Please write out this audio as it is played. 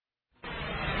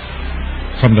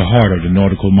From the heart of the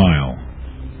Nautical Mile,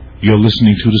 you're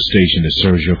listening to the station that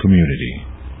serves your community.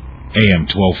 AM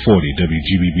 1240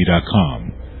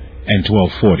 WGBB.com and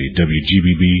 1240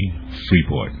 WGBB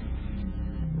Freeport.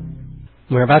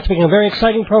 We're about to begin a very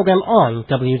exciting program on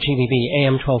WGBB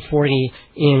AM 1240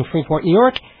 in Freeport, New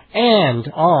York,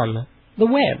 and on the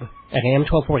web at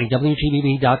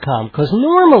AM1240WGBB.com, because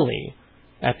normally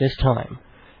at this time,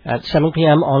 at 7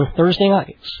 p.m. on Thursday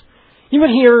nights, you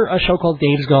would hear a show called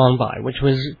Dave's Gone By, which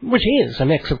is a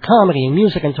mix of comedy and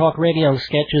music and talk radio and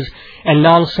sketches and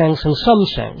nonsense and some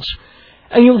sense.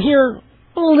 And you'll hear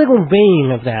a little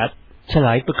vein of that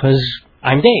tonight because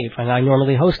I'm Dave and I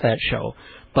normally host that show.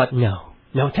 But no,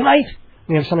 tonight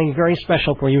we have something very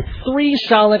special for you. 3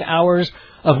 solid hours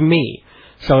of me.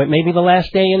 So it may be the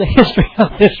last day in the history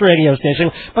of this radio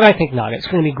station, but I think not. It's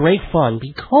going to be great fun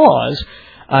because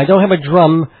I don't have a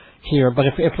drum here, but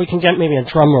if we can get maybe a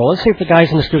drum roll. Let's see if the guys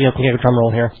in the studio can get a drum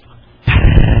roll here.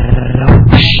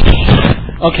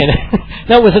 Okay,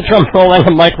 that was a drum roll and a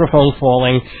microphone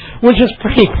falling, which is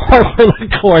pretty par for the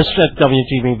course at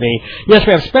WGBB. Yes,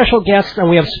 we have special guests and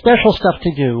we have special stuff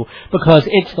to do because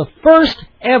it's the first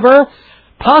ever,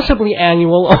 possibly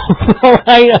annual,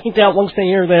 I doubt once they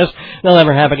hear this, they'll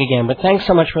never have it again. But thanks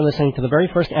so much for listening to the very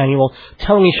first annual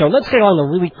Tony Show. Let's get on the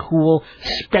really cool,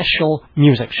 special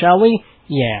music, shall we?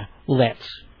 Yeah, let's.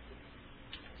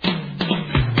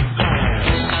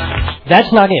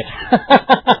 That's not it.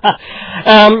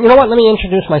 You know what? Let me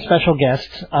introduce my special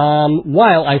guests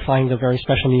while I find the very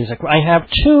special music. I have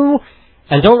 2,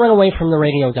 and don't run away from the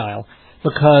radio dial,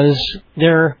 because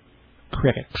they're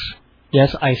critics.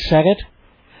 Yes, I said it.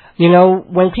 You know,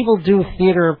 when people do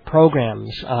theater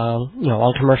programs,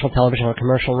 on commercial television or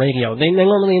commercial radio, they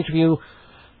normally interview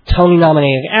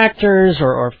Tony-nominated actors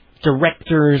or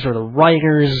directors or the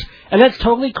writers, and that's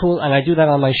totally cool, and I do that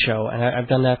on my show, and I've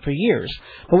done that for years.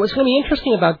 But what's going to be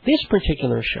interesting about this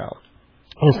particular show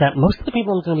is that most of the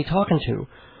people I'm going to be talking to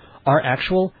are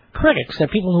actual critics. They're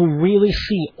people who really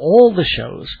see all the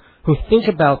shows, who think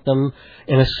about them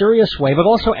in a serious way, but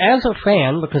also as a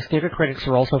fan, because theater critics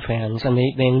are also fans, and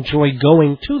they enjoy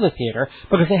going to the theater,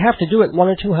 because they have to do it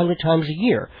 100 or 200 times a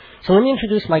year. So let me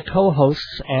introduce my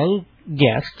co-hosts and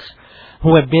guests,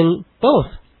 who have been both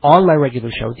on my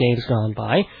regular show, Dave's Gone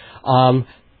By.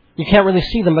 You can't really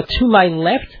see them, but to my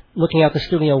left, looking out the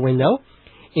studio window,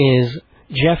 is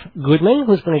Jeff Goodman,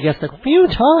 who's been a guest a few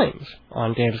times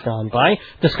on Dave's Gone By,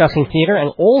 discussing theater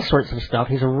and all sorts of stuff.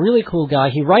 He's a really cool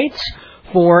guy. He writes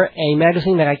for a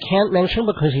magazine that I can't mention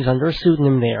because he's under a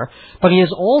pseudonym there, but he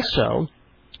is also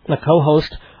the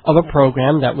co-host of a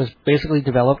program that was basically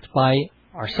developed by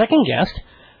our second guest,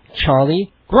 Charles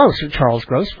Gross,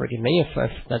 forgive me if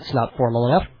that's not formal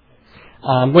enough.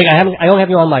 Wait, I don't have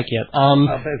you on mic yet.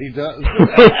 I bet he does.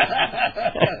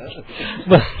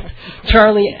 But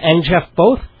Charlie and Jeff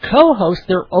both co-host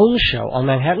their own show on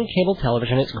Manhattan Cable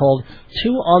Television. It's called 2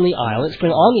 on the Aisle. It's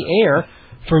been on the air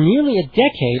for nearly a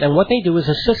decade, and what they do is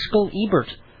a Siskel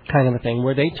Ebert kind of a thing,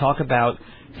 where they talk about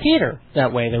theater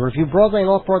that way. They review Broadway and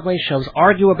off-Broadway shows,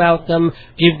 argue about them,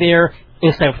 give their...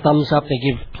 Instead of thumbs up, they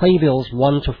give playbills,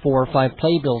 1 to 4 or 5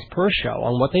 playbills per show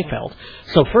on what they felt.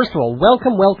 So first of all,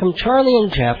 welcome Charlie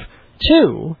and Jeff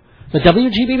to the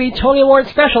WGBB Tony Award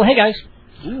Special. Hey, guys.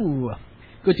 Ooh,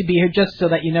 good to be here. Just so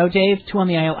that you know, Dave, 2 on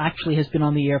the Aisle actually has been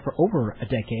on the air for over a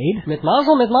decade. Mit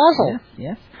Mazel.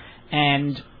 Yes.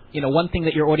 And, one thing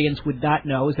that your audience would not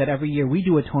know is that every year we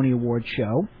do a Tony Award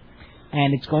show.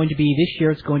 And this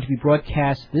year it's going to be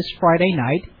broadcast this Friday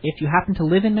night. If you happen to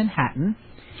live in Manhattan,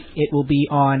 it will be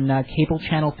on cable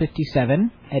channel 57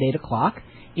 at 8 o'clock.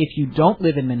 If you don't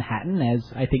live in Manhattan, as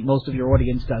I think most of your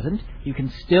audience doesn't, you can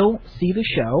still see the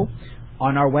show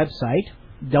on our website,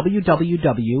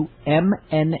 www.mnn,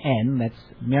 that's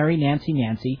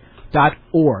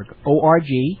MaryNancyNancy.org,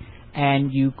 O-R-G,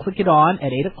 and you click it on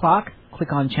at 8 o'clock,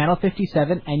 click on channel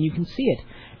 57, and you can see it.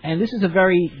 And this is a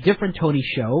very different Tony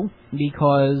show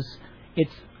because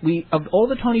of all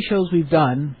the Tony shows we've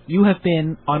done, you have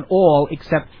been on all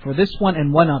except for this one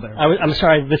and one other. I'm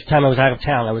sorry, this time I was out of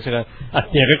town. I was at a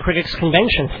theater critics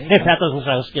convention, if that doesn't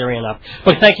sound scary enough.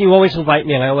 But thank you. You always invite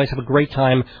me, and I always have a great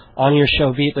time on your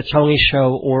show, be it the Tony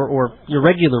show or your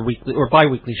regular weekly or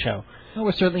bi-weekly show. Well,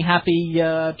 we're certainly happy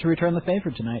to return the favor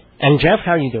tonight. And Jeff,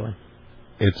 how are you doing?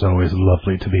 It's always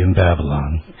lovely to be in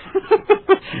Babylon.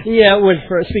 Yeah,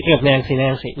 speaking of Nancy,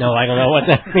 no, I don't know what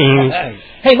that means.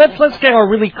 Hey, let's get our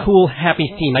really cool, happy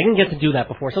theme. I didn't get to do that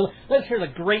before, so let's hear the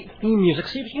great theme music.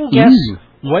 See if you can guess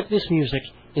what this music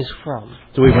is from.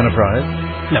 Do we win a prize?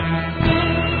 No.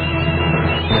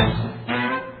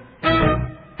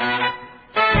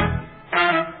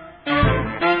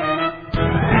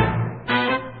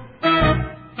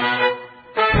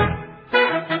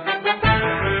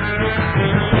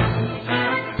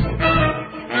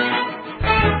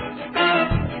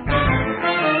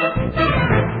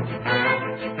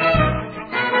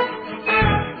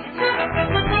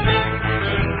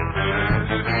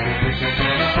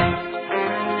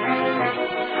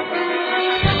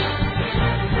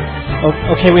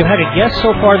 Okay, we've had a guess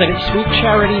so far that it's Sweet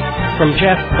Charity from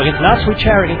Jeff, but it's not Sweet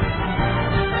Charity.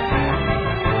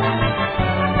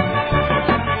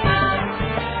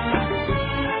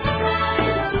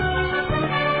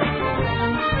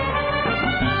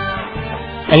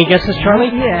 Any guesses,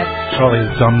 Charlie? Yeah. Charlie is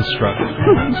dumbstruck.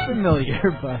 It's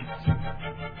familiar, but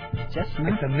just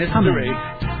not. It's a mystery.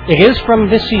 It is from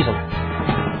this season.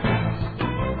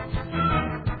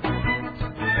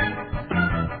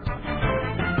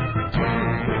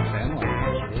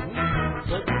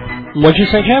 What'd you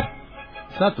say, Jeff?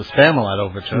 It's not the Spamalot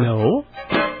Overture. No.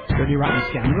 Dirty Rotten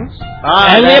Scoundrels?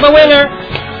 And we have a winner!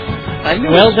 I knew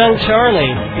Well done,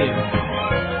 Charlie.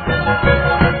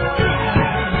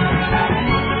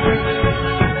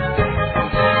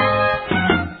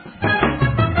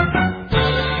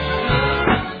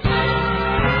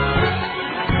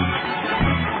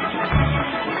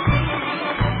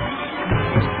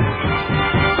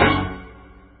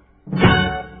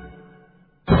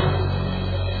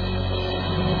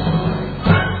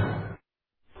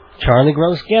 Charlie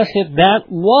Gross guessed it. That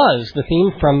was the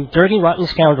theme from Dirty Rotten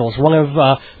Scoundrels, one of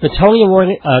the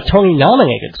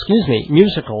Tony-nominated,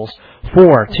 musicals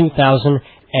for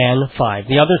 2005.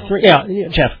 The other three,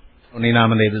 Jeff.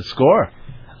 Tony-nominated score.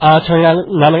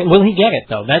 Tony-nominated. Will he get it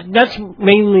though? That's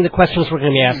mainly the questions we're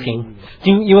going to be asking.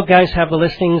 Do you guys have the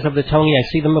listings of the Tony? I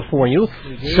see them before you.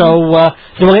 So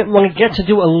do you want to get to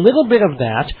do a little bit of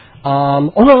that? Wait. I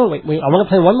want to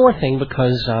play one more thing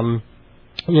because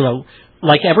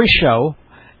like every show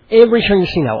you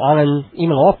see now, on and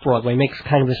even off Broadway, makes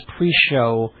kind of this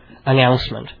pre-show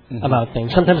announcement about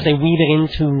things. Sometimes they weave it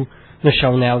into the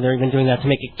show now. They're even doing that to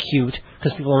make it cute,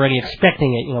 because people are already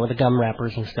expecting it, with the gum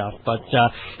wrappers and stuff. But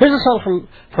here's a song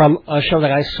from a show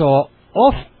that I saw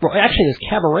actually this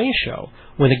cabaret show,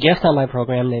 with a guest on my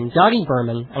program named Dottie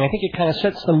Berman, and I think it kind of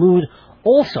sets the mood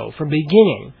also for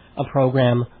beginning a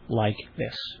program like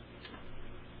this.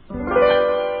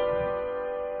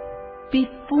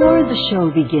 Before the show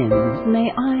begins,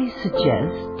 may I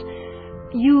suggest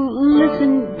you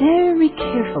listen very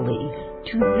carefully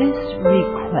to this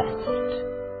request.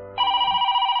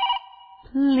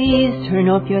 Please turn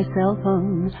off your cell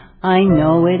phone. I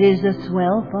know it is a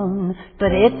swell phone,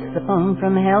 but it's the phone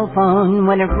from hell phone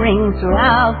when it rings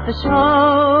throughout the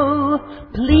show.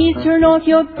 Please turn off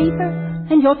your beeper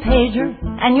and your pager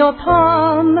and your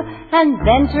palm, and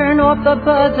then turn off the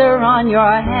buzzer on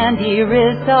your handy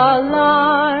wrist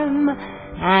alarm.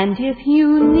 And if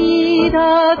you need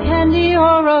a candy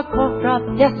or a cough drop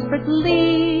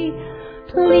desperately,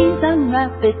 please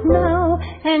unwrap it now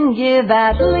and give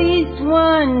at least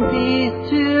one piece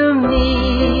to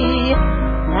me.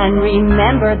 And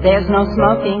remember, there's no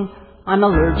smoking. I'm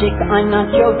allergic, I'm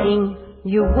not joking.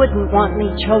 You wouldn't want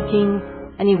me choking.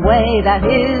 Anyway, that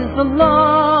is the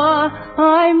law.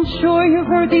 I'm sure you've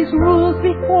heard these rules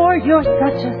before. You're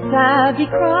such a savvy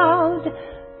crowd.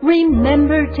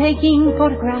 Remember, taking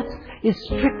photographs is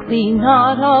strictly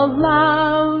not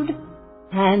allowed.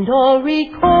 And all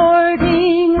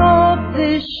recording of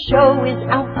this show is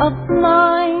out of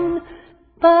line.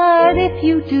 But if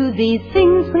you do these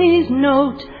things, please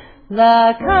note,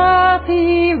 the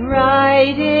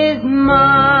copyright is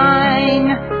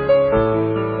mine.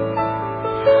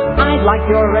 I'd like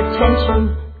your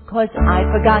attention, 'cause I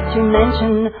forgot to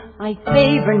mention I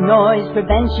favor noise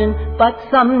prevention, but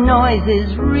some noise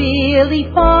is really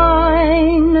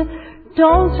fine.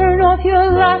 Don't turn off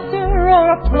your laughter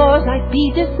or applause, I'd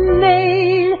be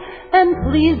dismayed. And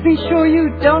please be sure you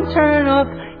don't turn off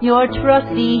your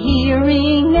trusty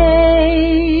hearing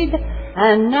aid.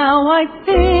 And now I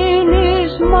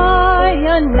finish my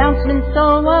announcement,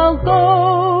 so I'll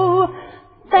go.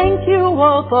 Thank you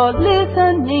all for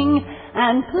listening,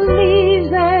 and please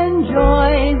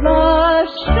enjoy the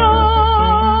show.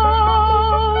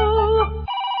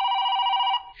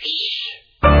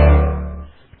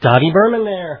 Dottie Berman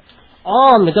there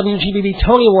on the WGBB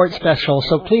Tony Award special.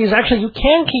 So please, actually, you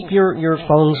can keep your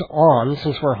phones on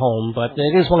since we're home, but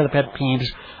it is one of the pet peeves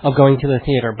of going to the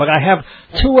theater. But I have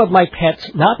two of my pets,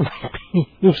 not my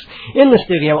peeves, in the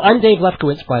studio. I'm Dave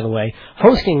Lefkowitz, by the way,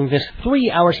 hosting this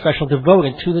 3-hour special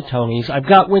devoted to the Tonys. I've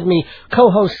got with me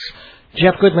co-hosts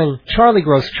Jeff Goodman, Charlie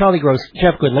Gross,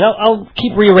 Jeff Goodman. I'll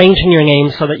keep rearranging your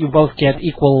names so that you both get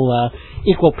equal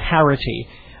parity.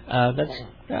 That's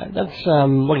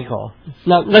what do you call it?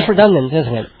 Not less redundant,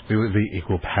 isn't it? We would be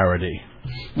equal parody.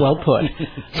 Well put.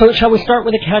 So shall we start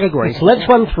with the categories? Let's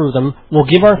run through them. We'll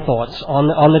give our thoughts on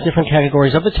the different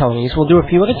categories of the Tonys. We'll do a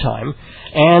few at a time,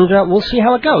 and we'll see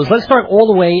how it goes. Let's start all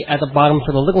the way at the bottom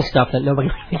for the little stuff that nobody...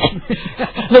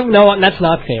 No, that's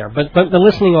not fair, but the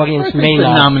listening audience may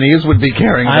not... The nominees would be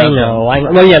caring about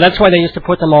them. Well, yeah, that's why they used to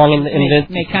put them on in the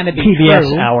may kind of be PBS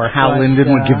true, hour. Hal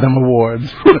Linden would give them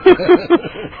awards.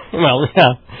 Well,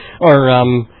 yeah.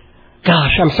 Or,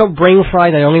 gosh, I'm so brain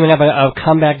fried I don't even have a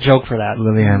comeback joke for that.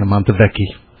 Liliana Montevecchi.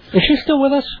 Is she still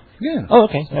with us? Yeah. Oh,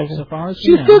 okay. So far as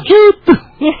She's still cute.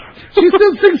 She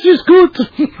still thinks she's good.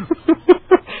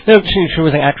 No, she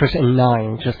was an actress in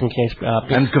 9, just in case.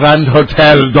 And Grand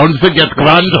Hotel. Don't forget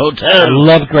Grand Hotel. I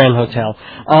love Grand Hotel.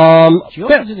 She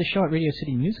also did a show at Radio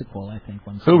City Music Hall, I think,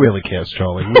 once. Who really cares,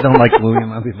 Charlie? We don't like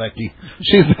Liliana Montevecchi.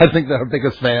 I think they're her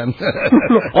biggest fan.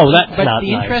 Oh, that's but not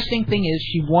the nice. interesting thing is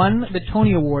she won the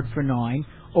Tony Award for 9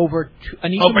 over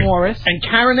Anita Morris and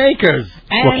Karen Akers.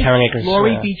 And Karen Akers,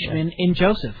 Laurie Beachman in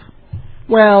Joseph.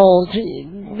 Well,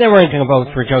 they weren't going to vote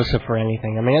for Joseph for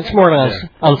anything. I mean, it's more of an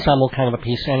ensemble kind of a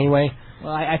piece anyway.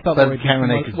 Well, I thought But Laurie Karen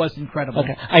Beachman Akers was incredible.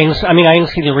 Okay. I didn't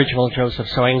see the original Joseph,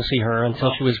 so I didn't see her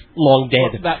until she was long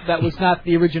dead. Well, that was not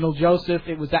the original Joseph.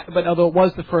 It was that, but although it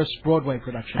was the first Broadway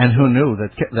production. And who knew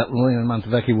that Liliana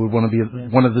Montevecchi would want to be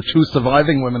one of the 2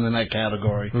 surviving women in that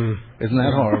category? Isn't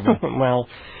that horrible?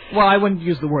 Well, I wouldn't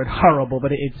use the word horrible,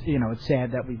 but it's it's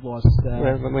sad that we've lost.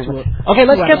 Okay,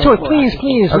 let's get to it, please.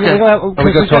 Okay. Are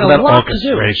we going to talk about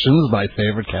orchestrations, my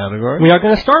favorite category? We are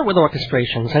going to start with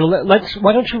orchestrations, and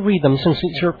why don't you read them since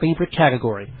it's your favorite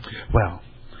category? Well,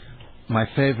 my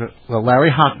favorite... Well,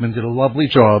 Larry Hochman did a lovely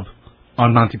job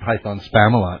on Monty Python's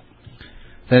Spamalot.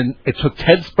 Then it took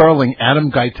Ted Sperling, Adam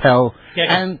Geitel,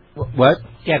 and... What?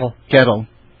 Gettle.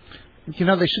 You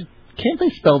know, can't they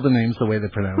spell the names the way they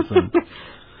pronounce them?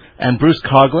 And Bruce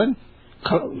Coughlin.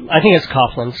 I think it's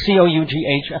Coughlin.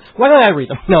 Cough. Why don't I read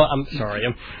them? No, I'm sorry.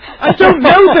 I don't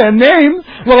know their names.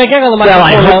 When I get on the microphone... Well,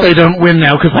 I hope they don't win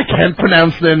now because I can't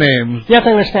pronounce their names. You have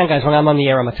to understand, guys, when I'm on the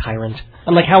air, I'm a tyrant.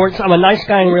 I'm like Howard... I'm a nice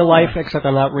guy in real life, except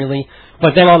I'm not really.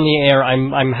 But then on the air,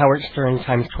 I'm Howard Stern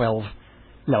times 12.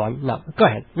 No, I'm not. Go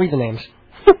ahead. Read the names.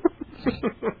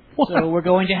 So we're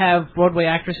going to have Broadway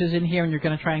actresses in here, and you're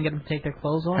going to try and get them to take their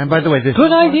clothes off? And by the way, this...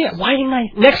 Good idea. Why didn't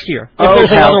I... Next year. Oh, there's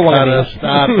another one of these.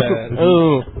 Stop it.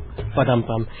 Ooh.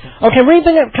 Ba-dum-bum. Okay, read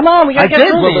the... Come on, we got to get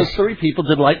through Well, these. those 3 people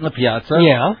did Light in the Piazza.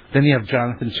 Yeah. Then you have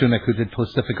Jonathan Tunick, who did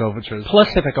Pacific Overtures.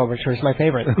 Pacific Overtures, my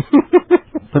favorite.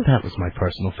 But that was my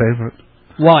personal favorite.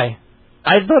 Why?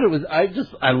 I thought it was...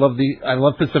 I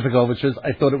love Pacific Overtures.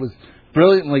 I thought it was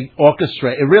brilliantly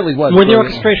orchestrated. It really was. When the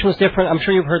orchestration was different, I'm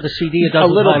sure you've heard the CD a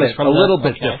dozen times. A little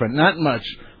bit different. Not much.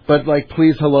 But like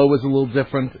Please Hello was a little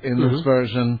different in this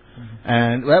version.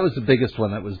 And that was the biggest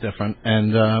one that was different.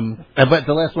 And but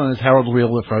the last one is Harold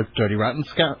Wheeler for Dirty Rotten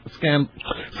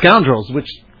Scoundrels,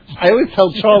 which I always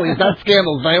tell Charlie it's not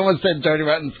Scandals, but I almost said Dirty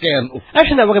Rotten Scandals.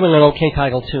 Actually, that would have been an okay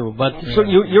title too. But so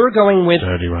you're going with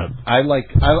Dirty Rotten.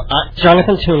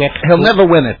 Jonathan Tunick. He'll never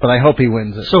win it, but I hope he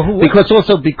wins it. So because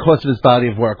of his body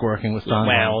of work working with Sondheim.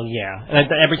 Well, yeah. And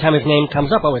every time his name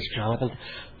comes up, it's Jonathan.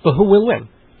 But who will win?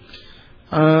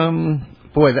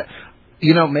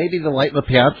 Maybe the Light in the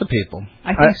Piazza people.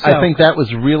 I think so. I think that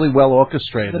was really well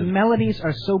orchestrated. The melodies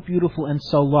are so beautiful and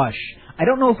so lush. I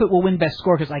don't know if it will win Best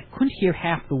Score because I couldn't hear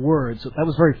half the words. So that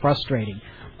was very frustrating.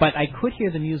 But I could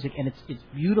hear the music, and it's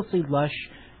beautifully lush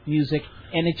music,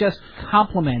 and it just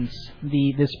complements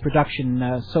this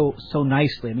production so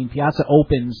nicely. I mean, Piazza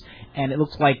opens, and it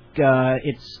looks like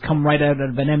it's come right out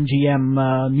of an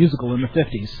MGM musical in the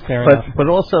 50s. But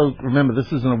also, remember,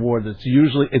 this is an award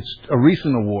it's a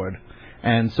recent award,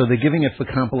 and so they're giving it for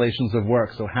compilations of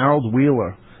work. So Harold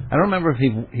Wheeler, I don't remember if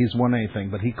he's won anything,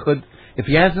 but he could, if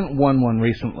he hasn't won one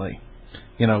recently,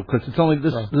 because it's only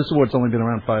this award's only been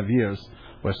around 5 years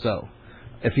or so.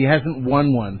 If he hasn't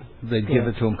won one, they'd give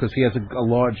it to him because he has a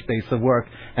large base of work,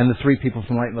 and the 3 people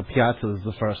from Light in the Piazza is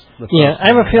the first. I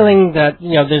have a feeling that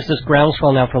there's this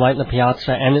groundswell now for Light in the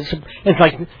Piazza, and it's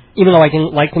like, even though I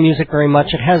didn't like the music very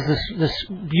much, it has this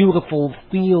beautiful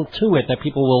feel to it that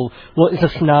people will it's a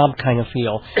snob kind of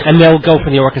feel, and they'll go for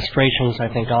the orchestrations, I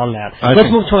think, on that. Let's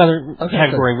move to another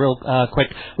category real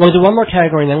quick. We'll do one more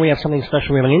category, and then we have something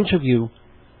special. We have an interview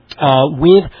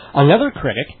with another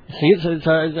critic. See, it's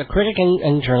a critic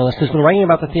and journalist who's been writing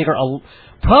about the theater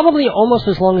probably almost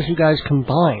as long as you guys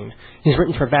combined. He's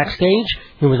written for Backstage.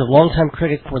 He was a longtime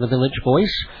critic for The Village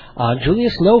Voice.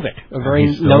 Julius Novik, a very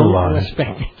known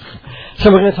respect.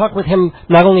 So we're going to talk with him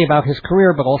not only about his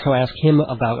career, but also ask him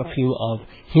about a few of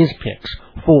his picks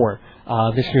for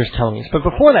this year's Tonys. But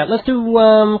before that, let's do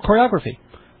choreography.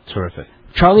 Terrific.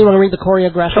 Charlie, you want to read the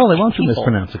choreographic? Charlie, why don't you people?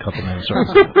 mispronounce a couple names?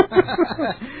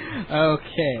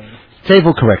 Okay. Dave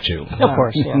will correct you. Of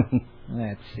course, yeah.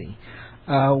 Let's see.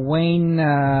 Wayne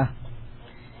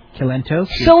Cilento.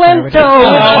 Cilento!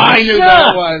 I knew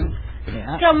that one.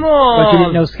 Yeah. Come on! But you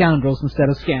didn't know Scoundrels instead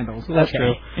of Scandals. That's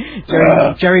true.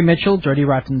 Jerry Mitchell, Dirty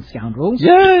Rotten Scoundrels.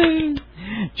 Yay!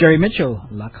 Jerry Mitchell,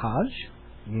 La Cage.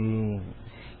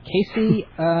 Casey,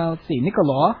 let's see,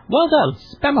 Nicolau. Well done.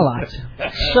 Spamalot.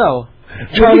 So,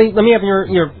 Charlie, let me have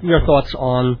your thoughts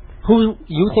on who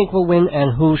you think will win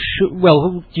and who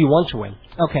do you want to win?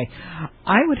 Okay.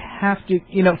 I would have to,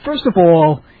 first of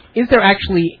all, is there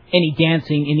actually any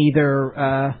dancing in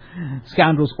either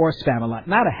Scoundrels or Spamalot?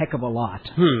 Not a heck of a lot.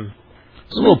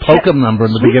 It's a little polka number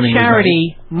in the beginning.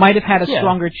 Charity might have had a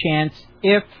stronger chance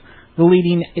if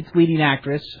its leading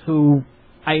actress, who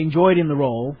I enjoyed in the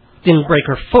role, didn't break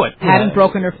her foot. Hadn't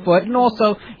broken her foot. And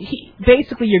also,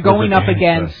 basically you're going up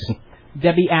against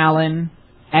Debbie Allen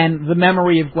and the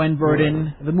memory of Gwen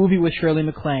Verdon, the movie with Shirley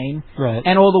MacLaine,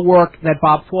 and all the work that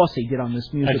Bob Fosse did on this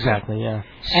musical. Exactly, yeah.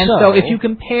 And so if you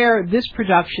compare this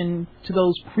production to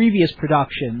those previous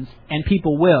productions, and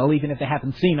people will, even if they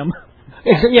haven't seen them.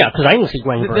 Yeah, because I didn't see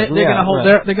Gwen Verdon. They're going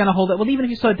to hold it. Well, even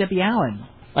if you saw Debbie Allen.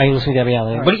 I didn't see Debbie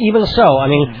Allen. Right. But even so, I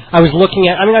mean, I was looking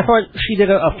at, I thought she did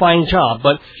a fine job,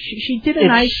 but she did a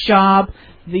nice job.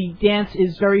 The dance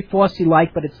is very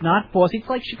Fosse-like, but it's not Fosse. It's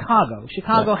like Chicago.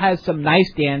 Chicago has some nice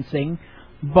dancing,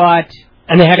 but...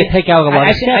 And they had to take out a lot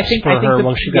of steps for her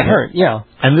when she got hurt, yeah.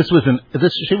 And she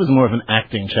was more of an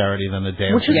acting charity than a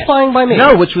dance. Which is fine by me.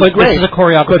 No, which was great. This is a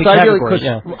choreography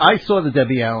category. I saw the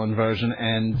Debbie Allen version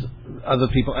and other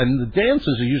people, and the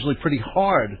dances are usually pretty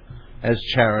hard as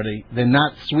charity. They're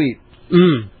not sweet.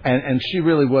 And she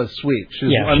really was sweet. She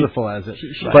was wonderful as it.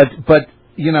 But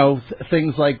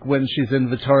things like when she's in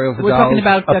Vittorio Vidal's We're talking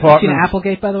about Christina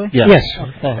Applegate, by the way? Yes.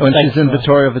 When she's in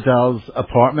Vittorio Vidal's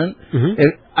apartment,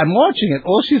 I'm watching it.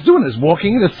 All she's doing is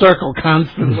walking in a circle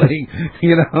constantly.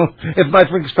 If my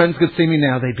friends could see me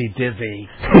now, they'd be dizzy.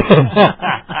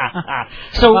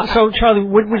 So Charlie,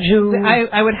 would you...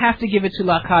 I would have to give it to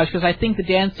La Cage, because I think the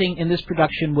dancing in this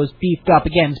production was beefed up.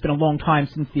 Again, it's been a long time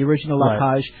since the original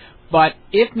La Cage. But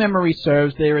if memory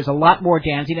serves, there is a lot more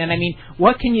dancing. And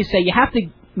what can you say?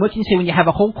 What can you say when you have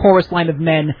a whole chorus line of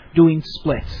men doing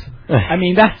splits? That's...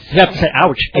 You have to say,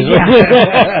 ouch.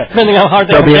 Depending on how hard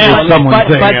they're down.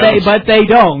 But they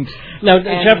don't. Now,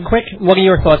 Jeff, quick, what are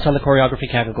your thoughts on the choreography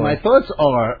category? My thoughts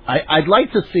are, I'd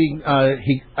like to see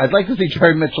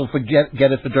Jerry Mitchell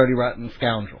get it for Dirty Rotten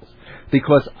Scoundrels.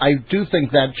 Because I do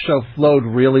think that show flowed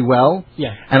really well.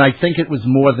 Yeah. And I think it was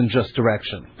more than just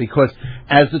direction. Because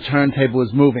as the turntable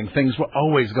was moving, things were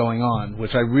always going on,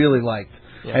 which I really liked.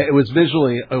 Yeah. It was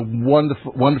visually a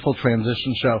wonderful, wonderful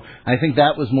transition show. I think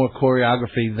that was more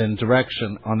choreography than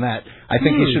direction on that. I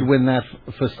think he should win that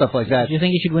for stuff like that. Do you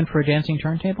think he should win for a dancing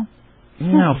turntable?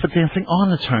 No, for dancing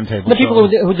on a turntable. The people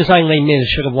who designed Les Mis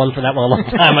should have won for that one a long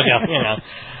time ago.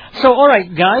 So, all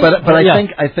right, guys. But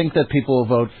I think that people will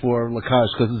vote for La Cage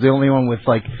because it's the only one with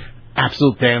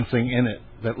absolute dancing in it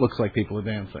that looks like people are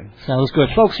dancing. Sounds good,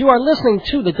 folks. You are listening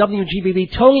to the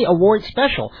WGBB Tony Award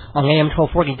Special on AM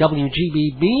 1240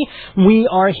 WGBB. We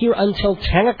are here until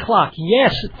 10 o'clock.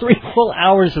 Yes, 3 full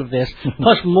hours of this,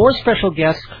 plus more special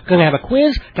guests. Going to have a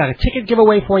quiz, got a ticket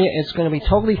giveaway for you. It's going to be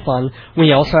totally fun.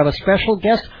 We also have a special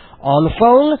guest on the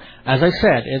phone. As I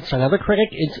said, it's another critic.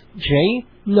 It's Jay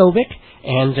Novick,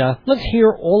 and let's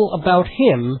hear all about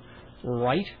him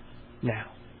right now.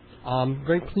 I'm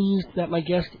very pleased that my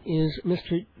guest is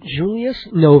Mr. Julius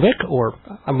Novick, or,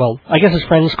 I guess his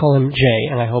friends call him Jay,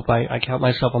 and I hope I count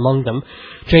myself among them.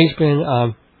 Jay's been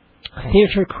a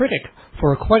theater critic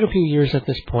for quite a few years at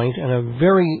this point, and a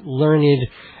very learned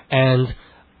and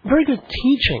very good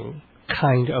teaching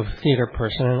kind of theater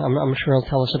person, and I'm sure he'll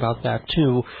tell us about that,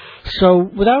 too. So,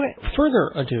 without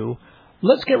further ado,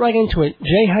 let's get right into it.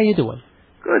 Jay, how you doing?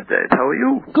 Good, Dave. How are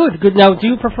you? Good. Now, do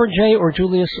you prefer Jay or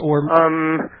Julius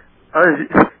or...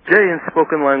 Jay in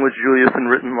spoken language, Julius in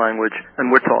written language, and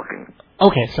we're talking.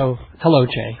 Okay, so, hello,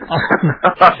 Jay.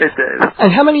 Hi, Dave.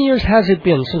 And how many years has it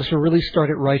been since you really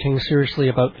started writing seriously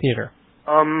about theater?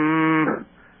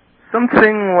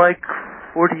 Something like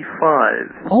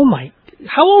 45. Oh, my...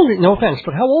 How old are you? No offense,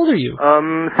 but how old are you?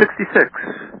 66.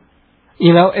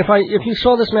 If you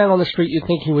saw this man on the street, you'd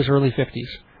think he was early 50s.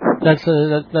 That's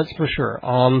for sure.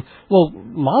 Well,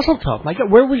 Mazel Tov. My God,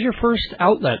 where was your first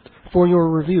outlet for your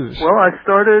reviews? Well, I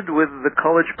started with the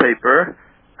college paper,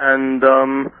 and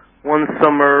one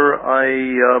summer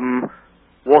I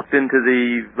walked into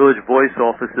the Village Voice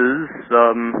offices,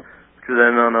 which were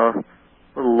then on a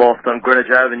little loft on Greenwich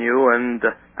Avenue, and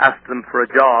asked them for a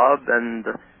job, and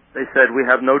they said, we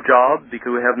have no job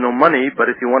because we have no money, but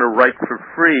if you want to write for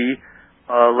free,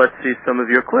 let's see some of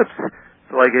your clips.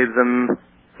 So I gave them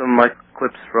some of my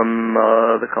clips from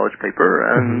the college paper,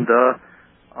 and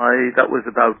that was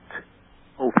about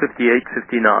 58,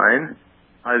 59.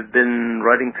 I've been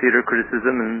writing theater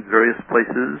criticism in various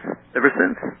places ever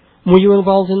since. Were you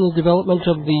involved in the development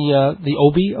of the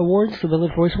Obie Awards, the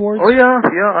Village Voice Awards? Oh, yeah.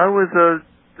 I was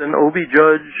an Obie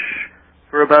judge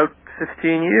for about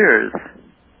 15 years.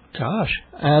 Gosh.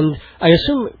 And I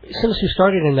assume since you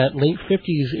started in that late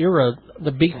 50s era,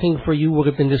 the big thing for you would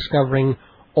have been discovering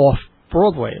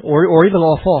off-Broadway, or even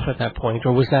off-off at that point,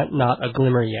 or was that not a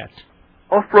glimmer yet?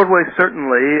 Off-Broadway,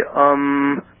 certainly.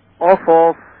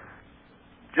 Off-off,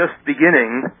 just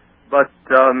beginning, but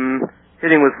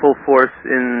hitting with full force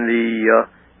in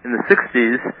the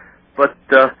 60s. But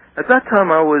at that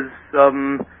time I was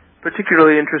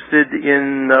particularly interested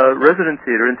in resident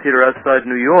theater, in theater outside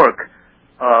New York,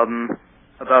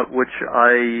 about which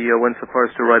I went so far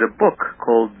as to write a book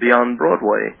called Beyond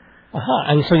Broadway.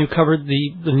 And so you covered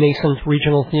the nascent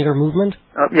regional theater movement?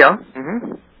 Yeah.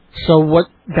 So what,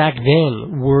 back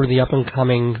then, were the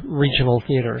up-and-coming regional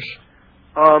theaters?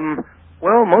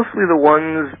 Well, mostly the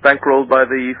ones bankrolled by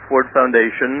the Ford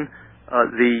Foundation,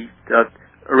 the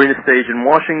Arena Stage in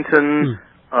Washington,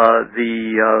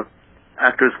 the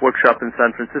Actors Workshop in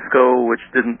San Francisco, which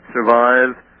didn't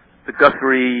survive, the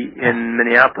Guthrie in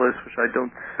Minneapolis, which I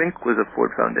don't think was a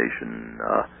Ford Foundation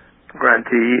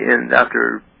grantee,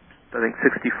 after, I think,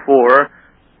 64,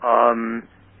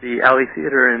 the Alley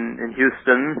Theater in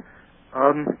Houston.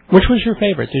 Which was your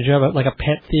favorite? Did you have a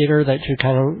pet theater that you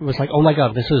kind of was like, oh my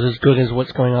God, this is as good as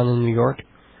what's going on in New York?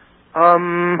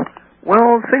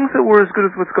 Well, things that were as good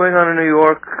as what's going on in New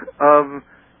York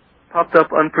popped up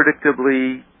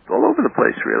unpredictably all over the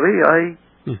place, really.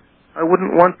 I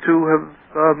wouldn't want to have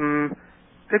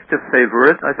picked a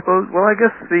favorite. I suppose, well, I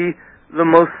guess the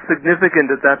most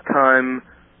significant at that time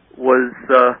was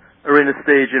Arena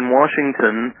Stage in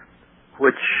Washington,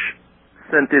 which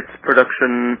sent its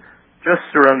production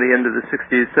just around the end of the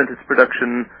 60s, sent its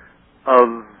production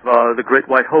of The Great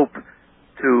White Hope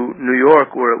to New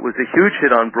York, where it was a huge hit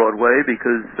on Broadway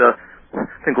because, I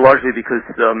think largely because...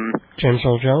 James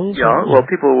Earl Jones? Yeah, well,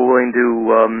 people were willing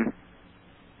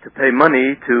to pay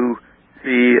money to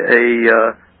see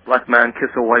a black man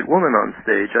kiss a white woman on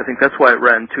stage. I think that's why it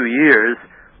ran 2 years,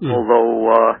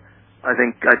 although I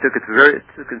think I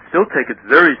can still take it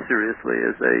very seriously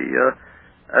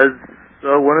as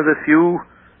one of the few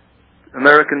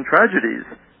American tragedies,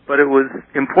 but it was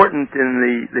important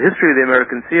in the history of the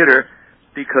American theater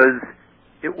because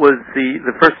it was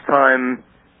the first time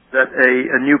that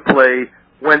a new play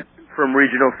went from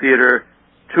regional theater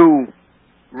to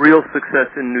real success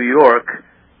in New York.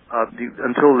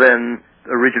 Until then,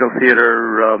 a regional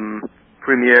theater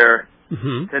premiere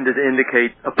tended to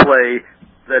indicate a play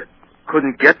that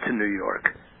couldn't get to New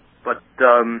York, but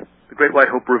The Great White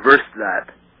Hope reversed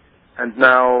that, and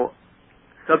now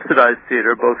subsidized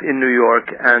theater, both in New York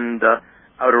and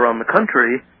out around the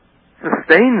country,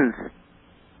 sustains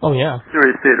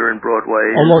serious theater in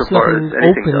Broadway. Almost as far nothing as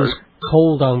anything opens goes.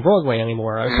 cold on Broadway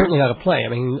anymore. Certainly not a play. I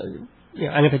mean,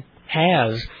 and if it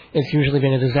has, it's usually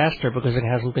been a disaster because it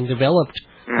hasn't been developed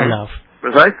enough.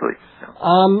 Precisely.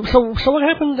 So what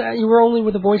happened? You were only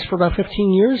with The Voice for about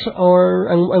 15 years,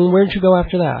 and where did you go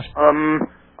after that?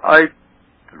 I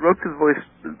wrote for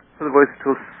The Voice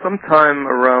until sometime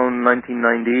around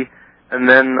 1990, and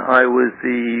then I was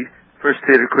the first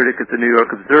theater critic at the New York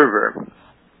Observer.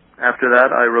 After that,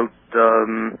 I wrote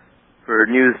for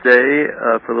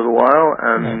Newsday for a little while,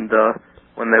 and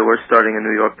when they were starting a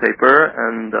New York paper,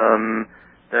 and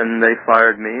then they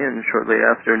fired me, and shortly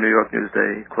after, New York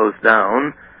Newsday closed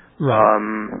down.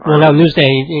 Right. Well, now Newsday,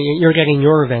 you're getting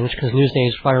your revenge because Newsday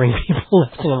is firing people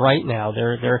left and right now.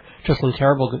 They're just in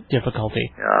terrible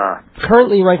difficulty. Yeah.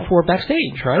 Currently, you write for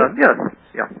Backstage, right? Yes.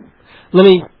 Yeah. Let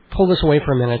me pull this away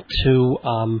for a minute to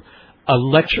a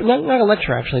lecture, not a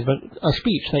lecture actually, but a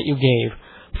speech that you gave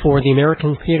for the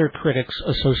American Theater Critics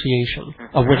Association,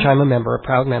 of which I'm a member, a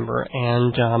proud member,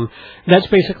 and that's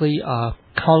basically a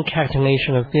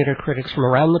concatenation of theater critics from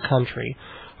around the country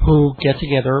who get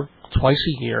together twice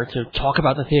a year to talk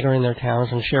about the theater in their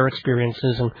towns and share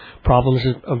experiences and problems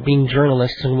of being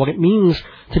journalists and what it means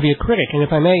to be a critic. And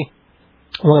if I may,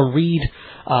 I want to read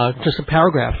just a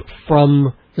paragraph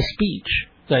from the speech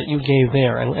that you gave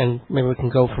there, and maybe we can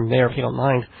go from there if you don't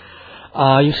mind.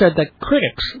 You said that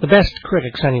critics, the best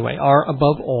critics anyway, are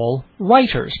above all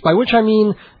writers, by which I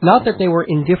mean not that they were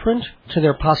indifferent to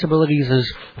their possibilities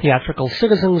as theatrical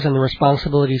citizens and the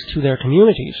responsibilities to their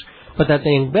communities, but that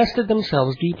they invested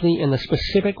themselves deeply in the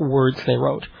specific words they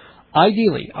wrote.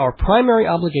 ideally, our primary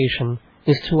obligation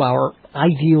is to our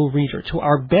ideal reader, to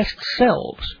our best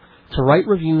selves, to write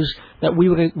reviews that we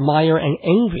would admire and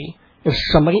envy if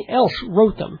somebody else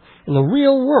wrote them. In the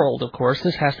real world, of course,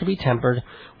 this has to be tempered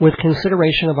with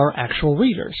consideration of our actual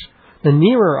readers. The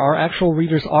nearer our actual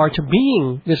readers are to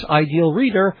being this ideal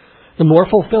reader, the more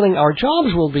fulfilling our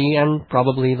jobs will be, and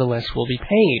probably the less we'll be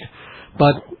paid.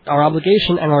 But our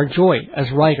obligation and our joy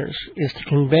as writers is to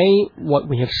convey what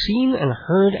we have seen and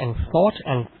heard and thought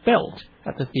and felt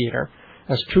at the theater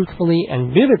as truthfully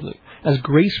and vividly, as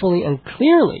gracefully and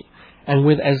clearly, and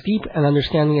with as deep an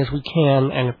understanding as we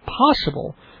can, and if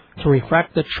possible, to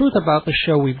refract the truth about the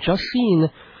show we've just seen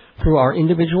through our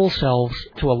individual selves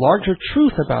to a larger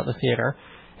truth about the theater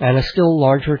and a still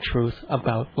larger truth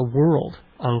about the world,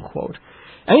 unquote.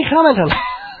 Any comment on that?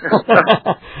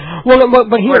 Well,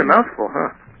 but here, quite a mouthful, huh?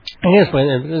 It is, but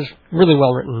it is really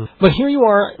well written. But here you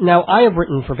are. Now, I have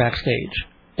written for Backstage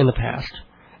in the past.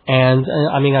 And,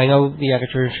 I know the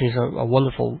editor. She's a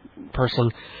wonderful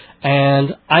person.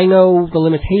 And I know the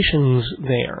limitations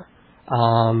there.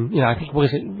 I think, what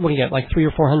do you get, like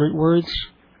 300 or 400 words?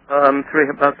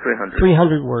 About 300.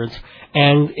 300 words.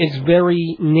 And it's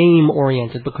very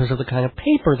name-oriented because of the kind of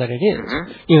paper that it is.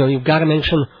 Mm-hmm. You've got to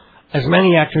mention as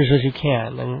many actors as you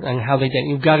can and how they did.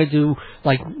 You've got to do,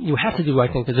 you have to do,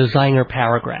 I think, the designer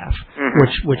paragraph,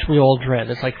 mm-hmm. which we all dread.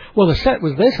 It's like, well, the set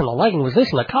was this, and the lighting was this,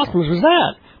 and the costumes was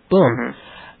that. Boom.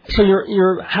 Mm-hmm.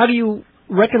 So how do you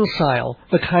reconcile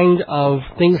the kind of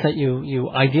things that you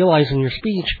idealize in your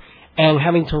speech and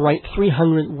having to write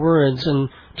 300 words and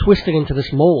twist it into this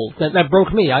mold? That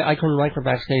broke me. I couldn't write for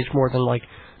Backstage more than,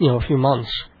 a few months.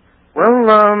 Well,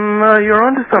 you're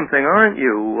onto something, aren't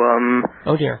you?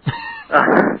 Oh, dear.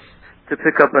 To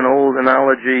pick up an old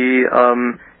analogy,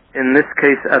 in this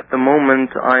case, at the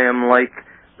moment, I am like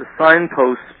the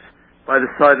signpost by the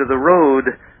side of the road,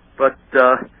 but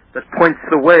that points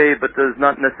the way, but does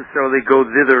not necessarily go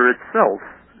thither itself.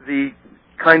 The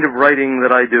kind of writing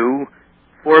that I do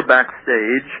for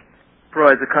Backstage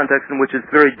provides a context in which it's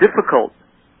very difficult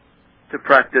to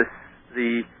practice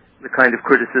the kind of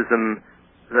criticism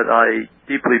that I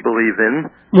deeply believe in.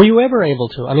 Were you ever able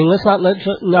to? Let's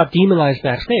not demonize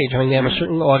Backstage. They have a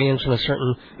certain audience and a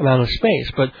certain amount of space,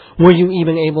 but were you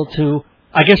even able to?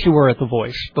 I guess you were at The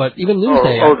Voice, but even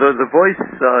Newsday. The Voice,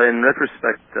 in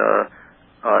retrospect,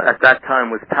 at that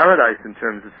time was paradise in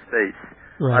terms of space.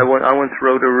 Right. I once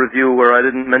wrote a review where I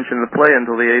didn't mention the play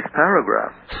until the 8th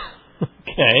paragraph.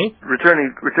 Okay.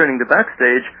 Returning to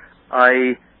Backstage,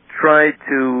 I tried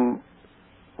to,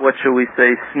 what shall we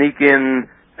say, sneak in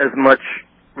as much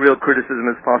real criticism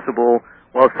as possible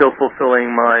while still fulfilling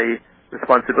my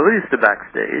responsibilities to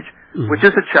Backstage, which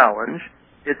is a challenge.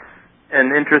 It's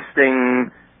an interesting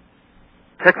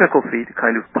technical feat, a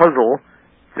kind of puzzle,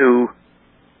 to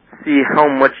see how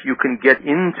much you can get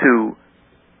into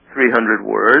 300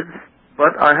 words,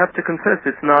 but I have to confess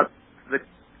it's not the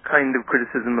kind of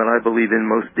criticism that I believe in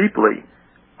most deeply.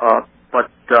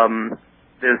 But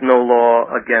there's no law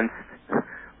against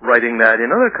writing that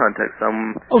in other contexts.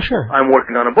 I'm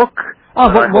working on a book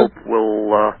that I hope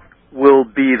will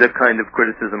be the kind of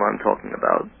criticism I'm talking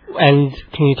about. And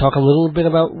can you talk a little bit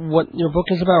about what your book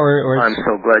is about? Or I'm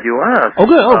so glad you asked. Oh,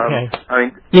 good.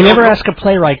 Okay. You never ask a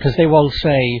playwright because they won't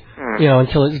say,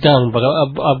 until it's done. But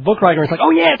a book writer is like,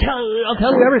 oh yeah, I'll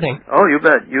tell you everything. Oh, you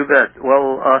bet.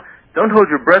 Well, don't hold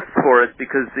your breath for it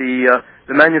because the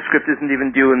manuscript isn't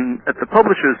even due at the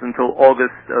publishers until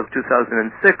August of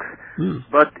 2006.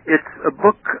 But it's a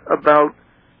book about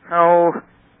how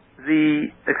the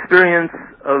experience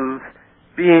of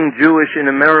being Jewish in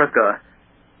America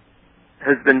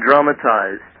has been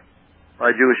dramatized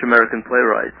by Jewish American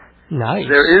playwrights. Nice.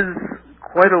 There is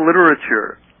quite a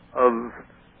literature of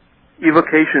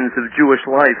evocations of Jewish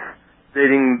life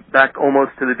dating back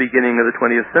almost to the beginning of the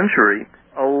 20th century.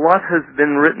 A lot has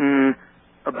been written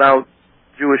about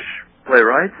Jewish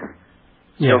playwrights.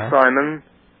 Yeah. Neil Simon,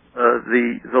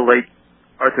 the late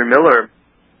Arthur Miller,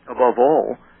 above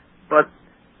all. But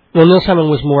Neil Simon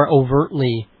was more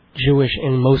overtly Jewish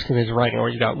in most of his writing, or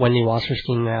you got Wendy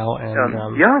Wasserstein now,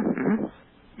 and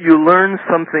you learn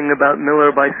something about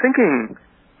Miller by thinking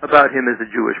about him as a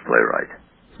Jewish playwright,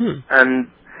 and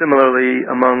similarly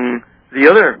among the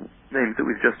other names that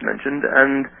we've just mentioned,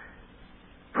 and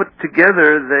put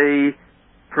together they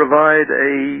provide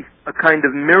a kind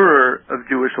of mirror of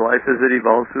Jewish life as it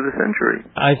evolves through the century.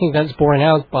 I think that's borne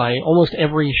out by almost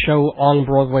every show on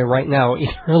Broadway right now.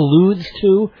 Either alludes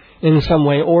to in some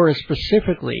way or is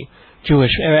specifically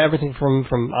Jewish. Everything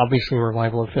from obviously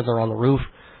Revival of Fiddler on the Roof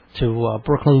to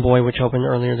Brooklyn Boy, which opened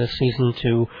earlier this season,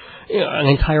 to an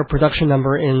entire production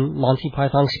number in Monty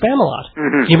Python's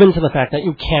Spamalot, given to the fact that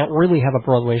you can't really have a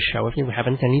Broadway show if you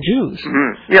haven't any Jews.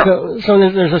 Yeah. So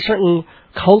there's a certain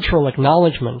cultural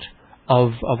acknowledgement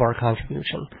of our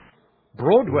contribution.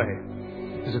 Broadway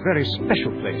is a very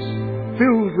special place,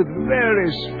 filled with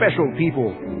very special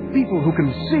people who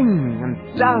can sing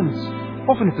and dance,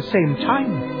 often at the same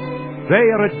time. They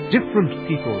are a different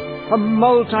people, a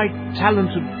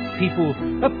multi-talented people,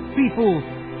 a people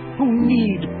who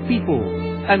need people,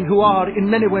 and who are, in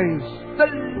many ways, the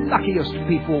luckiest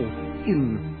people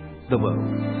in the world.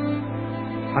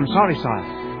 I'm sorry,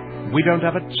 sire, we don't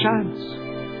have a chance.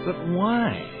 But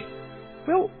why?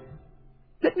 Well,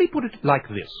 let me put it like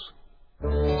this.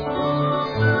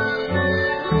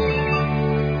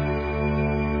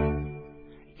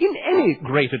 In any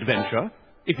great adventure,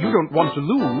 if you don't want to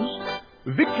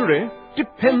lose, victory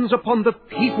depends upon the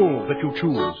people that you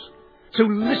choose. So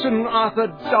listen, Arthur,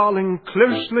 darling,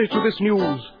 closely to this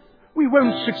news. We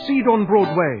won't succeed on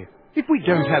Broadway if we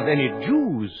don't have any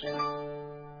Jews.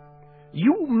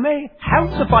 You may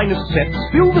have the finest sets,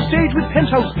 fill the stage with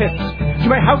penthouse pets. You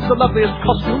may have the loveliest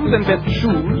costumes and best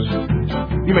shoes.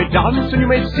 You may dance and you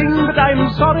may sing, but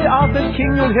I'm sorry, Arthur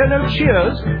King, you'll hear no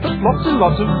cheers, but lots and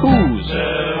lots of boos.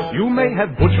 You may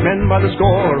have bushmen by the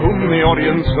score, whom the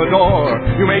audience adore.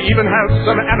 You may even have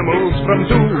some animals from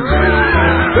zoos.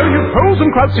 Though you pose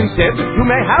and crowds instead, you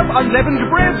may have unleavened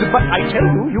bread, but I tell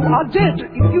you, you are dead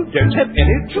if you don't have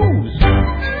any Jews.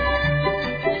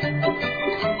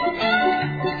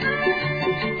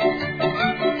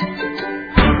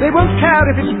 They won't care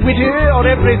if it's witty or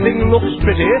everything looks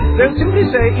pretty. They'll simply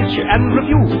say itch and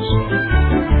refuse.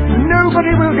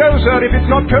 Nobody will go, sir, if it's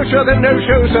not kosher, then no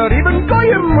show, sir. Even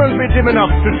Goyim won't be dim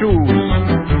enough to choose.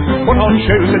 Put on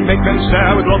shows that make them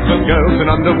stare with lots of girls in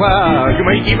underwear. You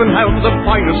may even have the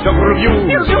finest of reviews.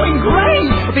 You're doing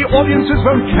great! But the audiences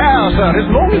won't care, sir, as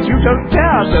long as you don't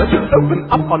dare, sir, to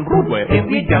open up on Broadway if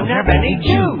we don't have any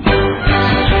Jews.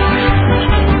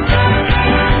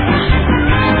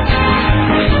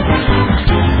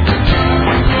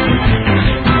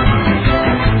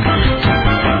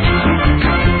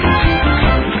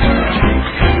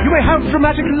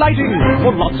 Dramatic lighting,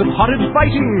 or lots of horrid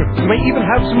fighting. You may even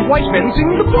have some white men sing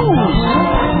the blues.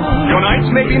 Your nights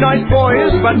may be nice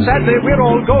boys, but sadly we're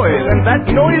all goys, and that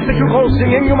noise that you call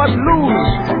singing you must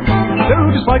lose. So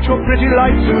despite your pretty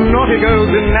lights and naughty girls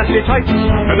in nasty tights,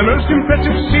 and the most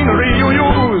impressive scenery you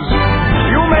use,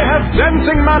 you may have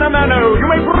dancing mano-mano, you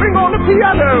may bring on a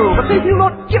piano, but they will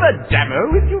not give a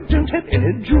damno if you don't have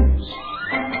any Jews.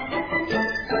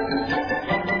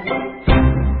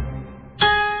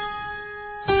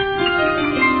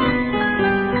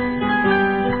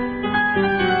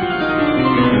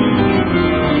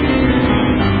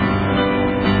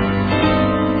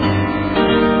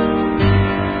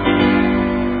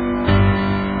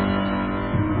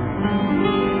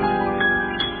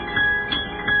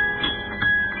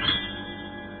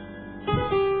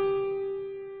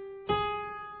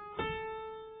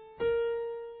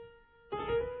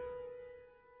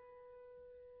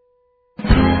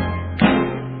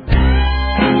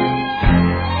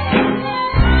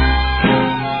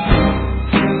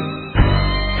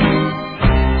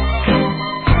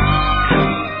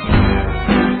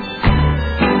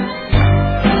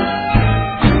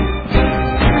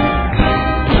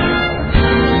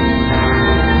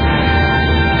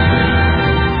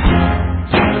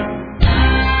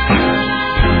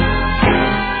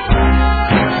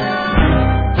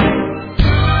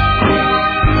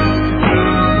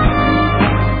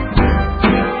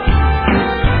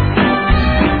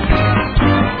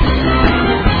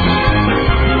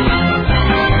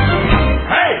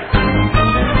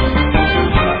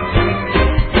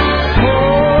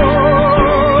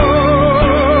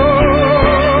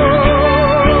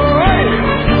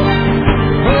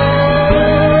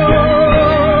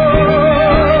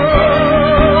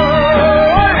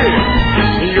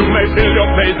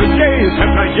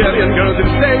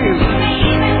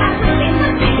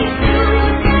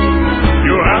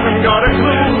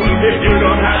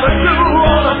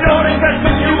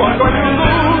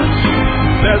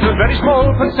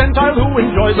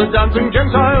 The dancing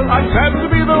Gentile, I'm sad to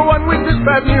be the one with this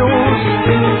bad news.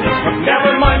 But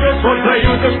never mind your Broadway,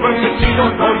 you just won't succeed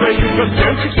on Broadway. You just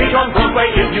don't succeed on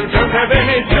Broadway if you don't have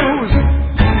any Jews.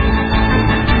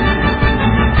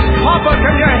 Papa,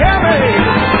 can you hear me?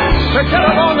 To get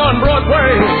along on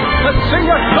Broadway, to sing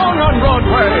a song on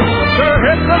Broadway, to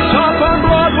hit the top on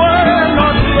Broadway,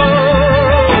 not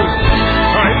low.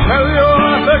 I tell you,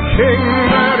 Arthur King,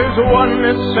 there is one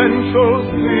essential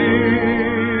thing.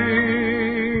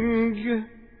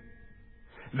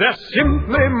 There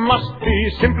simply must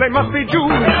be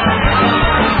Jews. Hey!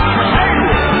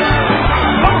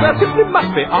 Oh, there simply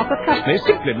must be, Arthur, trust me,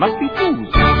 simply must be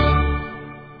Jews.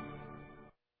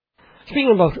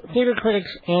 Speaking of both theater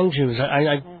critics and Jews,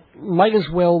 I might as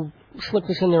well slip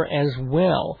this in there as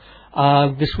well.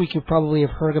 This week you probably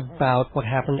have heard about what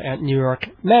happened at New York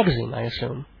Magazine, I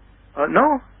assume.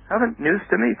 No, haven't. News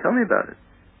to me. Tell me about it.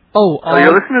 Tell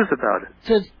your listeners about it.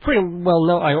 It's pretty well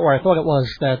known, or I thought it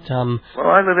was, that... well,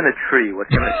 I live in a tree. What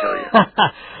can I tell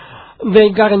you? They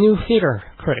got a new theater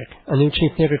critic, a new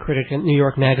chief theater critic at New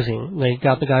York Magazine. They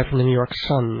got the guy from the New York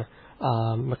Sun,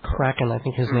 McCracken, I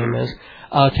think his name is,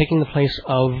 taking the place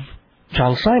of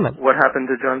John Simon. What happened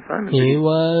to John Simon? He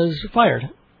was fired.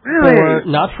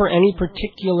 Really? Not for any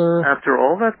particular... After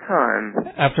all that time?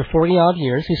 After 40-odd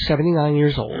years. He's 79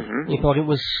 years old. Mm-hmm. He thought it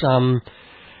was...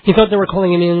 he thought they were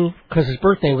calling him in because his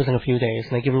birthday was in a few days,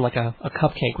 and they give him like a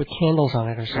cupcake with candles on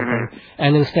it or something. Mm-hmm.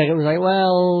 And instead it was like,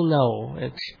 well, no,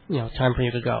 it's time for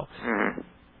you to go.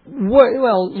 Mm-hmm.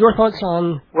 Well, your thoughts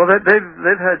on... Well,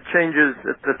 they've had changes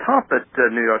at the top at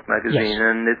New York Magazine, yes.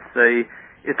 And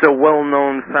it's a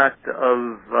well-known fact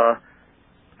of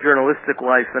journalistic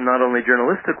life, and not only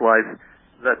journalistic life,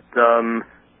 that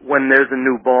when there's a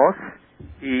new boss,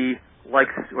 he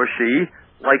likes, or she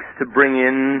likes, to bring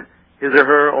in his or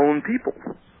her own people.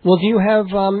 Well, do you have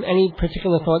any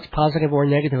particular thoughts, positive or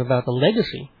negative, about the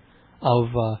legacy of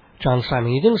John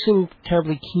Simon? You didn't seem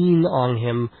terribly keen on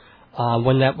him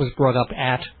when that was brought up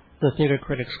at the Theater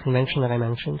Critics Convention that I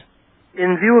mentioned.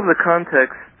 In view of the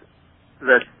context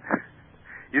that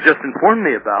you just informed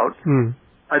me about,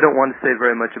 I don't want to say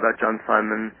very much about John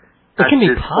Simon. It can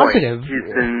be positive. Point.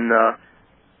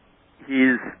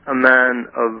 He's a man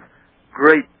of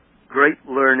great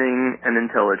learning and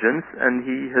intelligence, and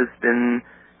he has been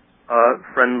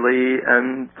friendly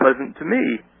and pleasant to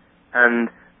me, and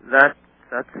that's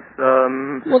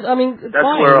well, I mean, that's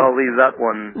fine. where I'll leave that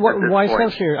one. Why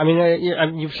censor? I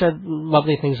mean, you've said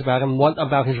lovely things about him. What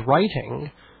about his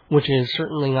writing, which is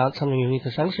certainly not something you need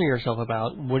to censor yourself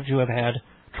about? Would you have had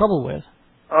trouble with?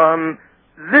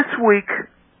 This week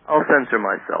I'll censor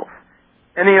myself.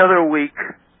 Any other week,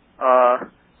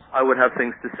 I would have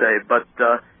things to say, but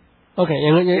okay,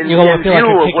 in view of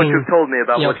what you've told me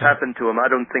about what's happened to him, I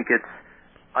don't think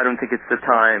it's the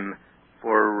time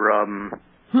for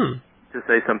to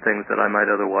say some things that I might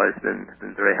otherwise been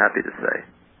very happy to say.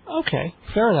 Okay,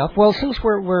 fair enough. Well, since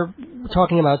we're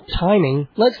talking about timing,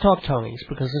 let's talk Tonys,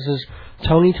 because this is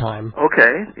Tony time.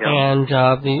 Okay. Yeah. And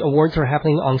the awards are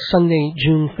happening on Sunday,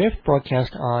 June 5th,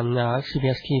 broadcast on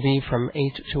CBS TV from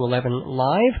 8 to 11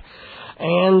 live.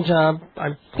 And I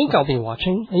think I'll be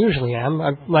watching. I usually am.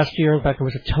 Last year, in fact, there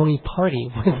was a Tony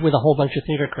party with a whole bunch of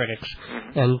theater critics.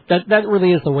 And that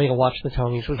really is the way to watch the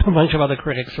Tonys, with a bunch of other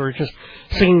critics who are just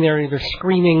sitting there either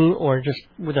screaming or just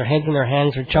with their heads in their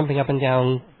hands or jumping up and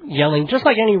down, yelling, just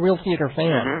like any real theater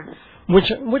fan. Mm-hmm.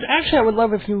 Which actually I would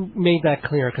love if you made that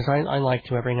clear, because I like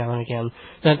to every now and again,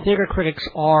 that theater critics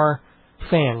are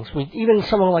fans. Even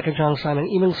someone like a John Simon,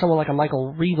 even someone like a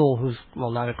Michael Riedel, who's, well,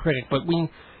 not a critic, but we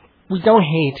don't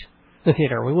hate the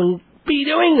theater. We wouldn't be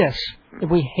doing this if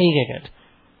we hated it.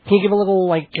 Can you give a little,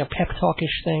 like, a pep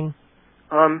talkish thing?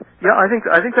 Yeah, I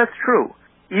think that's true.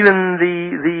 Even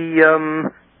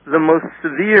the most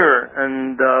severe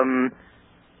and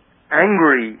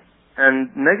angry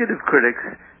and negative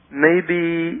critics,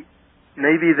 maybe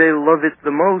they love it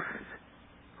the most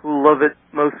who love it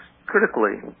most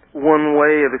critically. One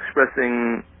way of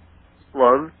expressing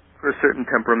love for a certain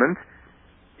temperament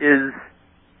is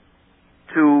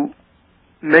to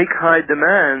make high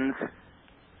demands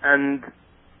and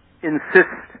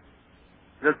insist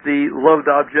that the loved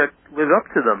object live up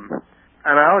to them.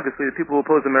 Analogously, the people who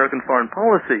oppose American foreign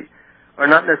policy are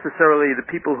not necessarily the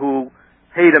people who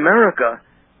hate America.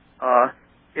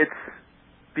 It's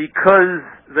because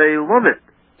they love it.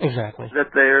 Exactly.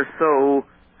 That they are so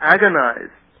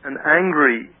agonized and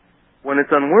angry when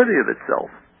it's unworthy of itself.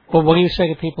 But what do you say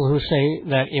to people who say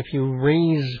that if you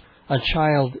raise a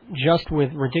child just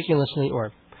with ridiculously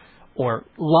or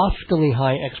loftily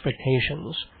high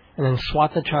expectations and then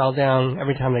swat the child down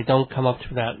every time they don't come up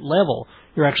to that level,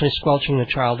 you're actually squelching the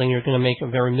child and you're going to make a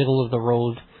very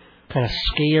middle-of-the-road kind of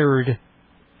scared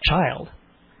child?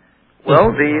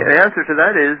 Well, the answer to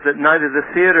that is that neither the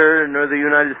theater nor the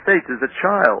United States is a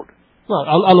child. Well,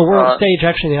 on the world stage,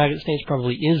 actually, the United States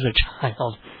probably is a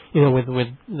child, with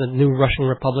the new Russian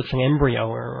republics in embryo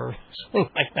or something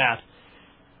like that.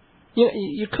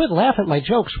 You could laugh at my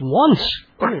jokes once.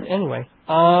 Anyway.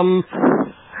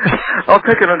 I'll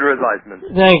take it under advisement.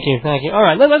 Thank you. All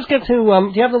right, let's get to.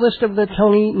 Do you have the list of the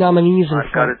Tony nominees in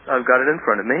front? I've got it in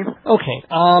front of me. Okay.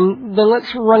 Then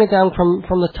let's run it down from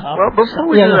the top. Well, before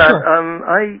we do that, sure.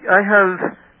 I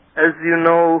have, as you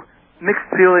know, mixed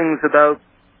feelings about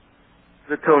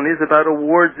the Tonys, about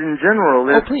awards in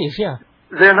general. Please, yeah.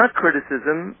 They're not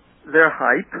criticism; they're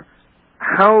hype.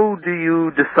 How do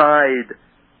you decide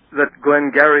that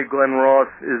Glengarry Glen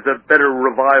Ross is a better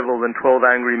revival than 12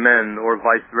 Angry Men, or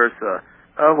vice versa?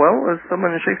 Well, as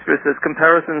someone in Shakespeare says,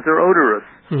 comparisons are odorous.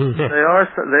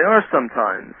 They are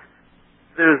sometimes.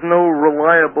 There's no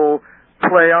reliable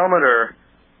playometer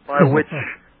by which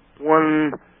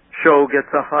one show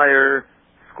gets a higher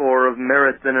score of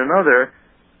merit than another.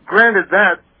 Granted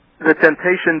that, the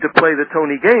temptation to play the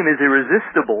Tony game is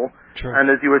irresistible, and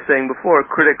as you were saying before,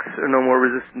 critics are no more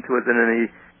resistant to it than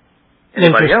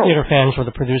anybody else. Theater fans or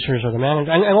the producers or the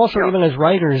managers. And also, even as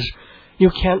writers,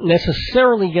 you can't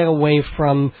necessarily get away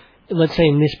from, let's say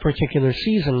in this particular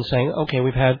season, saying, okay,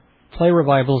 we've had play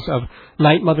revivals of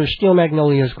Night Mother, Steel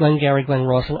Magnolias, Glengarry Glen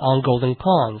Ross, and On Golden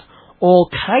Pond, all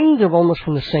kind of almost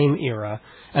from the same era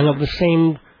and of the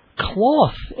same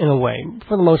cloth, in a way,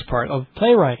 for the most part, of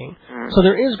playwriting. So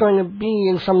there is going to be,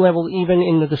 in some level, even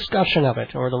in the discussion of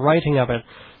it or the writing of it,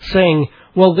 saying,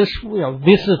 well, this is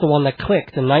the one that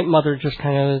clicked, and Night Mother just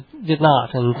kind of did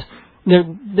not. And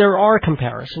there are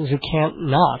comparisons. You can't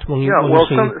not when you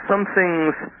see.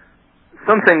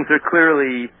 Some things are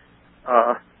clearly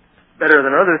better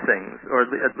than other things, or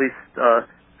at least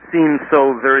seem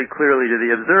so very clearly to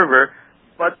the observer.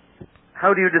 But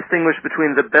how do you distinguish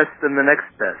between the best and the next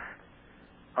best?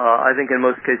 I think in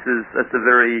most cases that's a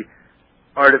very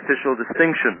artificial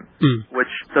distinction,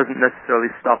 which doesn't necessarily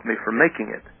stop me from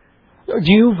making it.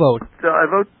 Do you vote? I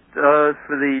vote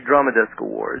for the Drama Desk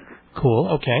Awards. Cool,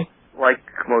 okay. Like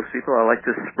most people, I like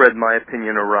to spread my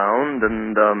opinion around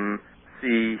and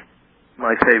see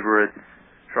my favorites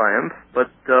triumph, but...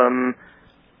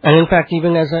 and in fact,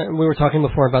 even as we were talking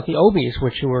before about the Obies,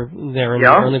 which you were there in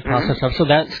the early process of, so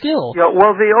that still... Yeah,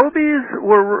 well, the Obies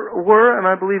were, and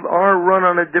I believe are, run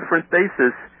on a different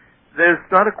basis. There's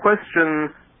not a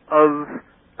question of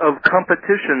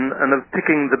competition and of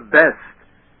picking the best,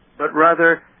 but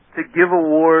rather to give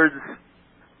awards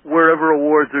wherever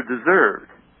awards are deserved.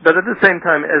 But at the same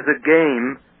time, as a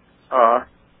game,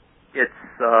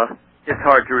 it's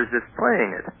hard to resist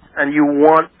playing it, and you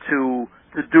want to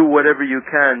do whatever you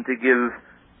can to give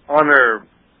honor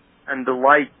and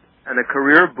delight and a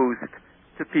career boost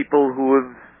to people who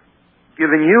have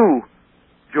given you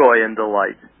joy and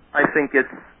delight. I think it's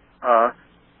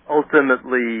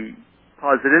ultimately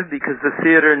positive because the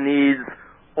theater needs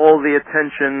all the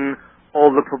attention,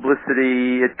 all the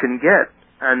publicity it can get,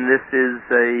 and this is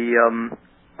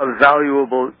a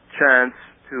valuable chance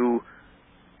to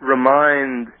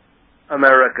remind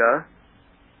America,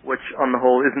 which on the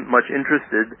whole isn't much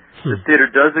interested, that theater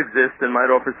does exist and might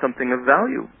offer something of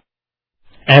value.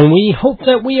 And we hope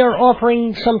that we are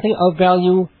offering something of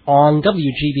value on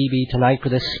WGBB tonight for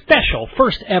this special,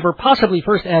 first ever, possibly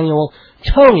first annual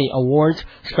Tony Awards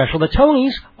special. The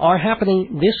Tonys are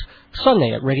happening this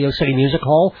Sunday at Radio City Music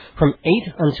Hall from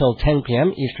 8 until 10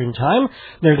 p.m. Eastern Time.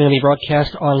 They're going to be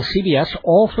broadcast on CBS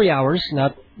all 3 hours,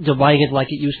 not divided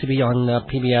like it used to be on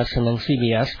PBS and then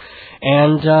CBS.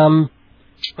 And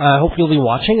I hope you'll be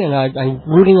watching, and I'm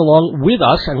rooting along with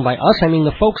us, and by us I mean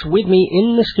the folks with me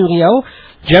in the studio,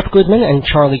 Jeff Goodman and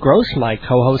Charlie Gross, my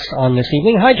co-hosts on this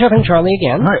evening. Hi, Jeff and Charlie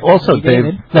again. Hi, also,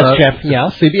 David. That's Jeff,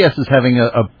 yeah. CBS is having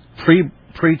a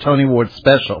pre-Tony Awards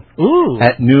special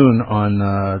at noon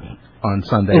on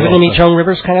Sunday. Is it going to be Joan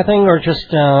Rivers kind of thing, or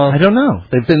just... I don't know.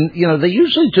 They've been, they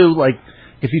usually do, like,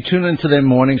 if you tune into their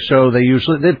morning show,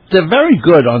 they're very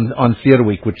good on Theater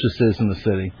Week, which this is in the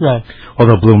city. Right.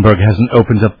 Although Bloomberg hasn't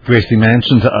opened up Gracie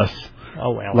Mansion to us.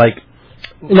 Oh, well. Like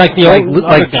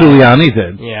Giuliani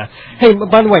did. Yeah. Hey,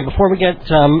 by the way, before we get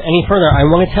any further, I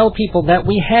want to tell people that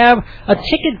we have a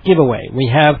ticket giveaway. We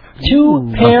have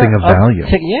two pair of value.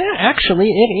 Yeah, actually,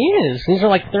 it is. These are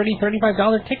like $30,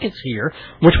 $35 tickets here,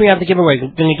 which we have to give away. We're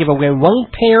going to give away one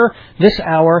pair this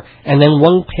hour and then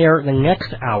one pair the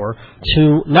next hour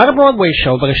to not a Broadway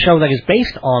show, but a show that is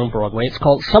based on Broadway. It's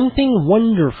called Something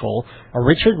Wonderful, a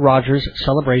Richard Rodgers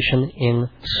celebration in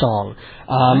song.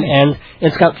 And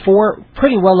it's got 4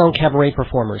 pretty well-known cabaret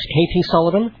performers, K.T.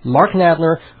 Sullivan, Mark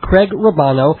Nadler, Craig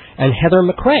Rubano, and Heather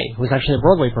McRae, who's actually a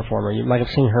Broadway performer. You might have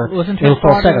seen her in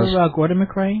falsettos. Gordon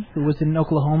McRae, who was in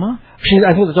Oklahoma?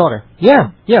 I think the daughter.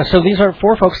 Yeah. So these are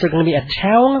 4 folks that are going to be at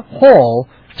Town Hall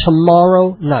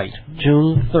tomorrow night,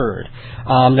 June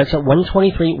 3rd. That's at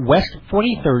 123 West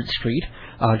 43rd Street.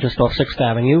 just off 6th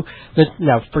Avenue.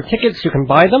 Now, for tickets, you can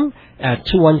buy them at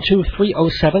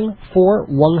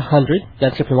 212-307-4100.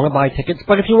 That's if you want to buy tickets.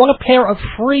 But if you want a pair of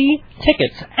free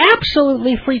tickets,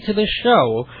 absolutely free to this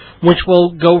show, which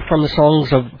will go from the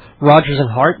songs of Rodgers and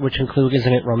Hart, which include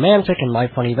Isn't It Romantic and My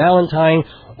Funny Valentine,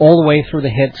 all the way through the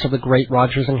hits of the great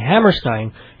Rodgers and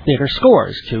Hammerstein theater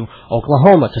scores to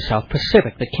Oklahoma, to South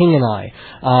Pacific, The King and I.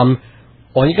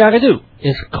 All you gotta do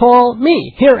is call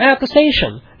me here at the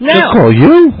station. Now, call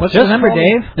you? What's the number,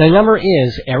 Dave? The number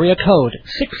is area code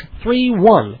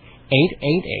 631-888-8811.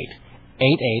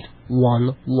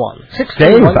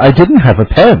 Dave, I didn't have a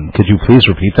pen. Could you please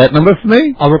repeat that number for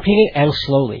me? I'll repeat it and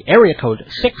slowly. Area code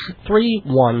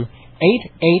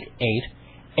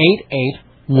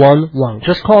 631-888-8811.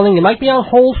 Just calling. You might be on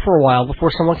hold for a while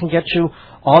before someone can get you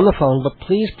on the phone, but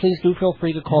please do feel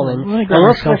free to call in. And we're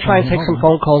also going to try and take some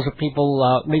phone calls of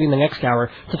people maybe in the next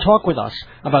hour to talk with us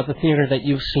about the theater that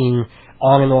you've seen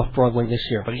on and off Broadway this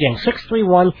year. But again,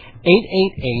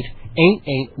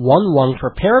 631-888-8811 for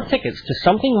a pair of tickets to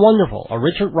Something Wonderful, a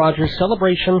Richard Rodgers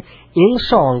celebration in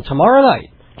song tomorrow night,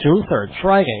 June 3rd,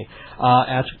 Friday,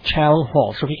 at Town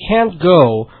Hall. So if you can't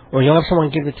go, or you don't have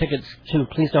someone to give the tickets to,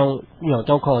 please don't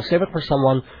call us. Save it for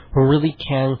someone who really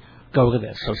can go to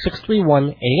this. So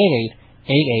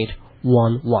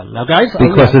 631-888-8811. Now, guys,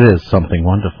 because it is something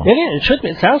wonderful. It is. It should be.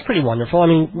 It sounds pretty wonderful. I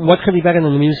mean, what could be better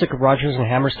than the music of Rodgers and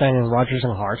Hammerstein and Rodgers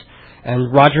and Hart? And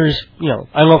Rodgers, I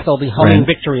don't know if they'll be humming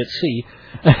Victory at Sea.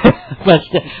 But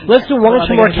let's do one or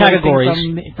two more categories.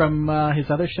 From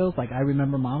his other shows, like I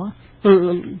Remember Mama?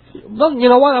 Well, you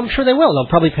know what? I'm sure they will. They'll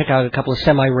probably pick out a couple of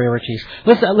semi-rarities.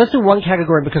 Let's do one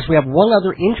category because we have one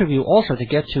other interview also to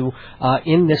get to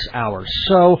in this hour.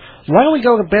 So why don't we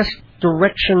go to Best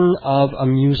Direction of a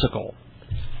Musical?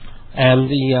 And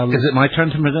the is it my turn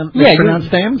to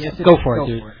mispronounce names? Yes, go for it,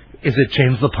 dude. Is it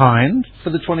James Lapine for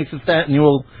the 25th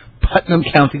annual Putnam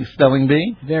County Spelling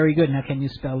Bee? Very good. Now, can you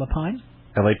spell Lapine?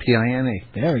 Lapine.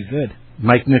 Very good.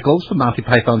 Mike Nichols for Monty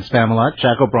Python's Spamalot,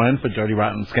 Jack O'Brien for Dirty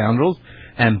Rotten Scoundrels,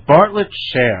 and Bartlett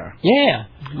Sher. Yeah,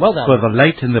 well done. For The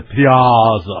Light in the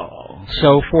Piazza.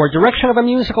 So, for direction of a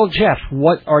musical, Jeff,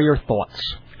 what are your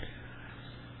thoughts?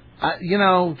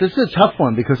 This is a tough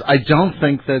one because I don't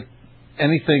think that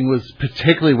anything was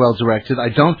particularly well directed. I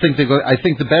don't think I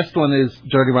think the best one is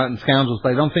Dirty Rotten Scoundrels,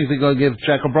 but I don't think they're going to give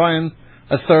Jack O'Brien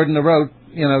a third in a row,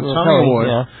 Tony Award.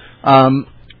 Yeah.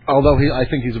 Although I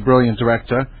think he's a brilliant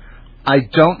director. I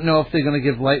don't know if they're going to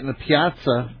give Light in the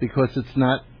Piazza because it's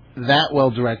not that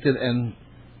well directed, and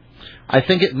I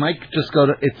think it might just go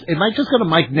to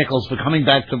Mike Nichols for coming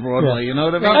back to Broadway. Yeah. You know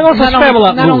what I mean? And also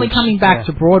not only coming back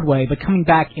to Broadway, but coming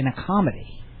back in a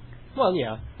comedy. Well,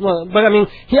 yeah. Well, but I mean,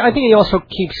 I think he also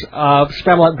keeps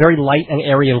Spamalot very light and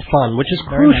airy and fun, which is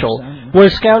crucial.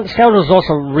 Whereas Scoundrels is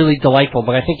also really delightful,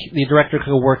 but I think the director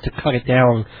could have worked to cut it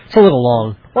down. It's a little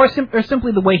long. Or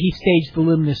simply the way he staged the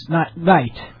Luminous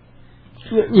Night.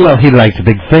 Well, he liked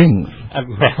big things.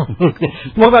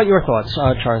 What about your thoughts,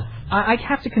 Charlie? I'd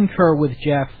have to concur with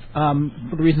Jeff for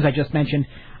the reasons I just mentioned.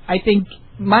 I think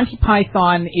Monty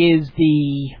Python is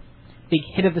the big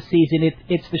hit of the season.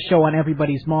 It's the show on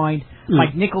everybody's mind.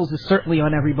 Mike Nichols is certainly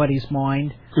on everybody's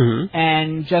mind. Mm-hmm.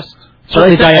 And just...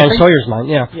 Certainly Diane Sawyer's mind,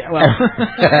 yeah. Yeah, well,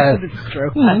 that's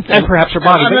true. And perhaps her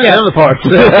body. But yeah, other parts.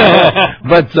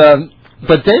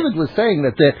 But David was saying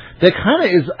that there kind of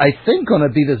is, I think, going to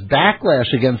be this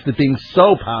backlash against it being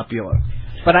so popular.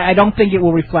 But I don't think it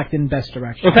will reflect in Best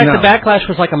Direction. In fact, the backlash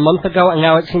was like a month ago, and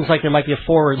now it seems like there might be a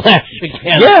forward lash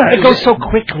again. Yeah. It goes so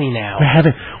quickly now.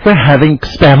 We're having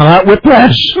Spamalot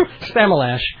whiplash.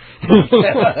 Spamalash.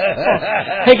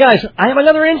 Hey guys, I have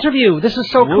another interview. This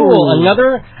is so cool.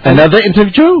 Another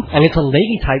interview, and it's a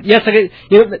lady type. Yes,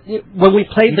 when we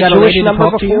played the Jewish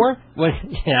number before.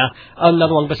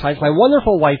 Another one besides my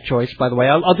wonderful wife Joyce. By the way,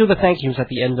 I'll do the thank yous at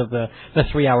the end of the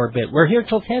 3-hour bit. We're here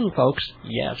till 10, folks.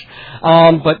 Yes,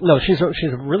 but no, she's a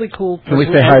really cool person. Can we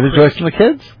say hi to Joyce and the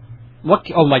kids? What?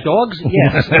 Oh, my dogs?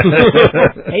 Yes.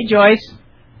 Hey, Joyce.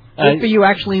 Good for you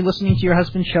actually listening to your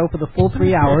husband's show for the full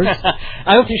 3 hours.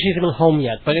 I don't think she's even home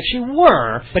yet, but if she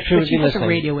were, she would be listening. She has a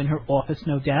radio in her office,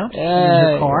 no doubt, in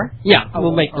her car. Yeah,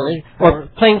 we'll make or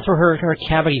playing through her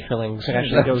cavity fillings. It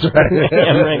actually goes on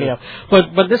radio.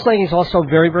 But this lady is also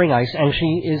very, very nice, and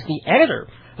she is the editor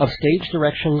of Stage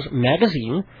Directions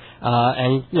magazine,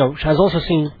 and has also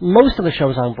seen most of the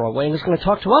shows on Broadway, and is going to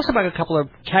talk to us about a couple of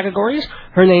categories.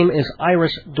 Her name is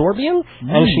Iris Dorbian,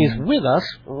 and she's with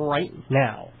us right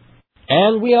now.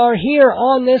 And we are here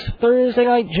on this Thursday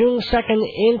night, June 2nd,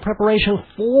 in preparation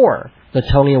for the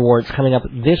Tony Awards coming up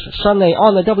this Sunday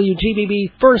on the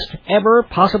WGBB first ever,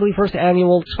 possibly first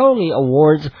annual Tony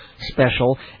Awards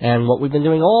special. And what we've been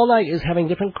doing all night is having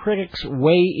different critics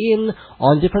weigh in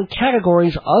on different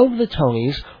categories of the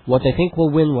Tonys, what they think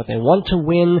will win, what they want to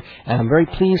win. And I'm very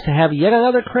pleased to have yet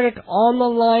another critic on the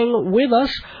line with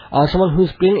us, someone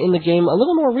who's been in the game a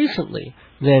little more recently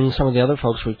than some of the other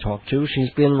folks we've talked to.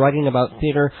 She's been writing about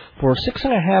theater for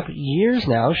 6.5 years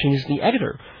now. She's the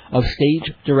editor of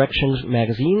Stage Directions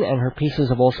magazine, and her pieces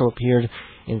have also appeared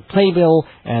in Playbill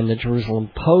and the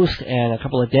Jerusalem Post and a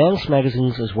couple of dance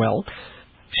magazines as well.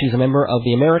 She's a member of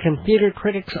the American Theater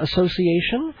Critics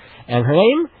Association, and her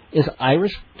name is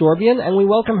Iris Dorbian, and we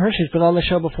welcome her. She's been on the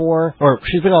show before, or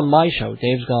she's been on my show,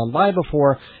 Dave's Gone By,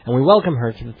 before, and we welcome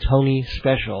her to the Tony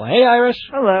Special. Hey, Iris.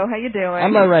 Hello, how you doing?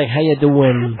 I'm all right. How you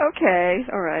doing? Okay,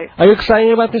 all right. Are you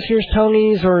excited about this year's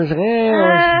Tonys, or is it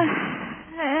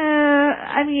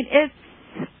I mean, it's...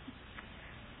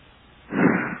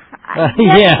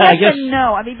 I guess.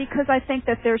 No, I mean, because I think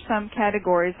that there's some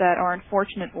categories that are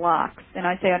unfortunate locks, and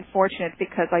I say unfortunate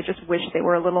because I just wish they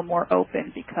were a little more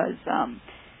open, because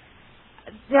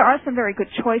there are some very good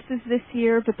choices this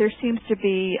year, but there seems to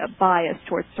be a bias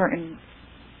towards certain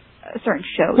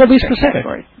shows. Well, be specific.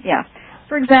 Categories. Yeah.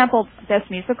 For example, Best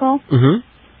Musical. Mm-hmm.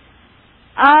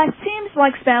 It seems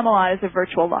like Spamalot is a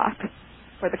virtual lock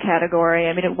for the category.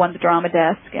 I mean, it won the Drama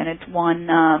Desk, and it's won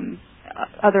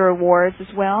other awards as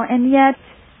well. And yet,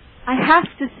 I have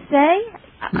to say,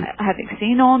 having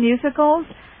seen all musicals,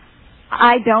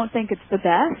 I don't think it's the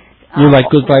best. You like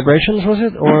Good Vibrations, was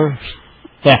it? Or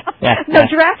No,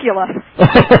 Dracula. Oh,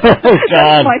 God.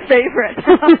 That's my favorite.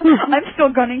 I'm still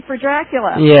gunning for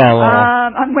Dracula. Yeah, well.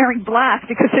 I'm wearing black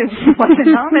because it wasn't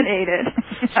nominated.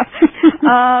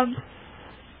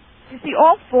 You see,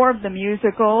 all four of the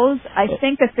musicals, I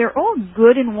think that they're all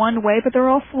good in one way, but they're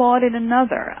all flawed in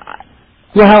another.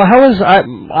 Well, how is...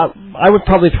 I would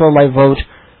probably throw my vote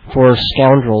for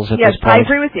Scoundrels at this point. Yes, I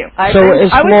agree with you.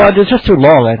 It's flawed. It's just too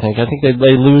long, I think. I think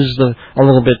they lose a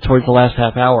little bit towards the last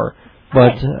half hour.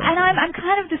 But and I'm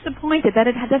kind of disappointed that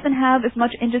it doesn't have as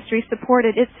much industry support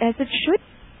as it should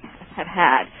have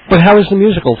had. But how is the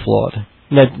musical flawed?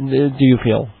 Do you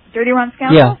feel? Dirty Ron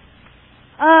Scoundrels?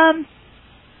 Yeah.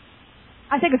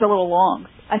 I think it's a little long.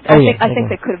 I think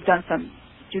they could have done some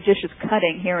judicious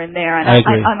cutting here and there, and I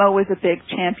agree. I'm always a big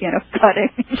champion of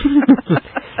cutting.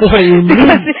 That's what you mean.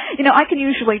 Because, I can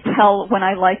usually tell when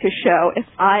I like a show if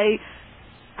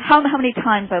how many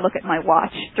times I look at my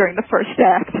watch during the first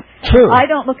act. True. I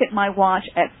don't look at my watch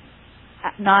at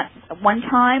not one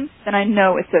time, then I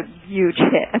know it's a huge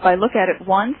hit. If I look at it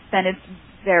once, then it's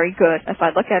very good. If I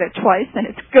look at it twice, then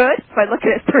it's good. If I look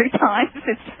at it 3 times,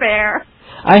 it's fair.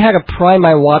 I had to pry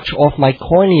my watch off my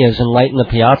corneas and Light in the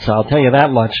Piazza, I'll tell you that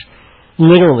much.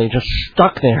 Literally, just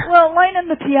stuck there. Well, Light in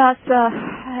the Piazza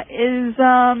is,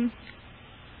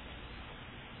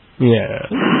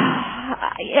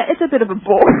 it's a bit of a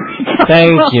bore.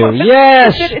 Thank you.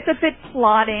 Yes! It's a bit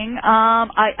plotting.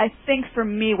 I think for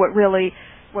me what really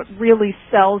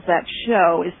sells that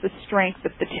show is the strength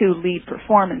of the 2 lead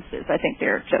performances. I think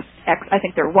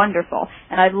they're wonderful,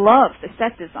 and I love the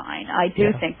set design. I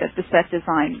do think that the set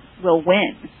design will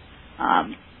win.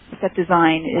 Set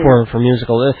design is for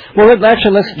musical. Well,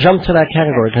 actually, let's jump to that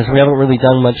category because we haven't really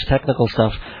done much technical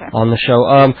stuff on the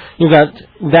show. You got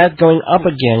that going up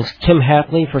against Tim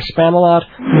Hatley for Spamalot,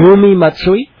 Rumi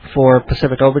Matsui for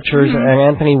Pacific Overtures, and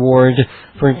Anthony Ward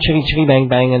for Chitty Chitty Bang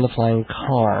Bang and the Flying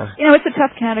Car. It's a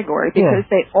tough category because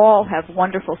they all have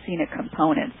wonderful scenic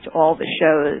components to all the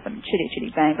shows. I mean, Chitty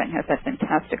Chitty Bang Bang has that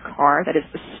fantastic car that is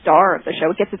the star of the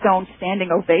show. It gets its own standing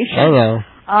ovation. I know.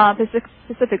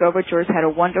 Pacific Overtures had a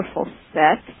wonderful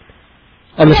set.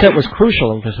 And the set was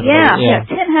crucial in Pacific Overtures. Yeah.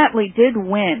 Tim Hatley did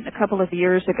win a couple of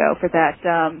years ago for that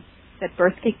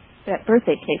birthday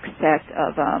cake set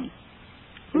of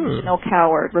Snow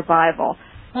Coward revival.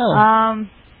 Oh. I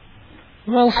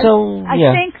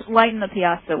think Light in the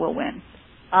Piazza will win.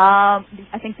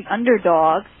 I think the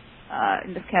underdog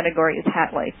in this category is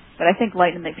Hatley, but I think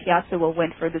Light in the Piazza will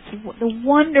win for the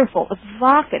wonderful,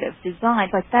 evocative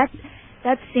designs, like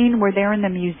that scene where they're in the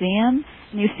museum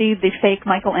and you see the fake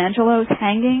Michelangelos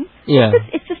hanging. Yeah.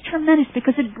 It's just tremendous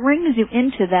because it brings you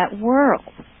into that world,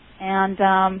 and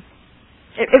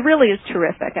it really is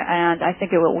terrific, and I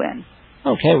think it will win.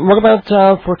 Okay, what about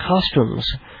for costumes?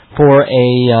 For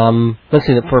a, let's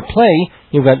see, for a play,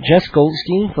 you've got Jess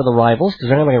Goldstein for The Rivals. Does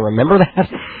anybody remember that?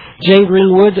 Jane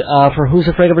Greenwood for Who's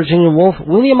Afraid of Virginia Woolf.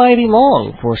 William Ivey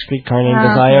Long for Streetcar Named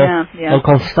Desire. Yeah. And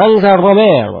Constanza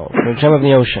Romero for Gem of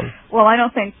the Ocean. Well, I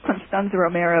don't think Constanza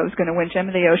Romero is going to win. Gem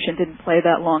of the Ocean didn't play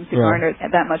that long to garner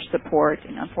that much support,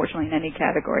 unfortunately, in any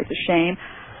category. It's a shame.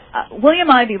 William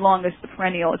Ivey Long is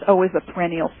always a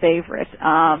perennial favorite.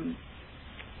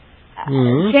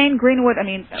 Jane Greenwood,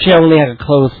 she only had to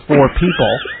clothe 4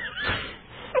 people.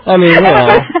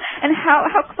 And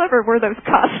how clever were those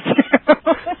costumes?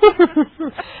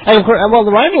 And of course,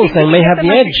 the Rivals thing may have the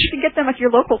edge. You can get them at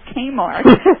your local Kmart.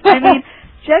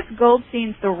 Jess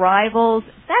Goldstein's The Rivals,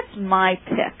 that's my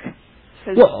pick.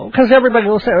 Because everybody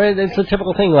will say, it's a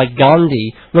typical thing, like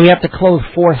Gandhi, when you have to clothe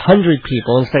 400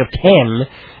 people instead of 10,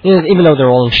 even though they're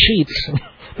all in sheets.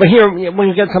 But here, when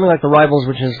you get something like The Rivals,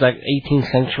 which is like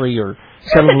 18th century or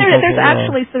 17th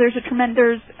century.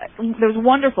 There's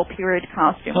wonderful period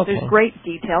costumes. Okay. There's great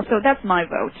detail, so that's my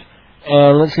vote.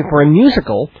 And let's see, for a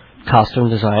musical costume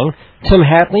design, Tim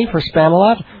Hatley for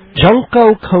Spamalot,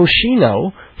 Junko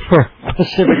Koshino for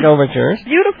Pacific Overtures.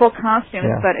 Beautiful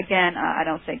costumes, but again, I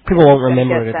don't think people won't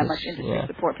remember it. That much industry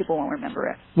support. People won't remember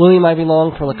it. William Ivey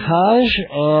Long for Lacage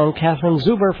and Catherine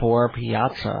Zuber for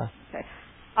Piazza. Okay.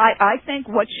 I think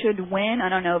what should win, I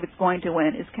don't know if it's going to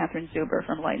win, is Catherine Zuber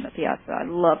from Light in the Piazza. I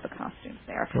love the costumes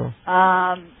there. Sure.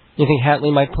 You think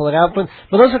Hatley might pull it out? But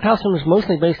those are costumes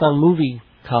mostly based on movie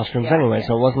costumes anyway,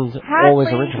 so it wasn't always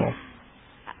original.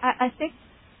 I think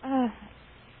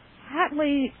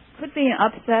Hatley could be an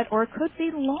upset or it could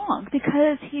be Long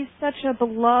because he's such a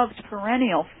beloved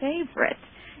perennial favorite.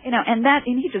 And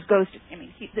he just goes to,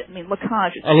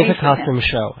 Lacage is. And it's a costume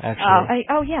show, actually.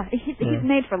 He's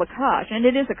made for Lacage, and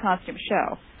it is a costume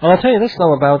show. And I'll tell you this,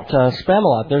 though, about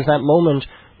Spamalot. There's that moment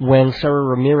when Sarah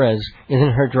Ramirez is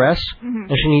in her dress, and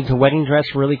she needs a wedding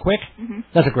dress really quick.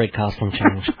 That's a great costume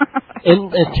change.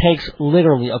 It takes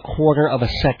literally a quarter of a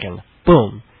second.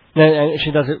 Boom. And she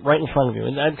does it right in front of you.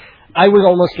 And I would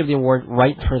almost give the award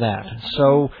right for that.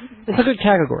 So it's a good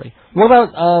category. What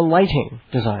about lighting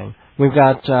design? We've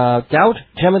got Doubt,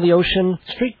 Gem of the Ocean,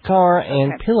 Streetcar,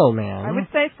 and Pillow Man. I would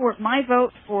say for my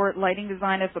vote for lighting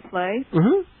design of the play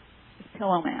is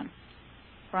Pillow Man.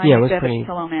 Brian it was pretty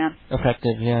Pillow Man.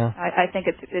 Effective, yeah. I think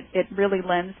it really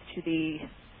lends to the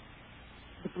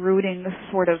brooding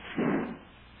sort of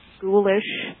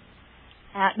ghoulish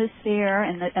atmosphere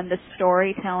and the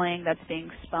storytelling that's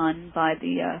being spun by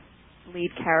the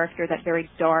lead character, that very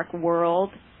dark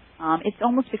world. It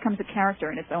almost becomes a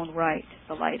character in its own right,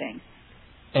 the lighting.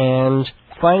 And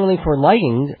finally, for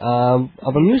lighting of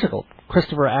a musical,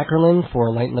 Christopher Ackerlin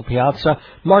for Light in the Piazza,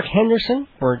 Mark Henderson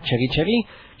for Chitty Chitty,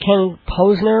 Ken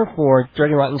Posner for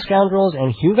Dirty Rotten Scoundrels,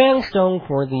 and Hugh Van Stone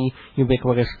for the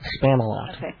ubiquitous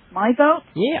Spamalot. Okay, my vote?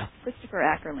 Yeah. Christopher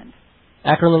Ackerlin.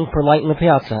 Ackerlin for Light in the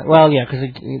Piazza. Well, yeah, because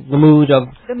the mood of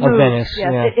Venice.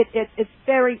 Yes, yeah. It's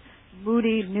very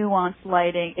moody, nuanced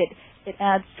lighting. It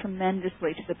adds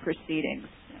tremendously to the proceedings.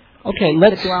 Okay,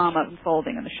 the drama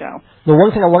unfolding in the show. The one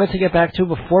thing I wanted to get back to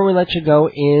before we let you go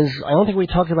is I don't think we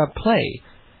talked about play,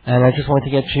 and I just wanted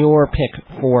to get your pick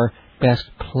for best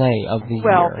play of the year.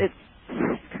 Well, it's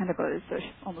kind of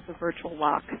almost a virtual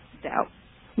lock. Doubt.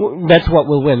 Well, that's what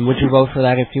will win. Would you vote for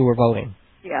that if you were voting?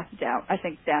 Yeah, Doubt. I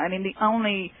think Doubt.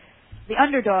 The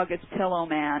underdog is Pillow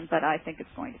Man, but I think it's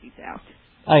going to be Doubt.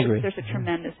 I agree. There's a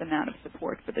tremendous amount of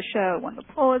support for the show. It won the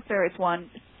Pulitzer. It's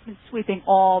sweeping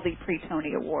all the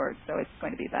pre-Tony awards, so it's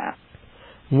going to be that.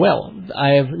 Well,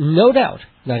 I have no doubt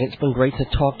that it's been great to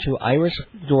talk to Iris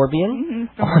Dorbian.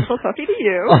 Wonderful talking to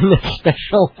you. On this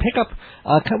special pickup.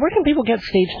 Where can people get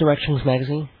Stage Directions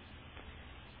magazine?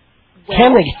 Well,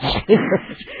 can they get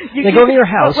They go to your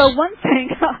house. Well, one thing,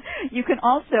 you can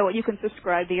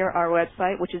subscribe via our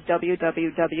website, which is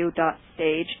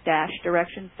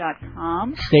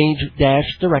www.stage-directions.com.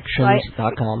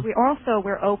 Stage-directions.com.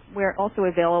 We're also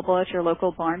available at your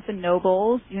local Barnes and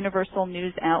Nobles, Universal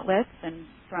News outlets, and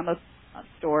drama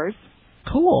stores.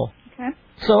 Cool. Okay.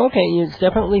 So, it's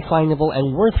definitely findable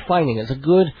and worth finding. It's a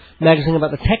good magazine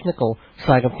about the technical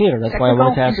side of theater. That's why I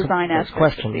wanted to ask those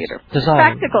questions. Design.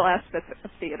 Practical aspects of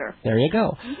theater. There you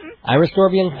go. Iris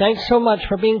Dorbian, thanks so much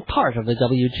for being part of the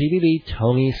WGBB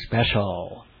Tony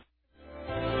Special.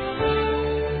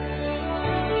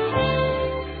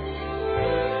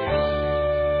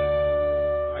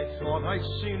 I thought I'd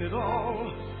seen it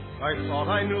all. I thought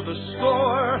I knew the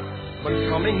score. But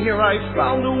coming here I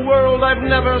found a world I've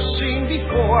never seen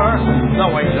before.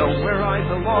 Now I know where I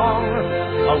belong.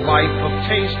 A life of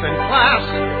taste and class,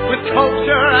 with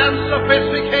culture and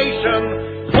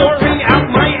sophistication pouring out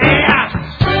my ass.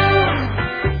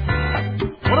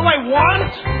 What do I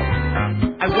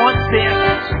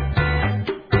this.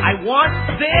 I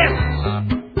want this.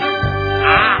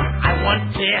 I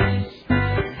want this.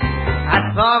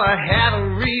 I thought I had a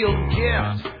real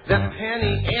gift, that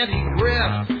penny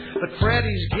anti-grift. But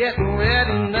Freddie's getting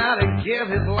ready now to give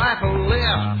his life a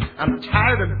lift. I'm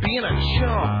tired of being a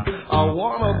chump. I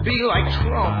wanna be like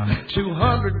Trump.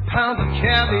 200 pounds of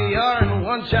caviar in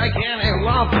one gigantic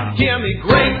lump. Give me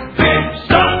great big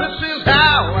stuff. This is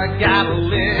how I gotta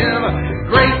live.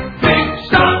 Great big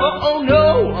stuff. Oh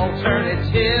no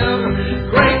alternative.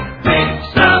 Great big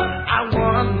stuff. I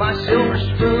want my silver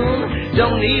spoon.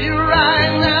 Don't need it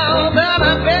right now, but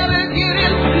I better get it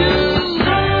soon.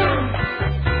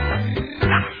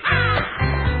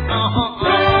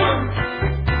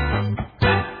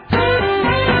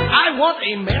 I want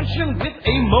a mansion with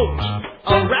a moat,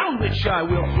 around which I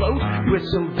will float, with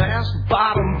some vast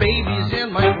bottom babies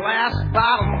in my glass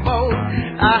bottom boat.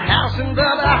 A house in the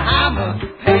Bahamas,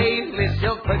 paisley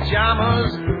silk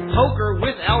pajamas, poker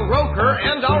with Al Roker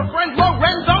and our friend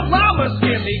Lorenzo Lamas.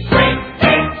 Give me great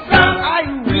big stuff. I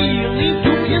really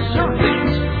do get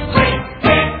service. Great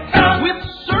big stuff. With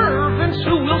servants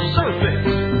who will serve it.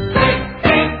 Great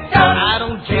big stuff. I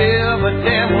don't give a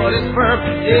damn what is first.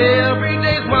 Every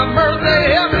day's my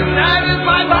birthday. Every night is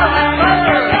my birthday.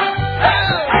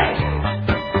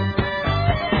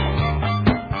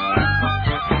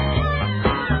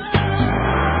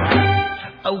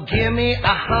 Oh, give me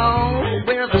a home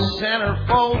where the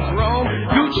centerfolds roam.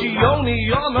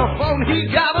 Guccione on the phone, he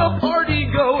got a party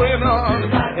going on.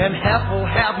 And Hef will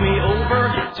have me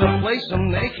over to play some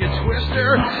naked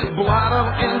twister.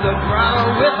 Blotto in the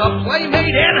grotto with a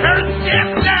playmate and her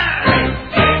sister.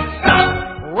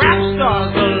 Rap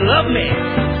stars will love me.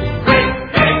 Great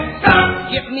big stuff.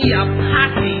 Give me a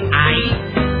posse,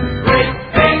 Great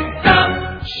big stuff.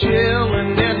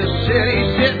 Chillin' in the city,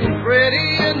 sitting pretty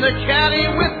in the caddy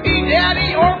with P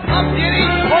Daddy or Puff Diddy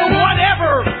or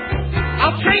whatever.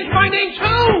 I'll change my name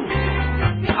too.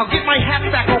 I'll get my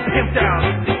hat back all pimped out.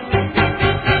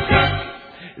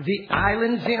 The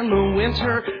islands in the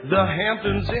winter, the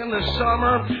Hamptons in the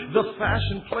summer, the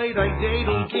fashion plate I date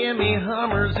will give me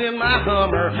Hummers in my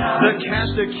Hummer. The cash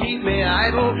to keep me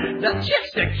idle, the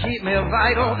chicks to keep me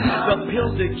vital, the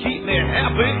pills to keep me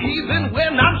happy even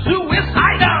when I'm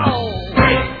suicidal.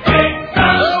 Great big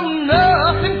stuff. Oh,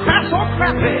 nothing crass or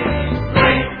crappy.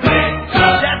 Great big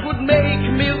stuff. That would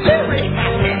make me very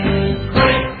happy.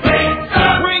 Great big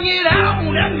stuff. Bring it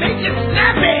on and make it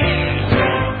snappy.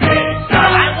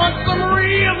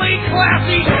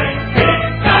 Classy,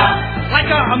 like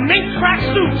a mink track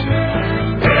suit,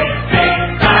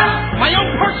 my own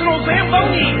personal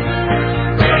Zamboni,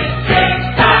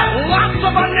 lots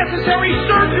of unnecessary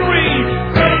surgery.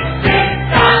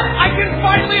 I can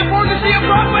finally afford to see a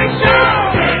Broadway show.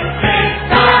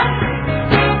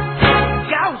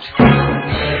 Gout.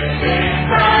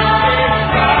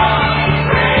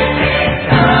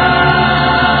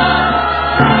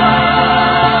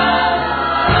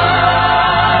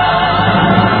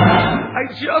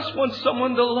 Just want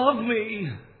someone to love me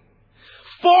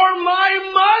for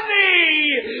my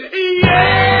money.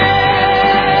 Yeah!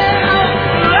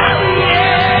 Oh,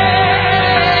 yeah!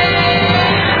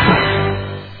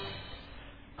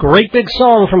 Great big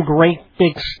song from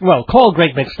called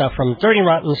Great Big Stuff from Dirty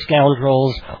Rotten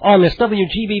Scoundrels on this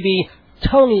WGBB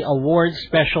Tony Awards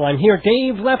special. I'm here,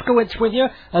 Dave Lefkowitz, with you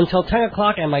until 10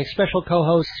 o'clock, and my special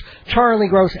co-hosts, Charlie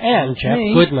Gross and Jeff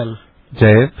Goodman.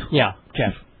 Dave? Yeah,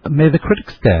 Jeff. May the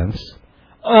critics dance?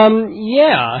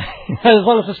 Yeah. As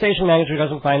long as the station manager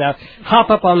doesn't find out, hop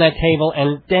up on that table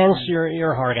and dance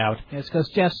your heart out. Yes, because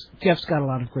Jeff's got a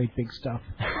lot of great big stuff.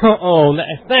 Oh,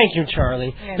 thank you,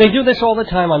 Charlie. They do this all the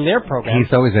time on their program.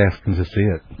 He's always asking to see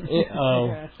it.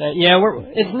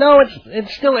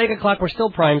 It's still 8 o'clock. We're still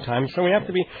prime time, so we have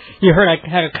to be. You heard I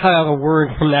had to cut out a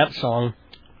word from that song.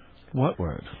 What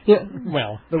word? Yeah,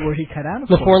 well, the word he cut out.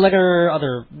 The four-letter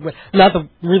not the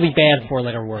really bad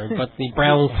four-letter word, but the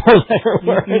brown four-letter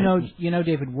word. You know,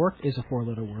 David, work is a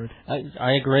four-letter word.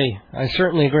 I agree. I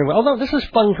certainly agree. Although this is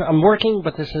fun. I'm working,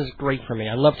 but this is great for me.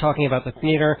 I love talking about the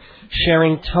theater,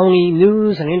 sharing Tony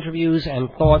news and interviews and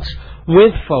thoughts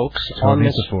with folks on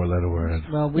this. Tony's a four-letter word.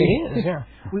 Well,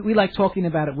 we like talking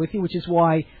about it with you, which is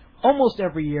why almost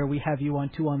every year we have you on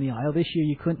Two on the Aisle. This year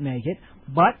you couldn't make it,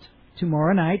 but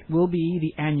tomorrow night will be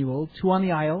the annual Two on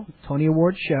the Aisle Tony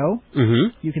Awards show. Mm-hmm.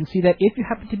 You can see that if you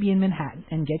happen to be in Manhattan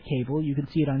and get cable. You can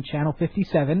see it on Channel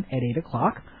 57 at 8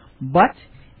 o'clock. But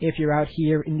if you're out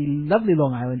here in the lovely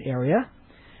Long Island area,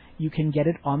 you can get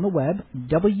it on the web,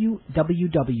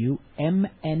 www.mnn,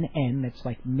 that's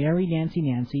like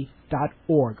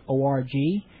MaryNancyNancy.org,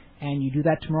 O-R-G, and you do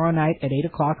that tomorrow night at 8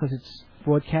 o'clock because it's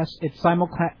broadcast. It's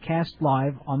simulcast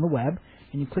live on the web,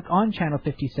 and you click on Channel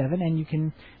 57, and you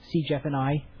can see Jeff and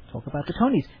I talk about the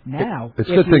Tonys. Now, it's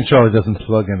a good thing Charlie doesn't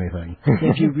plug anything.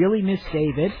 If you really miss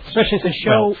David, especially the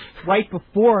show right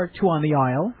before Two on the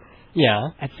Aisle,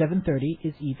 at 7:30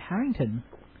 is Eve Harrington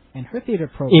and her theater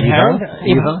program.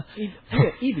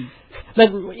 Evie.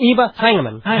 Eva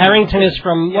Heinemann. Harrington is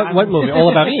from what movie? All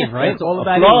About Eve, right? It's All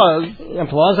About Eve.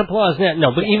 Applause. Yeah,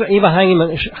 no, but Eva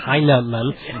Heinemann.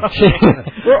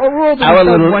 Our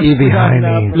little Evie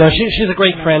Heinemann. No, she's a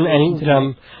great friend,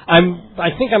 and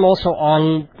I think I'm also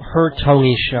on her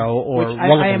Tony show or which one of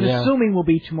them. I am assuming will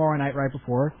be tomorrow night, right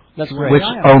before. That's great. Which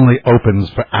only opens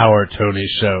for our Tony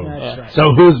show. Right.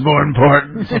 So who's more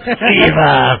important?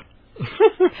 Eva.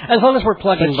 As long as we're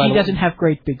plugging. But she doesn't have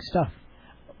great big stuff.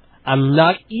 I'm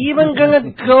not even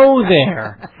gonna go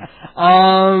there.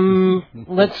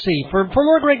 Let's see. For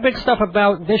more great big stuff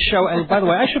about this show, and by the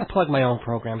way, I should plug my own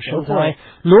program, shouldn't I?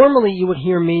 Normally you would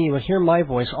hear my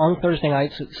voice on Thursday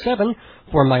nights at 7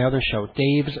 for my other show,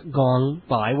 Dave's Gone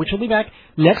By, which will be back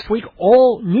next week.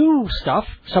 All new stuff.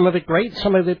 Some of it great,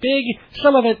 some of it big,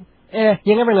 some of it,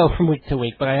 you never know from week to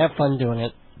week, but I have fun doing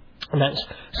it. And that's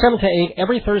 7 to 8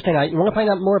 every Thursday night. You want to find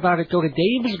out more about it, go to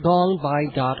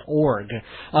davesgoneby.org.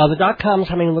 The .com's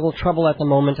having a little trouble at the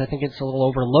moment. I think it's a little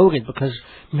overloaded because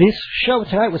this show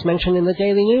tonight was mentioned in the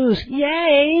Daily News.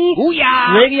 Yay!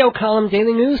 Booyah! Radio column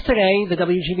Daily News today, the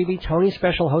WGBB Tony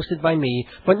special hosted by me.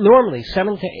 But normally,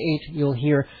 7 to 8, you'll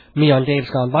hear me on Dave's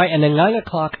Gone By. And then 9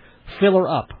 o'clock, Filler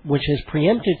Up, which is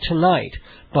preempted tonight.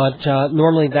 But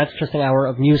normally that's just an hour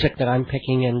of music that I'm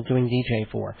picking and doing DJ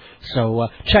for. So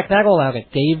check that all out at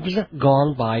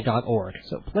davesgoneby.org.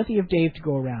 So plenty of Dave to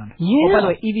go around. Yeah. Oh, by the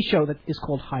way, Evie's show that is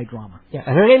called High Drama. Yeah,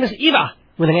 and her name is Eva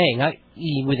with an A, not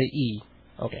E with an E.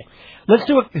 Okay. Let's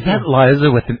do it. Is that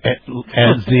Liza with an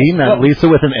Z, not Lisa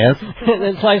with an S?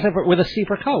 It's Liza with a C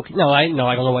for Coke. No, I don't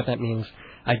know what that means.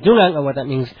 I do not know what that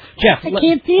means. Jeff. I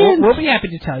can't dance. We'll be happy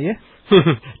to tell you.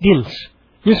 Dins.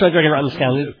 You started drinking rotten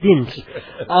scandal. Dins.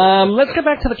 Let's get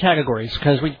back to the categories,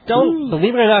 because we don't,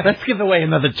 believe it or not... Let's give away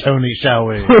another Tony, shall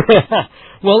we?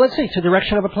 Well, let's see, to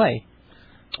direction of a play.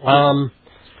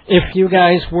 If you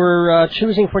guys were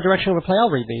choosing for direction of a play,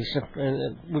 I'll read these.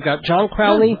 We've got John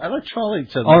Crowley. I like Charlie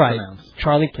to All right, pronounce.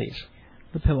 Charlie, please.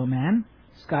 The Pillow Man,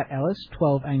 Scott Ellis,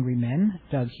 12 Angry Men,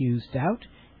 Doug Hughes, Doubt,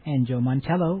 and Joe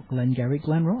Montello, Glengarry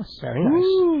Glen Ross. Very nice.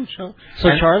 Ooh, so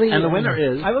Charlie... And the winner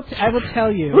is... I will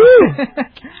tell you.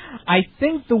 I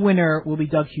think the winner will be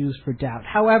Doug Hughes for Doubt.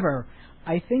 However,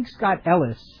 I think Scott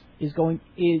Ellis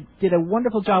did a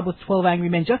wonderful job with 12 Angry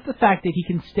Men. Just the fact that he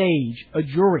can stage a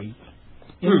jury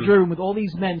in a jury room with all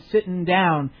these men sitting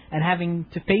down and having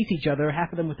to face each other,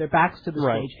 half of them with their backs to the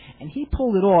stage, and he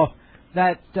pulled it off.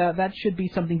 That should be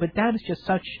something. But that is just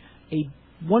such a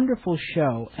wonderful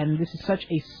show, and this is such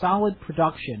a solid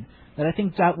production that I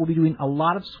think Doubt will be doing a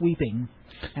lot of sweeping.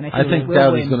 And I think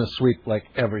Doubt is going to sweep like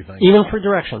everything, even for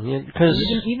direction. Because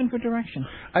even for direction,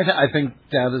 I think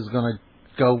Doubt is going to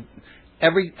go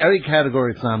every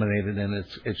category it's nominated in.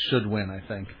 It should win. I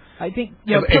think.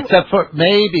 Except for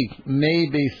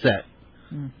maybe set.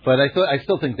 But I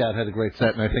still think Doubt had a great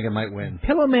set, and I think it might win.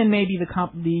 Pillowmen may be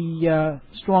the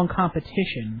strong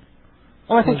competition.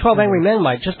 Oh, I think 12 Angry Men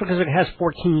might, just because it has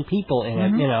 14 people in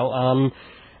it, you know.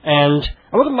 And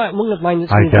I wouldn't mind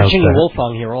seeing Virginia Woolf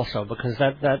on here also, because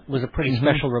that was a pretty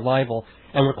special revival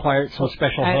and required some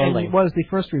special handling. And it was the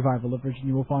first revival of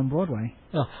Virginia Woolf on Broadway.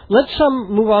 Yeah. Let's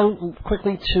move on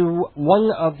quickly to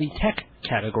one of the tech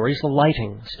categories, the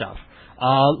lighting stuff.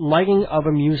 Lighting of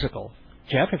a musical.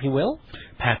 Jeff, if you will.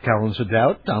 Pat Collins for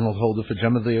Doubt, Donald Holder for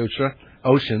Gem of the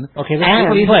Ocean. Okay,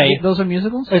 let's do play. Those are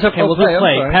musicals? It's okay, we'll do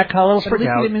play. Pat Collins for Doubt. At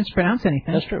least he didn't mispronounce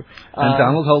anything. That's true. And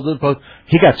Donald Holder, both.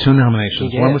 He got 2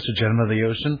 nominations. One was for Gem of the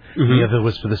Ocean. The other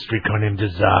was for The Streetcar Named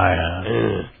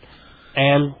Desire.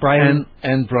 And Brian...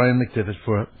 And Brian McDivitt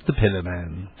for The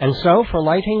Pillowman. And so, for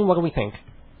lighting, what do we think?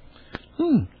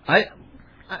 I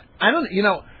don't... You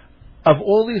know, of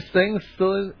all these things,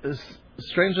 still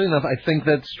strangely enough, I think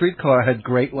that Streetcar had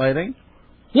great lighting.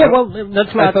 Yeah, well,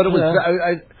 that's not... I thought it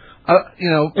was... you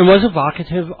know, it was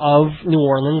evocative of New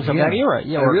Orleans of that era,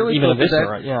 or really even of this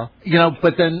era. Yeah, you know,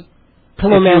 but then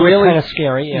Pillowman was kind of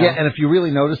scary. Yeah, and if you really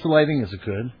notice the lighting, is it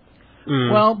good?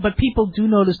 Well, but people do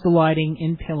notice the lighting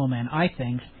in Pillowman, I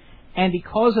think, and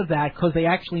because of that, because they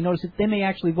actually notice it, they may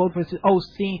actually vote for it.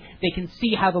 They can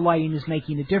see how the lighting is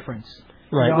making a difference.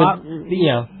 Right.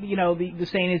 You know, the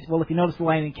saying is, well, if you notice the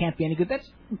lighting, it can't be any good. That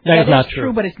is not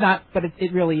true. But it's not. But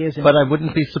it really isn't. But I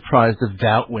wouldn't be surprised if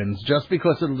Doubt wins, just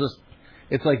because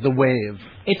It's like the wave.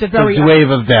 It's a very the wave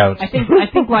of doubt. I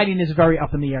think lighting is a very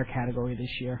up in the air category this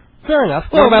year. Fair enough.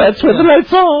 Well, that's where the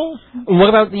lights are. What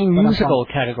about the musical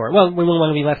category? Well, we wouldn't want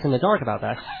to be left in the dark about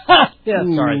that. Yeah,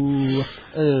 sorry.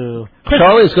 Ooh.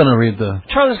 Charlie's going to read the...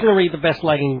 Charlie's going to read the best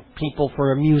lighting people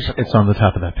for a musical. It's on the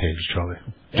top of that page, Charlie.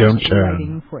 Don't Best turn.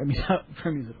 lighting for a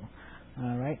musical.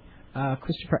 All right.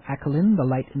 Christopher Ackerlin, The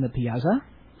Light in the Piazza.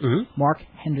 Mm-hmm. Mark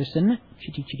Henderson,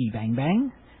 Chitty Chitty Bang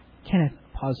Bang. Kenneth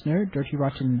Posner, Dirty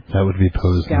Rotten That would be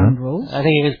Posner. Scoundrels. I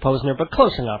think it is Posner, but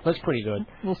close enough. That's pretty good.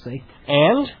 We'll see.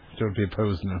 And? That would be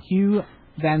Posner. Hugh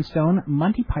Van Stone,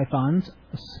 Monty Python's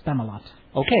Spamalot.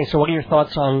 Okay, so what are your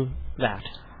thoughts on that?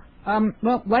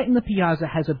 Well, Light in the Piazza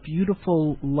has a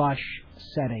beautiful, lush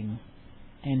setting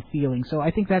and feeling, so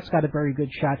I think that's got a very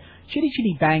good shot. Chitty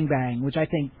Chitty Bang Bang, which I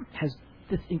think has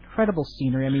this incredible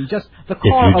scenery. I mean, just the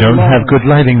car If you don't alone, have good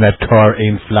lighting, that car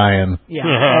ain't flying.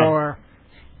 Yeah, or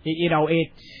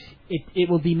it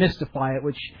will demystify it,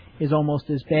 which is almost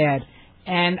as bad.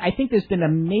 And I think there's been a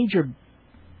major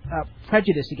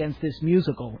prejudice against this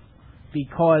musical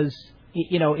because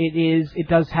it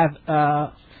does have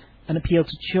an appeal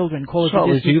to children. Call it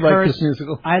Charlie, the Disney do you like curse. this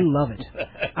musical? I love it.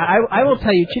 I will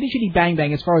tell you, Chitty Chitty Bang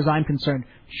Bang, as far as I'm concerned,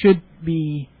 should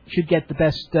get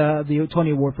the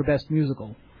Tony Award for Best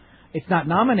Musical. It's not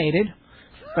nominated,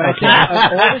 but I think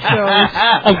of all the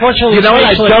shows, unfortunately, you know what?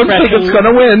 I don't think it's going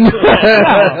to win. No.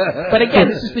 But again,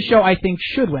 this is the show I think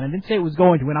should win. I didn't say it was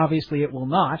going to win. Obviously, it will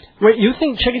not. Wait, you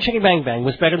think Chitty Chitty Bang Bang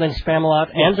was better than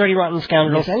Spamalot and Dirty Rotten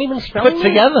Scoundrels and even Spelling? Put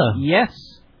together. Yes.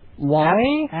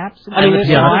 Why? Absolutely. I mean, it's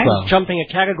Yeah. not jumping a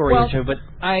category or two, but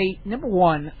number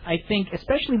one, I think,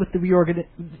 especially with the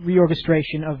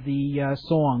reorchestration of the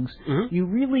songs, you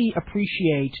really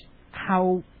appreciate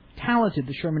how talented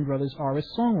the Sherman Brothers are as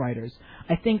songwriters.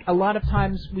 I think a lot of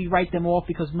times we write them off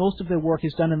because most of their work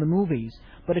is done in the movies.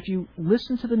 But if you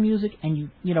listen to the music and you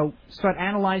start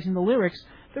analyzing the lyrics,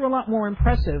 they're a lot more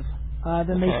impressive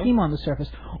than they seem on the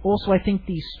surface. Also, I think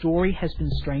the story has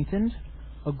been strengthened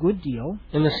a good deal.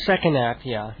 In the second act,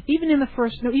 yeah. Even in the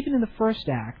first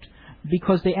act,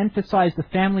 because they emphasize the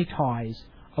family ties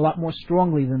a lot more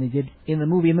strongly than they did in the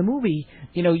movie. In the movie,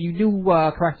 you knew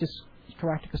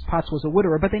Caractacus Potts was a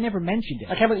widower, but they never mentioned it.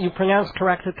 I can't believe you pronounced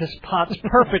Caractacus Potts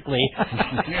perfectly.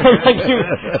 Like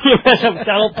you mess up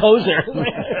Donald Posner.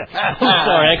 I'm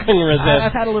sorry, I couldn't resist.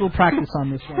 I've had a little practice on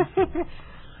this one.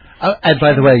 And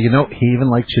by the way, he even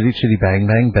liked Chitty Chitty Bang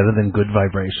Bang better than Good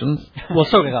Vibrations. Well,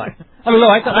 so did I. I mean, no,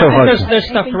 I think there's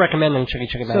stuff to recommend in Chitty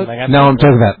Chitty Bang Bang. No, I'm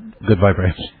talking about Good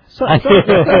Vibrations. So did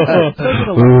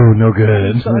Ooh, no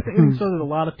good. So did a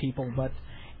lot of people, but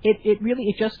it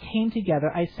really just came together.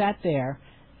 I sat there,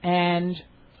 and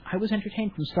I was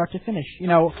entertained from start to finish.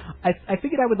 I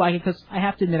figured I would like it because I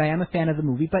have to admit I am a fan of the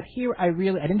movie, but here I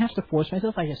didn't have to force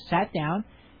myself. I just sat down,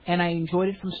 and I enjoyed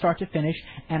it from start to finish,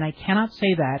 and I cannot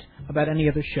say that about any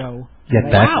other show.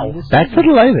 Yeah, that's for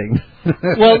the lighting.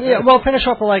 Well, finish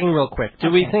off the lighting real quick.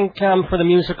 Do we think for the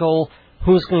musical,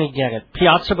 who's going to get it?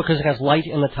 Piazza, because it has light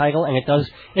in the title, and it gets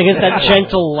that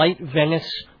gentle, light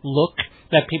Venice look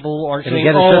that people are saying,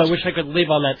 I wish I could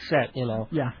live on that set,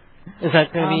 Yeah. Is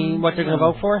that going to be what they're going to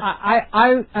vote for?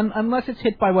 I unless it's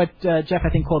hit by what Jeff, I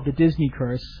think, called the Disney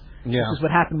curse, which is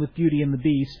what happened with Beauty and the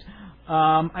Beast.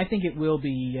 I think it will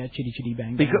be Chitty Chitty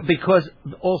Bang Bang. Because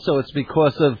also it's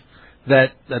because of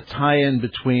that tie-in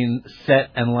between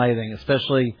set and lighting,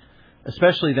 especially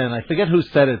then. I forget who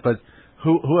said it, but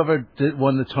whoever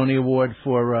won the Tony Award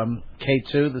for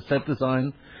K2, the set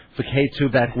design for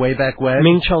K2 way back when.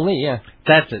 Ming Cho Lee, yeah.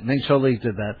 That's it. Ming Cho Lee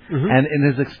did that. Mm-hmm. And in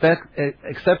his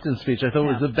acceptance speech, I thought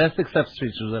it was the best acceptance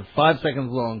speech. It was 5 seconds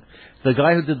long. The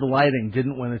guy who did the lighting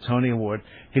didn't win a Tony Award.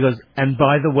 He goes, and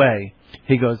by the way,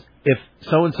 he goes, if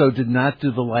so-and-so did not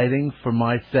do the lighting for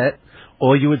my set,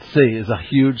 all you would see is a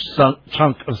huge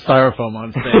chunk of styrofoam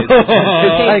on stage.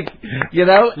 It's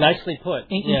like, Nicely put.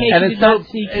 In case you did not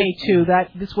see K2,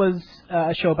 this was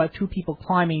a show about two people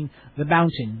climbing the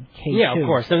mountain, K2. Yeah, of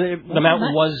course. The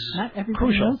mountain was not everybody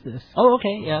crucial. knows this. Oh,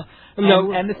 okay, yeah.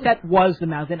 And the set was the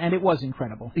mountain, and it was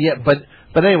incredible. Yeah, but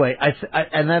anyway,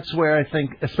 and that's where I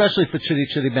think, especially for Chitty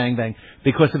Chitty Bang Bang,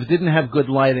 because if it didn't have good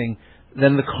lighting,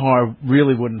 then the car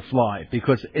really wouldn't fly,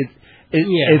 because it's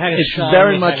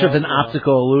very much of an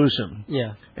optical illusion.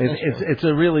 Yeah, it's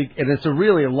a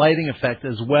really a lighting effect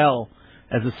as well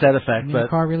as a set effect. But the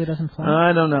car really doesn't fly.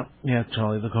 I don't know. Yeah,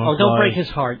 Charlie, the car. Oh, don't break his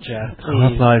heart, Jeff. The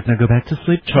car flies. Now go back to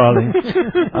sleep, Charlie.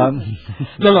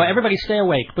 No, everybody stay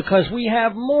awake, because we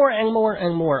have more and more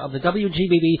and more of the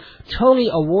WGBB Tony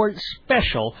Award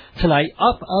special tonight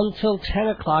up until 10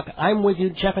 o'clock. I'm with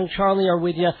you. Jeff and Charlie are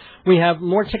with you. We have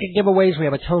more ticket giveaways. We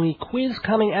have a Tony quiz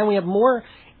coming, and we have more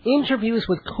interviews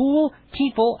with cool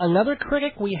people. Another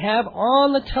critic we have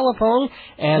on the telephone.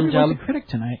 And Who's a critic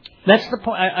tonight? That's the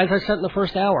point, as I said in the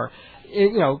first hour.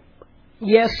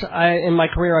 Yes, in my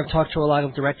career I've talked to a lot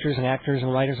of directors and actors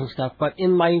and writers and stuff, but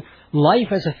in my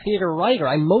life as a theater writer,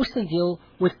 I mostly deal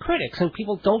with critics, and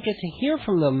people don't get to hear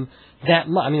from them that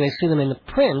much. I mean, they see them in the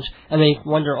print, and they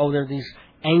wonder, they're these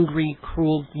angry,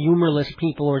 cruel, humorless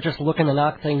people who are just looking to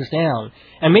knock things down.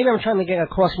 And maybe I'm trying to get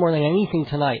across more than anything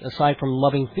tonight, aside from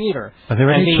loving theater. Are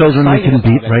there any children we can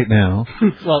beat right now?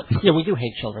 Well, yeah, we do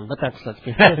hate children, but that's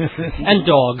and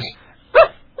dogs.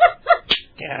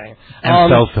 And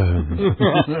cell phones.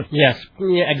 Yes,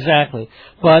 yeah, exactly.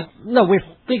 But no, we're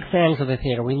big fans of the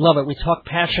theater. We love it. We talk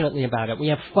passionately about it. We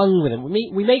have fun with it.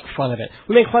 We make fun of it.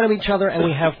 We make fun of each other, and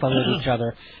we have fun with each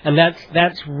other. And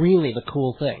that's really the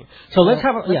cool thing. So let's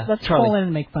let's call in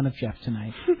and make fun of Jeff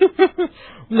tonight.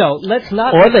 No, let's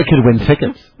not. Or they could win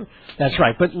tickets. That's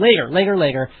right. But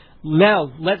later.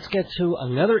 Now let's get to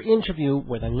another interview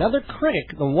with another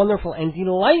critic, the wonderful and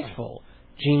delightful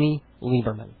Jeannie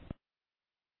Lieberman.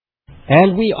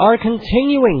 And we are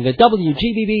continuing the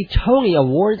WGBB Tony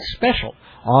Awards special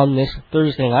on this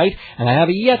Thursday night. And I have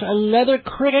yet another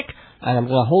critic, and I'm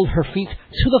going to hold her feet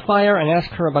to the fire and ask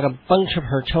her about a bunch of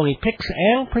her Tony picks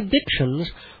and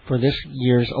predictions for this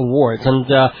year's awards.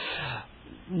 And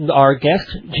our guest,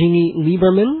 Jeannie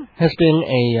Lieberman, has been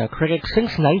a critic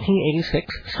since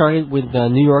 1986, started with the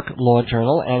New York Law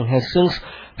Journal, and has since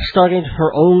started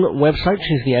her own website.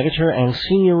 She's the editor and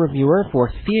senior reviewer for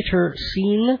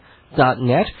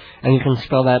TheaterScene.net, and you can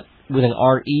spell that with an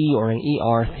R-E or an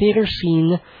E-R,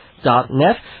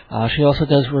 TheaterScene.net. She also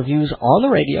does reviews on the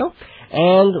radio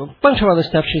and a bunch of other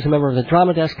stuff. She's a member of the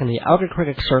Drama Desk and the Outer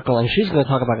Critics Circle, and she's going to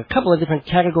talk about a couple of different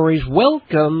categories.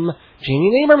 Welcome,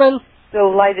 Jeannie Lieberman.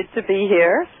 Delighted to be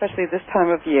here, especially this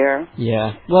time of year.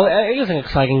 Yeah. Well, it is an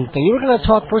exciting thing. You were going to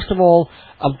talk, first of all,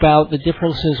 about the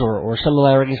differences or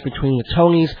similarities between the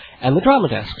Tonys and the Drama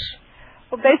Desks.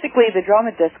 Well, basically, the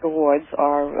Drama Desk Awards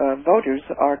voters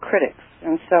are critics,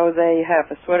 and so they have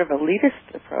a sort of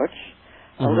elitist approach,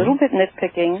 a little bit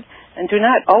nitpicking, and do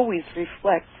not always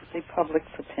reflect the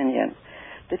public's opinion.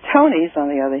 The Tonys, on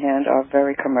the other hand, are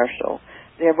very commercial.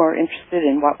 They're more interested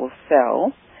in what will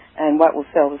sell, and what will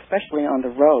sell especially on the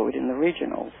road in the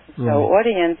regionals. So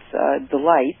audience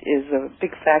delight is a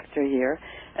big factor here,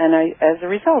 and as a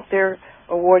result, their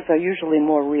awards are usually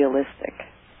more realistic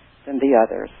than the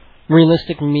others.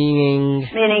 Realistic meaning?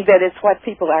 Meaning that it's what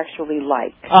people actually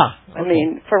like. Ah, okay. I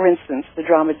mean, for instance, the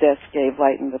Drama Desk gave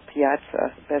Light in the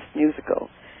Piazza Best Musical,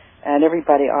 and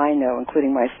everybody I know,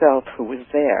 including myself who was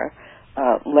there,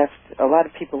 a lot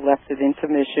of people left at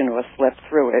intermission or slept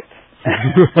through it.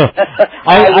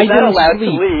 I was not allowed to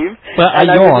leave, but and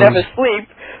I would never sleep,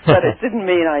 but it didn't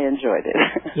mean I enjoyed it.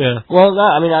 Yeah. Well, no,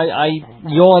 I mean, I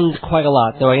yawned quite a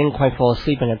lot, though I didn't quite fall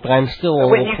asleep in it, but I'm still a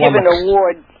when little you give an flummoxed.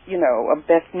 award, a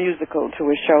best musical to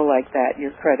a show like that,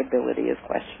 your credibility is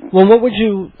questioned. Well, what would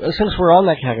you, since we're on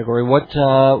that category, what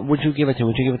would you give it to?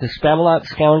 Would you give it to Spamalot,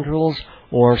 Scoundrels,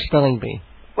 or Spelling Bee?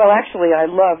 Well, actually, I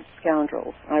loved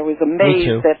Scoundrels. I was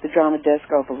amazed that the Drama Desk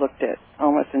overlooked it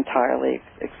almost entirely,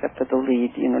 except for the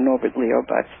lead, Norbert Leo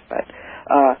Butz. But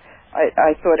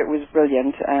I thought it was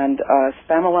brilliant. And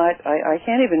Spamalot, I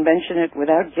can't even mention it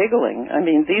without giggling. I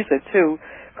mean, these are two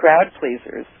crowd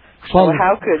pleasers. So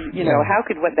how could how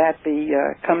could that be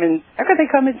how could they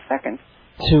come in second?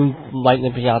 To Light in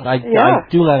the Piazza. I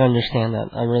do not understand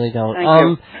that. I really don't.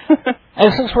 Thank you.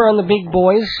 And since we're on the big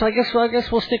boys, I guess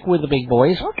we'll stick with the big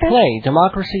boys. Okay. Play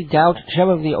Democracy, Doubt, Gem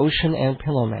of the Ocean, and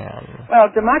Pillowman. Well,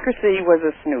 Democracy was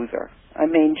a snoozer. I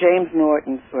mean, James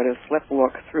Norton sort of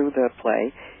sleptwalked through the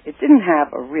play. It didn't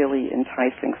have a really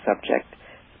enticing subject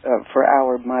for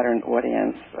our modern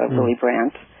audience, Willy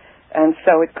Brandt. And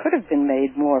so it could have been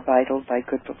made more vital by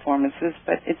good performances,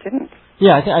 but it didn't.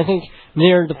 Yeah, I think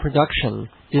the production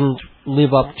didn't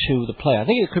live up to the play. I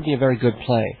think it could be a very good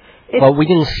play, but we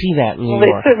didn't see that in New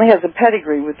York. It certainly has a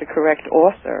pedigree with the correct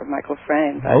author, Michael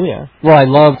Frayn. Oh, yeah. Well, I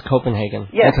loved Copenhagen.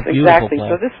 Yes, That's a beautiful exactly. play.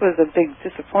 So this was a big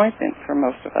disappointment for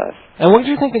most of us. And what did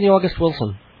you think of the August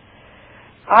Wilson?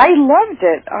 I loved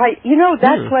it.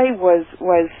 That play was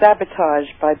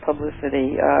sabotaged by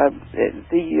publicity.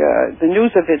 The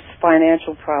news of its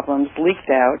financial problems leaked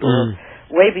out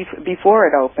way before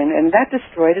it opened, and that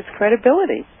destroyed its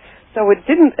credibility. So it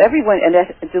didn't. And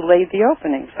it delayed the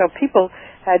opening. So people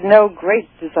had no great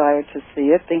desire to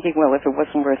see it, thinking, well, if it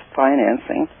wasn't worth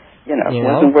financing, it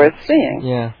wasn't worth seeing.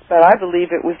 Yeah. But I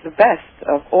believe it was the best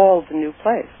of all the new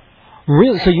plays.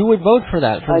 Really? So you would vote for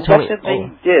that? I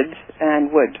definitely did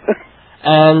and would.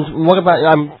 And what about,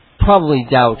 I probably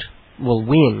doubt will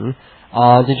win.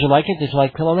 Did you like it? Did you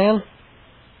like Pillowman?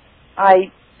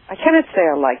 I cannot say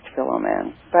I liked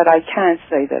Philoman, but I can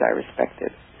say that I respect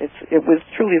it. It was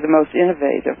truly the most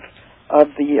innovative of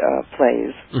the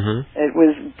plays. It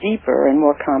was deeper and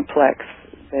more complex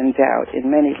than Doubt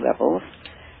in many levels,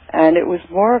 and it was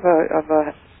more of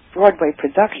a Broadway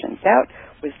production. Doubt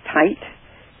was tight.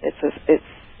 It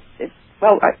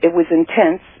was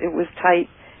intense. It was tight.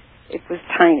 It was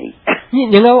tiny.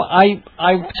 You know,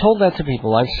 I've told that to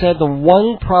people. I've said the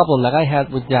one problem that I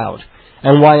had with Doubt,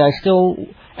 and why I still,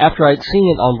 after I'd seen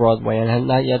it on Broadway and had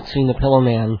not yet seen The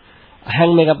Pillowman, I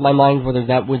hadn't made up my mind whether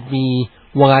that would be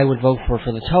what I would vote for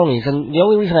the Tonys. And the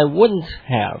only reason I wouldn't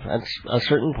have, at a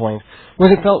certain point,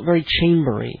 was it felt very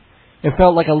chambery. It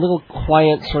felt like a little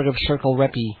quiet sort of circle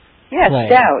reppy play.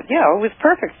 Doubt. Yeah, it was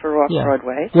perfect for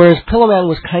off-Broadway. Whereas Pillowman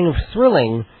was kind of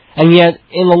thrilling, and yet,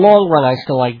 in the long run, I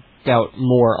still like Doubt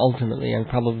more, ultimately, and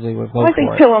probably would vote for it. I think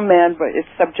Pillowman, but its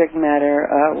subject matter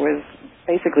was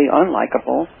basically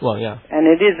unlikable. Well, yeah. And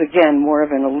it is, again, more of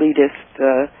an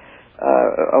elitist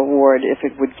award, if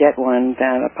it would get one,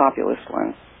 than a populist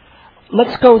one.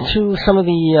 Let's go to some of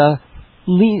the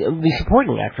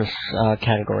supporting actress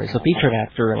categories, the featured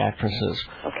actor and actresses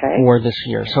for this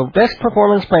year. So, best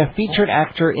performance by a featured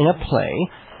actor in a play: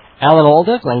 Alan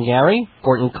Alda, Glengarry;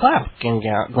 Gordon Clapp,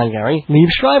 Glengarry;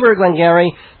 Liev Schreiber,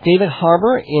 Glengarry; David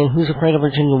Harbour in Who's Afraid of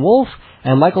Virginia Woolf;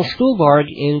 and Michael Stuhlbarg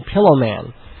in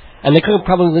Pillowman. And they could have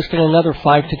probably listed another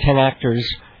 5 to 10 actors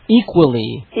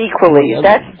equally.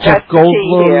 That's the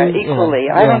key here. Equally.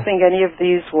 I don't think any of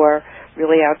these were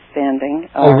really outstanding.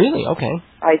 Oh, really? Okay.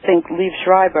 I think Liev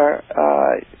Schreiber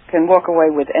can walk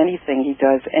away with anything he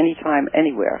does, anytime,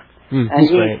 anywhere. And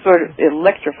he sort of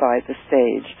electrified the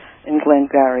stage in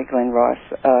Glengarry, Glen Ross.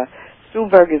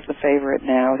 Stuhlbarg is the favorite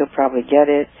now. He'll probably get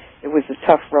it. It was a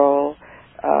tough role.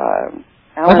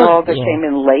 Alan Alda came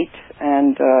in late,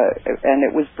 and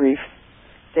it was brief.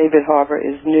 David Harbour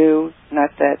is new.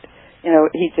 Not that,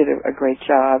 he did a great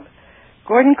job.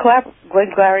 Gordon Clapp,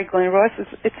 Glengarry, Glen Ross,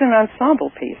 it's an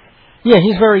ensemble piece. Yeah,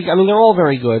 he's very, they're all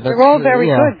very good. They're all very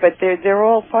good, but they're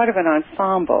all part of an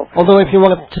ensemble. Although if you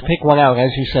wanted to pick one out,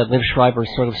 as you said, Liev Schreiber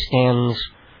sort of stands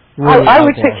really I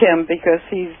would pick him because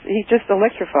he just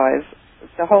electrifies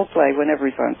the whole play whenever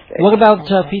he's on stage. What about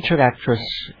featured actress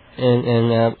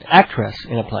actress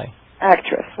in a play?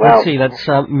 Actress. Well, let's see. That's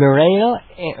Mireille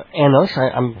Enos.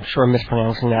 I'm sure I'm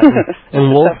mispronouncing that.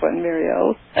 In Wolf. Tough one,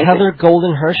 Mireille. Heather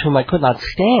Goldenhirsch, whom I could not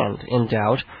stand in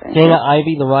Doubt. Dana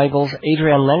Ivey, The Rivals.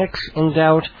 Adrienne Lennox in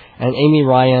Doubt, and Amy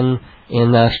Ryan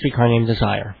in Streetcar Named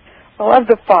Desire. Well, of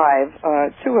the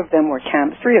 5, 3 of them were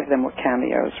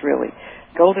cameos, really.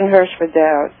 Goldenhirsch for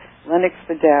Doubt, Lennox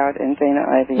for Doubt, and Dana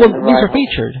Ivey in The Rivals. These are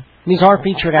featured. These are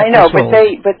featured actors. I know,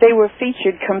 but they were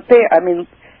featured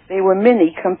they were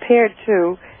mini compared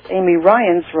to Amy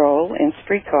Ryan's role in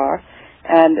Streetcar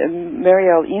and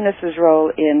Marielle Enos's role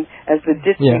as the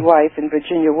ditzy wife in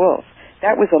Virginia Woolf.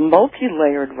 That was a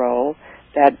multi-layered role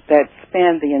that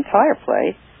spanned the entire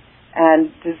play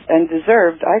and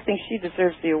deserved. I think she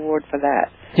deserves the award for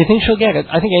that. Do you think she'll get it?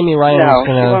 I think Amy Ryan is going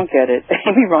to... No, she won't get it.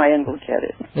 Amy Ryan will get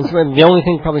it. It's the only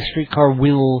thing probably Streetcar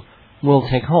will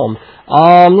take home.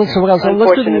 Let's see what else.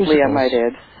 Unfortunately, I might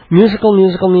add. Musical,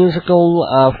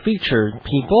 featured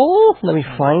people. Let me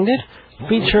find it.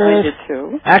 Featured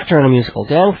actor in a musical.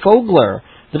 Dan Fogler,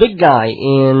 the big guy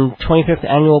in 25th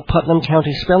Annual Putnam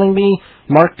County Spelling Bee.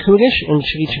 Mark Kudish in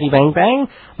Chitty Chitty Bang Bang.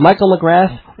 Michael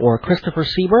McGrath or Christopher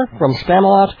Sieber from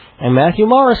Spamalot. And Matthew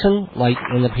Morrison, Light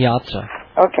in the Piazza.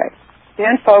 Okay.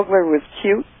 Dan Fogler was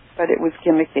cute, but it was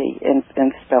gimmicky in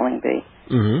Spelling Bee.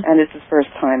 And it's his first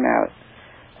time out.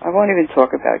 I won't even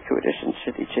talk about Kudish and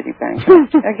Chitty Chitty Bang Bang.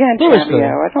 Again,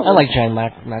 cameo. I like Jan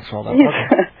Maxwell, though.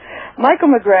 Michael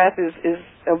McGrath is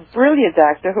a brilliant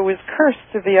actor who was cursed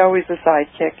to be always a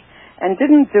sidekick and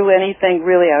didn't do anything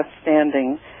really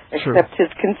outstanding except his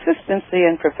consistency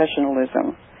and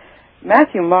professionalism.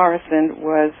 Matthew Morrison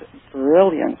was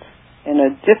brilliant in a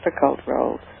difficult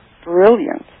role.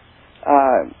 Brilliant.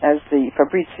 As the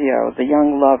Fabrizio, the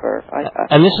young lover.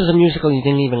 And this is a musical you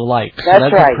didn't even like, so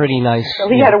that's right. Pretty nice. So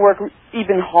he had to work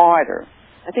even harder.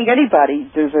 I think anybody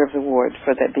deserves awards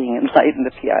for that being in Light in the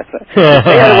Piazza.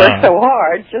 They had to work so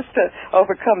hard just to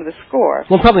overcome the score.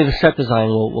 Well, probably the set design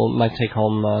might take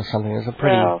home something. It's a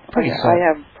pretty set. I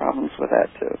have problems with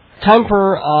that, too. Time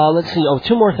for, let's see,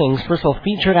 2 more things. First of all,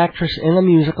 featured actress in a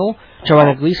musical,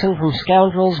 Joanna Gleason from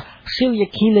Scoundrels, Celia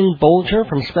Keenan-Bolger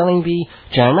from Spelling Bee,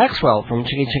 Jan Maxwell from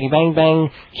Chitty Chitty Bang Bang,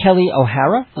 Kelly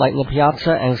O'Hara, Light in the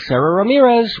Piazza, and Sarah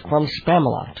Ramirez from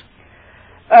Spamalot.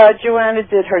 Joanna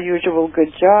did her usual good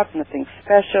job, nothing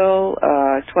special.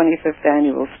 25th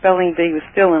Annual Spelling Bee was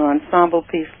still an ensemble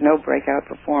piece, no breakout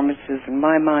performances in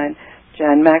my mind.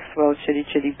 Jan Maxwell, Chitty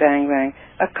Chitty Bang Bang,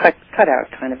 a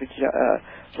cutout kind of a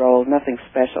role, nothing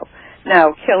special.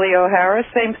 Now, Kelly O'Hara,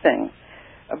 same thing.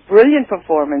 A brilliant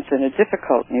performance in a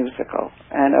difficult musical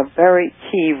and a very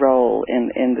key role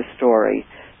in the story.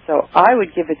 So I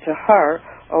would give it to her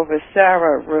over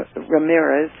Sarah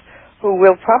Ramirez, who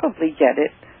will probably get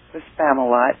it for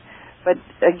Spamalot. But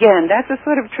again, that's a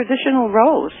sort of traditional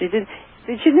role. She didn't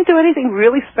do anything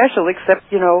really special except,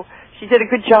 she did a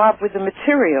good job with the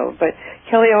material. But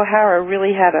Kelly O'Hara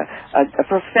really had a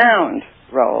profound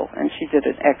role, and she did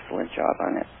an excellent job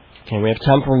on it. Okay, we have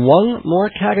time for one more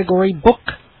category, book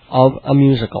of a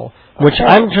musical, which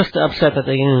I'm just upset that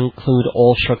they didn't include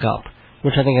All Shook Up,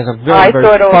 which I think is a very,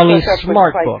 very funny,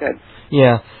 smart book. Good.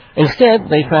 Yeah. Instead,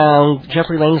 they found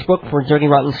Jeffrey Lane's book for Dirty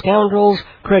Rotten Scoundrels,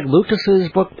 Craig Lucas's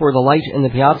book for The Light in the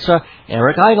Piazza,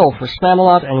 Eric Idle for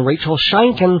Spamalot, and Rachel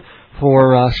Sheinken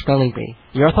for Spelling Bee.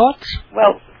 Your thoughts?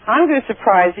 Well, I'm going to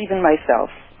surprise even myself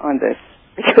on this,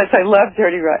 because I love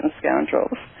Dirty Rotten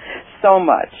Scoundrels so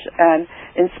much. And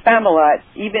in Spamalot,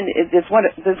 even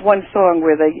there's one song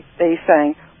where they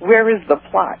sang, "Where is the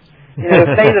plot?" They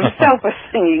themselves are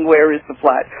singing, "Where is the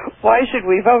plot?" Why should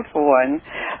we vote for one?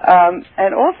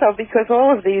 And also because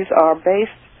all of these are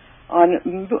based on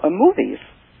movies.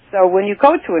 So when you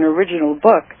go to an original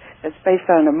book that's based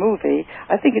on a movie,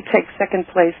 I think it takes second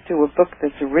place to a book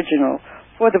that's original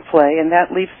for the play, and that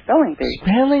leaves Spelling Bee.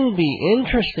 Spelling Bee,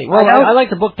 interesting. Well, I like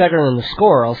the book better than the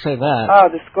score, I'll say that. Oh,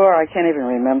 the score, I can't even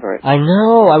remember it. I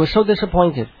know, I was so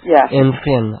disappointed in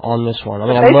Finn on this one. I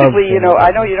mean, basically,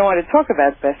 I know you don't want to talk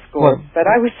about best score, but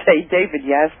I would say David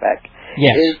Yazbek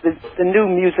is the new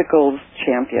musicals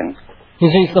champion.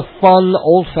 He's the fun,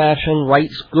 old-fashioned,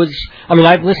 writes goods. I mean,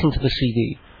 I've listened to the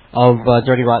CD of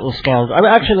Dirty Rotten Scoundrels. I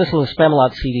actually listened to the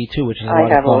Spamalot CD too, which is a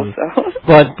lot of fun. Also.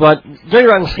 But Dirty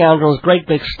Rotten Scoundrels, great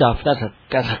big stuff. That's a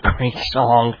great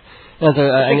song. That's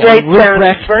a great sound,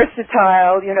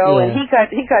 versatile, and he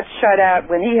got shut out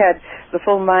when he had the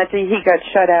full Monty. He got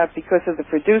shut out because of the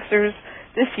producers.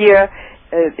 This year,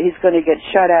 he's going to get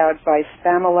shut out by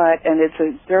Spamalot, and it's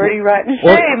a dirty, rotten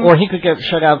shame. Or he could get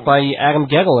shut out by Adam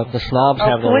Geddle if the snobs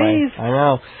have their way. I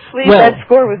know. Please, that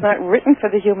score was not written for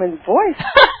the human voice.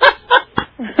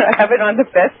 I have it on the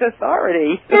best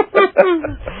authority.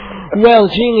 Well,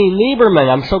 Jeannie Lieberman,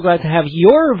 I'm so glad to have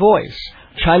your voice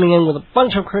chiming in with a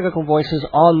bunch of critical voices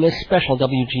on this special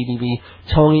WGBB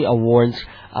Tony Awards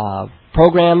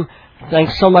program.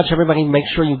 Thanks so much, everybody. Make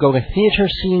sure you go to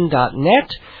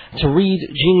theaterscene.net to read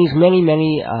Jeannie's many,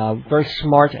 many very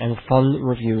smart and fun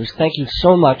reviews. Thank you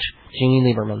so much, Jeannie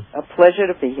Lieberman. A pleasure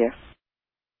to be here.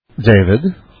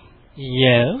 David?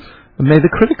 Yes? May the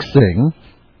critics sing?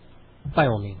 By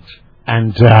all means.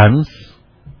 And dance?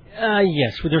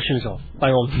 Yes, with your shoes off,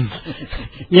 by all means.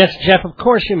 Yes, Jeff, of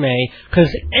course you may, because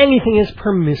anything is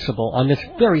permissible on this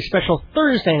very special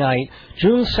Thursday night,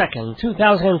 June 2nd,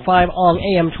 2005, on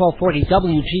AM 1240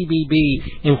 WGBB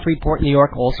in Freeport, New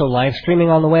York. Also live streaming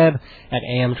on the web at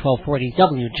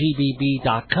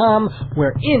AM1240WGBB.com.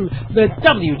 We're in the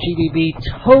WGBB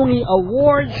Tony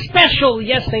Awards special.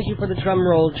 Yes, thank you for the drum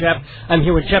roll, Jeff. I'm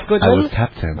here with Jeff Goodman. I was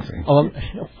tap dancing. Oh,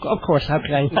 of course, how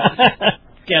could I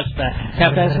guess that?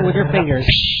 Tap dancing with your fingers.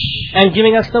 And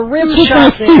giving us the rim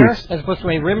job there, as opposed to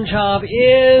a rim job,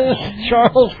 is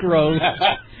Charles Gross.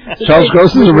 Charles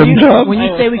Gross is a rim job? When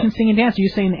you say we can sing and dance, are you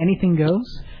saying anything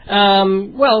goes?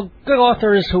 Well, good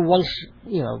authors who once,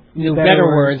 knew better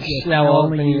words, now all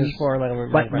they use for letter.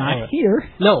 But not here.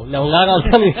 No, not on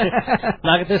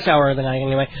not at this hour of the night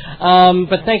anyway.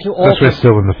 But thank you all. Because we're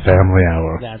still in the family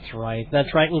hour. That's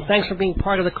right. And thanks for being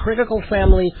part of the critical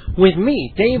family with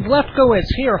me, Dave Lefkowitz,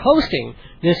 here hosting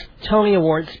this Tony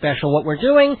Awards special. What we're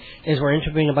doing is we're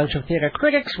interviewing a bunch of theater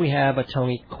critics. We have a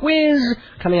Tony quiz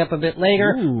coming up a bit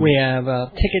later. Ooh. We have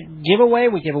a ticket giveaway.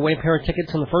 We give away a pair of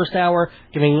tickets in the first hour,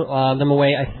 giving them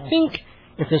away, I think.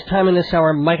 If there's time in this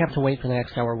hour, might have to wait for the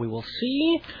next hour. We will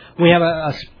see. We have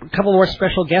a couple more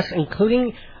special guests,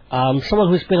 including someone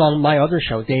who's been on my other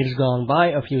show, Dave's Gone By,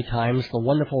 a few times. The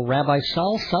wonderful Rabbi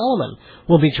Saul Solomon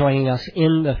will be joining us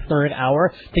in the third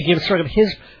hour to give sort of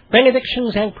his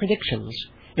benedictions and predictions,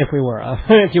 if you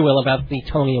will, about the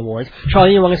Tony Awards.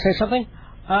 Charlie, you want to say something?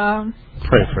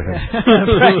 Pray for him.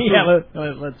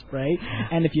 Let's pray.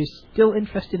 And if you're still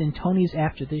interested in Tonys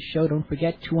after this show, don't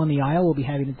forget, Two on the Aisle will be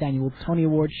having its annual Tony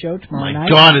Award show tomorrow night. My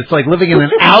God, it's like living in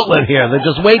an outlet here. There's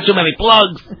just way too many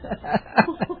plugs.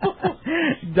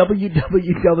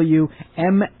 www.mnn.org.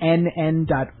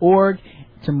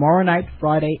 Tomorrow night,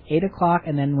 Friday, 8 o'clock,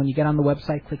 and then when you get on the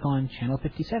website, click on Channel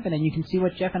 57, and you can see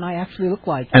what Jeff and I actually look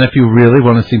like. And if you really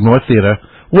want to see more theater,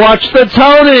 Watch the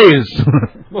Tonys!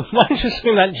 Why don't you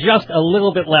sing that just a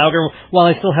little bit louder while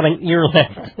I still have an ear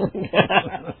left?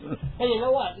 Hey, you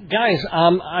know what, guys?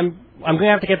 I'm going to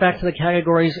have to get back to the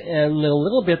categories in a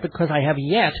little bit because I have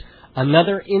yet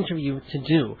another interview to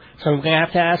do. So I'm going to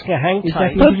have to ask you, hang tight. Is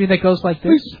that the interview that goes like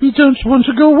this? We don't want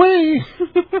to go away.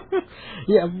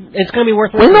 Yeah, it's going to be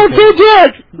worth it. We're not dead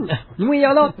yet. We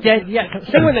are not dead yet.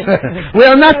 Sing with me. We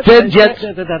are not dead yet.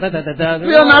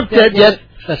 We are not dead yet.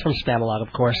 That's from Spamalot,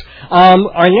 of course.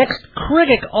 Our next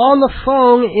critic on the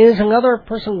phone is another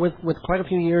person with quite a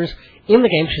few years in the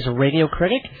game. She's a radio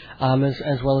critic,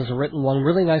 as well as a written one.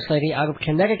 Really nice lady out of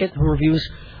Connecticut who reviews,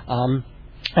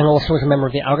 and also is a member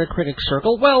of the Outer Critics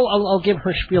Circle. Well, I'll give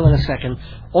her spiel in a second.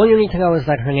 All you need to know is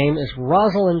that her name is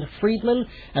Rosalind Friedman,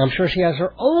 and I'm sure she has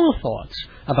her own thoughts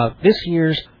about this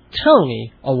year's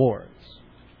Tony Awards.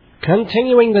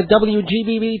 Continuing the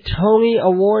WGBB Tony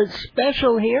Awards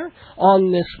special here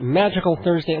on this magical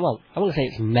Thursday. Well, I wouldn't say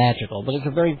it's magical, but it's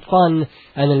a very fun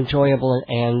and enjoyable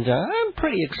and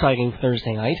pretty exciting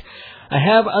Thursday night. I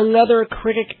have another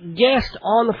critic guest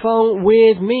on the phone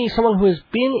with me, someone who has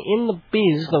been in the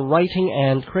biz, the writing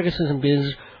and criticism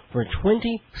biz, for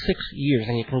 26 years,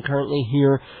 and you can currently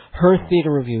hear her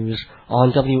theater reviews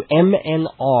on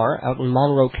WMNR out in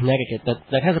Monroe, Connecticut.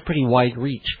 That has a pretty wide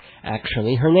reach,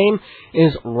 actually. Her name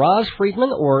is Roz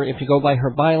Friedman, or if you go by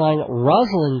her byline,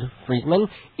 Rosalind Friedman.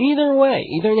 Either way,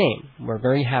 either name, we're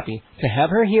very happy to have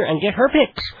her here and get her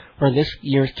picks for this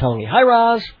year's Tony. Hi,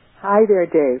 Roz. Hi there,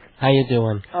 Dave. How you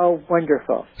doing? Oh,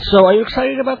 wonderful. So, are you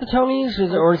excited about the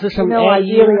Tonys, or is this some? I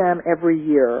really am every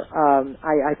year.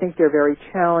 I think they're very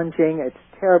challenging. It's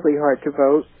terribly hard to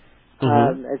vote.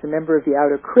 As a member of the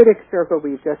Outer Critics Circle,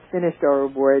 we've just finished our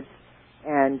awards,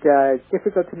 and it's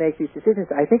difficult to make these decisions.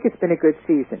 I think it's been a good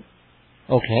season.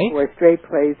 Okay. For straight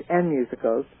plays and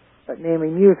musicals, but mainly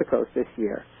musicals this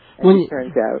year, as it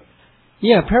turns out.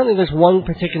 Yeah, apparently there's one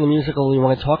particular musical we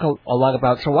want to talk a lot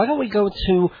about, so why don't we go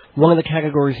to one of the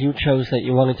categories you chose that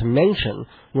you wanted to mention,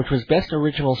 which was Best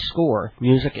Original Score,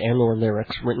 Music and or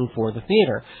Lyrics Written for the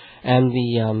Theater. And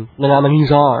the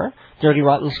nominees are Dirty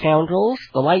Rotten Scoundrels,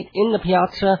 The Light in the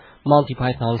Piazza, Monty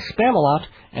Python's Spamalot,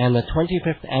 and the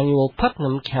 25th Annual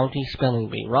Putnam County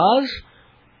Spelling Bee. Roz,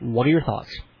 what are your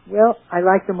thoughts? Well, I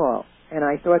like them all, and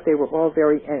I thought they were all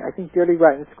I think Dirty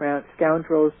Rotten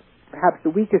Scoundrels, perhaps the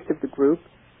weakest of the group.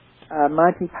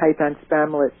 Monty Python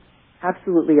Spamalot,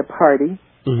 absolutely a party.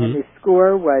 And the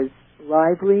score was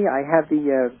lively. I have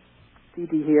the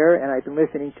CD here, and I've been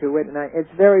listening to it, and it's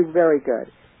very, very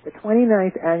good. The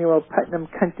 29th Annual Putnam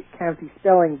County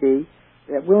Spelling Bee,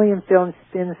 that William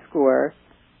Finn score,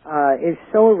 is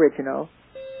so original,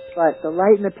 but The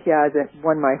Light in the Piazza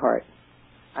won my heart.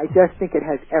 I just think it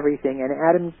has everything. And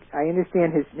Adam, I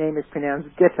understand his name is pronounced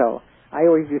Gittel. I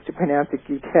always used to pronounce it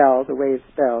Guttel, the way it's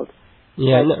spelled.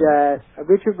 Yeah. But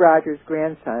Richard Rogers'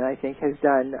 grandson, I think, has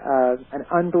done an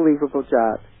unbelievable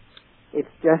job. It's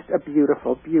just a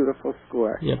beautiful, beautiful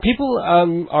score. Yeah, people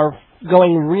are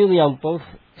going really on both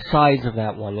sides of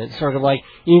that one. It's sort of like,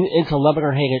 it's a love it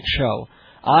or hate it show.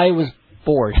 I was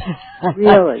bored.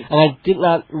 Really? And I did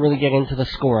not really get into the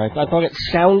score. I thought it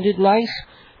sounded nice,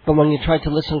 but when you tried to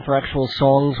listen for actual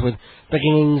songs with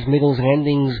beginnings, middles, and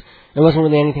endings, it wasn't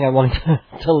really anything I wanted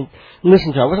to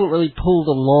listen to. I wasn't really pulled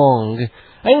along.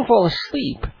 I didn't fall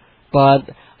asleep, but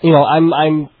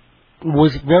I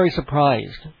was very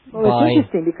surprised. Well, it's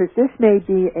interesting because this may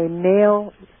be a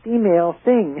male-female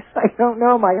thing. I don't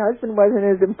know. My husband wasn't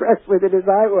as impressed with it as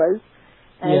I was,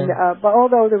 and but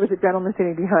although there was a gentleman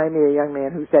sitting behind me, a young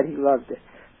man who said he loved it.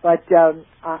 But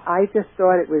I just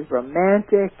thought it was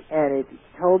romantic, and it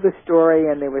told the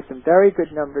story, and there were some very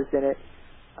good numbers in it.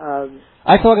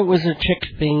 I thought it was a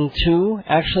chick thing, too,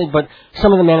 actually, but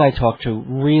some of the men I talked to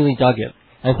really dug it.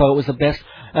 I thought it was the best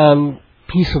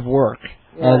piece of work,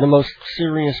 the most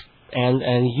serious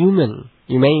and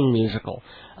humane musical,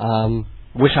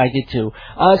 which I did, too.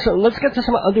 So let's get to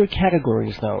some other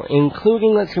categories, though,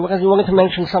 including, let's see, you wanted to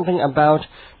mention something about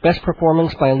Best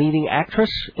Performance by a Leading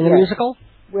Actress in a Musical?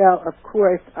 Well, of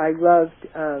course, I loved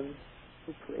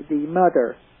the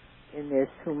mother in this,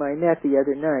 whom I met the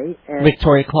other night. And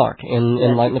Victoria Clark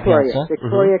in Light in the Piazza.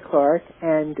 Victoria Clark,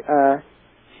 and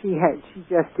she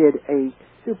just did a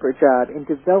super job in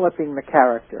developing the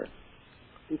character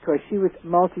because she was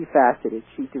multifaceted.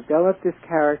 She developed this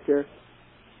character.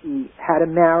 She had a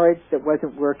marriage that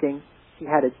wasn't working. She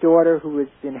had a daughter who had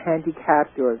been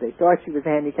handicapped, or they thought she was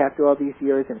handicapped all these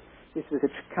years, and this was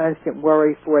a constant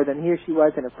worry for them. Here she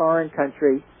was in a foreign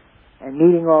country, and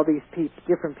meeting all these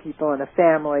different people in a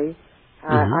family.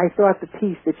 I thought the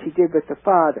piece that she did with the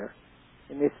father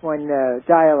in this one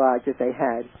dialogue that they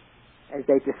had, as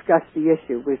they discussed the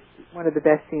issue was one of the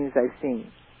best scenes I've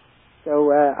seen.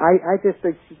 So I just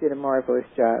think she did a marvelous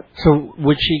job. So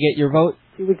would she get your vote?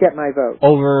 She would get my vote.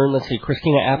 Over, let's see,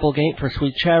 Christina Applegate for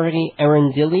Sweet Charity,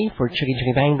 Erin Dilly for Chitty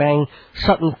Chitty Bang Bang,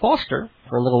 Sutton Foster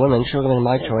for Little Women. She would have been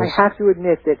my choice. I have to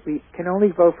admit that we can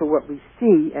only vote for what we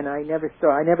see, and I never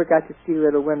got to see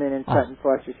Little Women and Sutton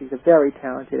Foster. She's a very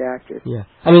talented actress. Yeah.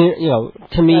 I mean, you know,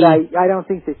 to me... But I don't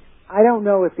think that... I don't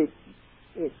know if it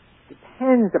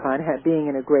depends upon being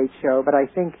in a great show, but I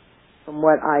think from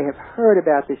what I have heard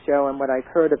about the show and what I've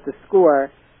heard of the score,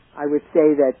 I would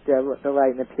say that The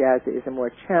Light in the Piazza is a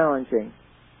more challenging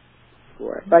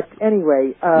score. But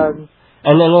anyway... and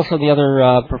then also the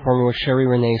other performer was Sherry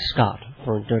Renee Scott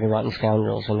for Dirty Rotten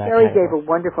Scoundrels in that Sherry category. gave a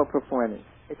wonderful performance.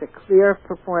 It's a clear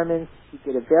performance. She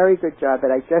did a very good job,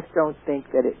 but I just don't think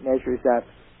that it measures up,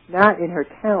 not in her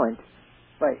talent,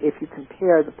 but if you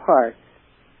compare the parts.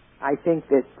 I think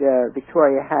that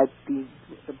Victoria had the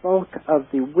bulk of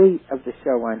the weight of the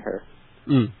show on her.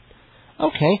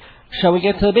 Okay. Shall we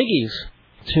get to the biggies?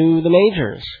 To the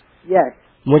majors? Yes.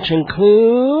 Which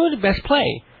include Best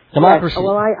Play, Democracy. Yes.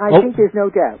 Well, I think there's no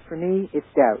doubt. For me, it's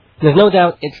doubt. There's no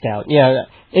doubt it's doubt. Yeah.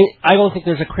 I don't think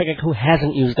there's a critic who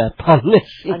hasn't used that pun this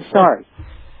season. I'm sorry.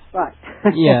 But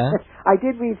yeah. I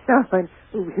did read someone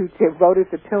who voted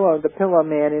the Pillow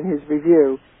Man in his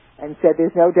review, and said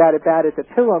there's no doubt about it, the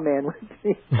Pillow Man would be,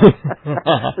 which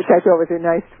I thought was a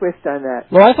nice twist on that.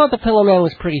 Well, I thought the Pillow Man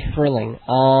was pretty thrilling.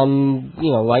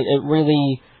 You know, it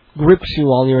really grips you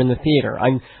while you're in the theater.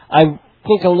 I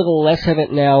think a little less of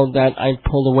it now that I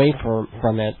pulled away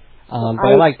from it, but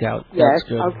I liked Doubt. Yes, that's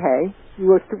good. Okay.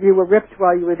 You were ripped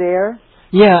while you were there?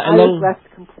 Yeah, and I was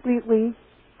left completely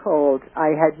cold. I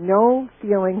had no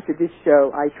feeling for this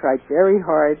show. I tried very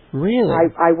hard. Really?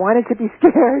 I wanted to be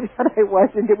scared, but I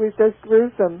wasn't. It was just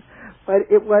gruesome. But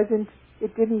it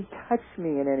didn't touch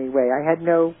me in any way. I had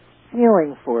no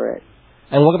feeling for it.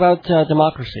 And what about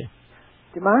Democracy?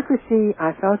 Democracy,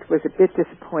 I felt, was a bit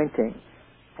disappointing.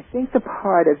 I think the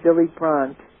part of Billy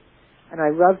Brandt, and I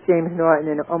love James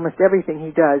Norton in almost everything he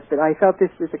does, but I felt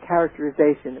this was a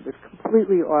characterization that was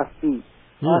completely offbeat.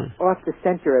 Off the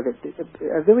center of it.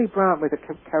 Willy Brandt was a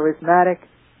charismatic,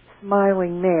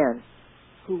 smiling man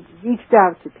who reached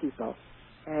out to people,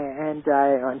 and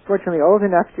I unfortunately old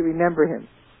enough to remember him,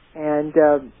 and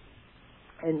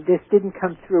this didn't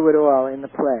come through at all in the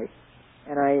play,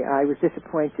 and I was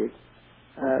disappointed.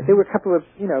 There were a couple of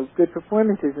good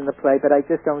performances in the play, but I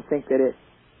just don't think that it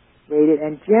made it.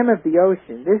 And Gem of the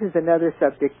Ocean. This is another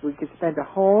subject we could spend a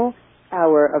whole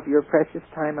hour of your precious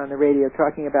time on the radio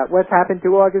talking about what's happened to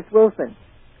August Wilson.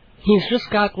 He's just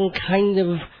gotten kind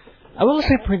of, I won't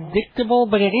say predictable,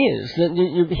 but it is.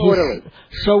 Totally.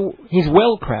 So he's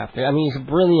well crafted. I mean, he's a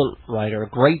brilliant writer, a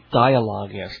great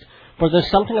dialoguist. But there's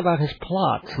something about his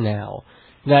plots now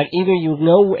that either you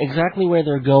know exactly where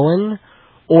they're going,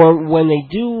 or when they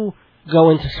do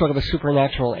go into sort of a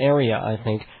supernatural area, I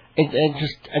think,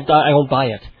 I don't buy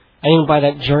it. I didn't buy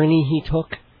that journey he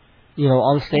took.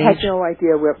 On stage? I had no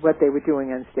idea what they were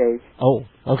doing on stage. Oh,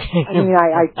 okay. I mean,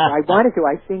 I wanted to.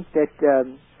 I think that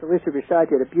Felicia Rashad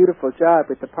did a beautiful job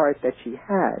with the part that she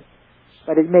had,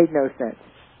 but it made no sense.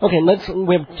 Okay,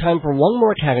 we have time for one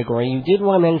more category. You did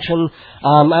want to mention,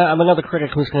 I'm another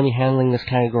critic who's going to be handling this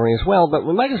category as well, but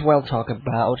we might as well talk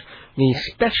about the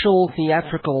special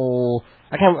theatrical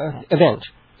event.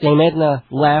 Dame Edna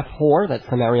Laugh Whore, that's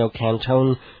the Mario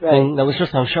Cantone thing that was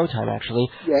just on Showtime, actually.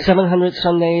 Yes. 700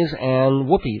 Sundays, and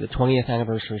Whoopi, the 20th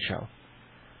anniversary show.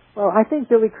 Well, I think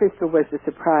Billy Crystal was the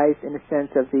surprise in a sense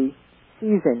of the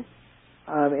season,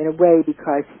 in a way,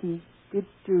 because he did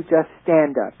do just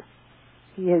stand-up.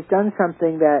 He has done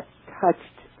something that touched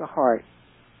the heart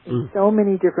in so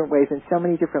many different ways and so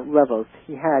many different levels.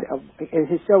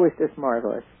 His show is just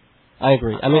marvelous. I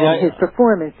agree. I mean, his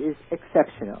performance is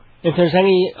exceptional. If there's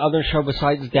any other show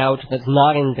besides Doubt that's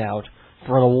not in doubt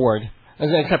for an award,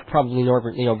 except probably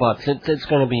Norbert Leo Butts, it's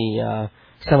going to be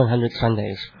 700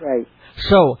 Sundays. Right.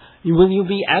 So, will you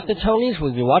be at the Tonys?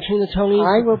 Will you be watching the Tonys?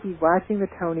 I will be watching the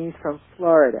Tonys from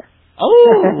Florida.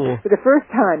 Oh! For the first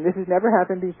time. This has never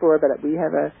happened before, but we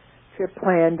have a trip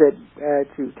planned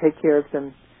to take care of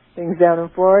some things down in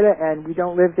Florida, and we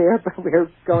don't live there, but we're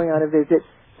going on a visit,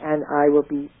 and I will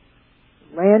be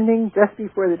landing just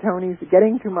before the Tonys,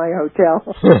 getting to my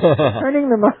hotel, turning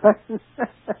them on,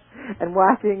 and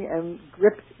watching and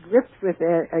gripped with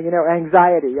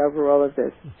anxiety over all of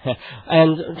this.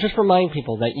 And just remind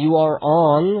people that you are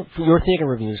on, your theater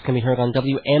reviews can be heard on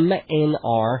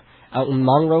WMNR out in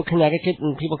Monroe, Connecticut,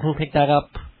 and people can pick that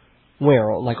up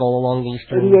where, like all along the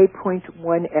eastern...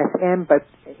 88.1 FM, but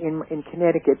in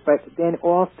Connecticut, but then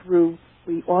all through,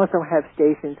 we also have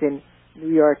stations in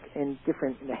New York in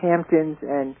the Hamptons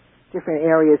and different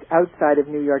areas outside of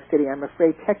New York City. I'm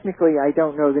afraid technically I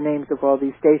don't know the names of all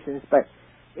these stations, but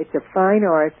it's a fine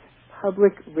arts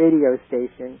public radio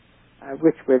station,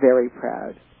 which we're very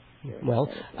proud. Well,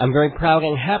 I'm very proud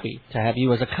and happy to have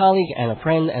you as a colleague and a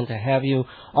friend and to have you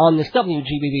on this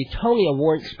WGBB Tony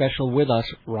Award special with us,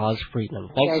 Roz Friedman.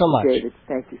 Thanks so much. David.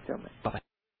 Thank you so much. Bye-bye.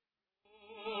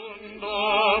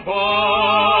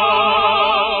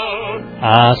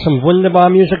 Some wunderbar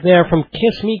music there from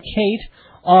Kiss Me Kate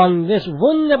on this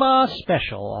wunderbar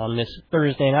special on this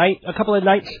Thursday night. A couple of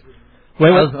nights.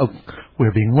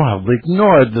 We're being wildly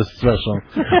ignored, this special.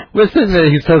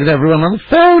 Listen, he's talking to everyone on the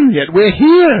phone, yet we're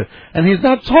here, and he's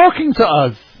not talking to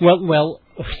us. Well,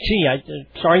 gee,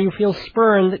 sorry you feel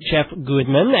spurned, Jeff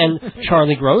Goodman and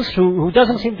Charlie Gross, who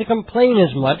doesn't seem to complain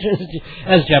as much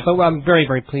as Jeff, but I'm very,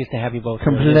 very pleased to have you both.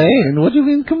 Complain? What do you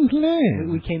mean complain?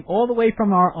 We came all the way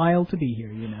from our aisle to be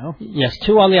here, you know. Yes,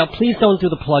 2 on the aisle. Please don't do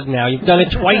the plug now. You've done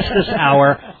it twice this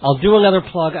hour. I'll do another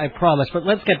plug, I promise. But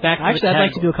let's get back to Actually, I'd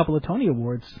like to do a couple of Tony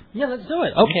Awards. Yeah, let's do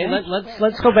it. Okay,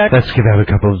 let's go back. Let's give out a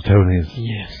couple of Tonys.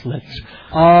 Yes, let's.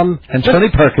 And Tony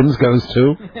Perkins goes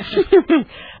too.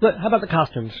 Look, how about the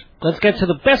costumes? Let's get to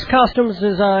the best costumes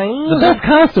design. The best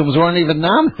costumes weren't even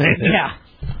nominated. Yeah.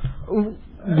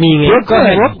 Meaning,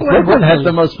 Brooklyn has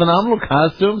the most phenomenal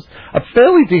costumes, a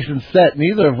fairly decent set,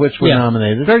 neither of which were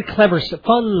nominated. Very clever,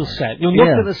 fun set. You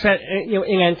looked at the set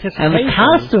in anticipation. And the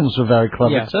costumes were very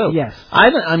clever, too. Yes.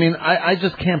 I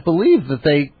just can't believe that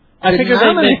they... I figured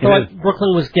they thought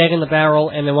Brooklyn was dead in the barrel,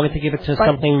 and they wanted to give it to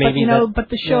something maybe. But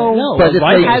the show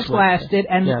has lasted,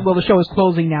 and the show is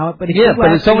closing now. But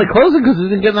but it's only closing because it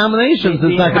didn't get nominations. The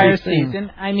entire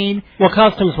season. I mean,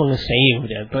 costumes wouldn't have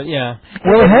saved it, but yeah.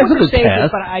 Well, it has a good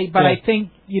cast. But I think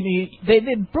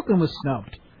Brooklyn was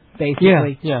snubbed,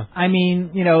 basically. Yeah. I mean,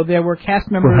 there were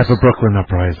cast members. We'll have a Brooklyn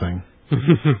uprising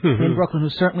in Brooklyn who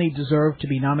certainly deserved to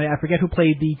be nominated. I forget who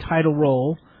played the title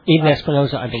role. Eden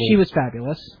Espinosa, I believe. She was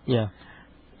fabulous. Yeah.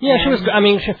 Yeah, she was. I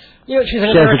mean, she's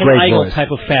an American Idol type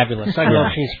of fabulous. I don't know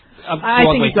if she's. I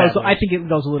think it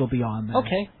goes a little beyond that.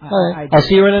 Okay. I'll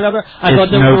see you in another. I thought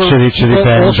there were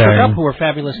all Shook Up who were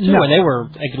fabulous too, and they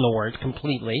were ignored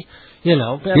completely. Good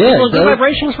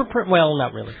Vibrations were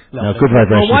not really. No, Good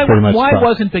Vibrations pretty much. Why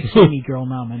wasn't Bikini Girl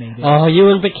nominated? Oh, you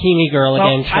and Bikini Girl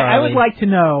again, Charlie. I would like to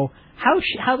know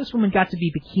how this woman got to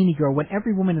be Bikini Girl when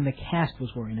every woman in the cast was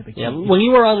wearing a bikini. Yeah, when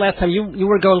you were on last time, you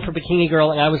were going for Bikini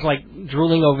Girl, and I was like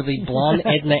drooling over the blonde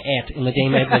Edna Et in the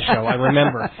Dame Edna show. I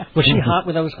remember. Was she hot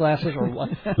with those glasses, or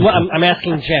what? Well, I'm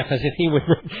asking Jeff as if he would.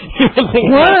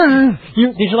 What?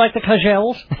 Did you like the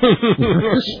Kajels?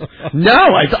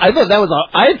 No, I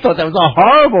thought that was a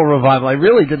horrible revival. I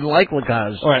really didn't like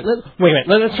Lacage. All right, wait a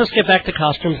minute. Let's just get back to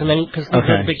costumes, and then because these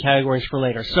are big categories for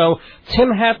later. So Tim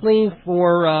Hatley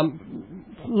for.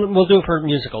 We'll do it for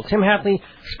musical. Tim Hatley,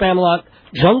 Spamalot,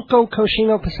 Junko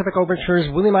Koshino, Pacific Overtures,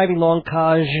 William Ivy Long,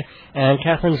 Kaj, and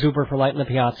Catherine Zuber for Light in the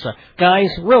Piazza. Guys,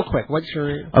 real quick, what's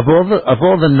your... Of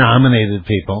all the nominated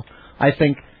people, I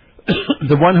think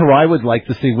the one who I would like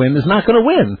to see win is not going to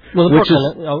win. Well,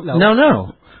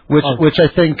 Which I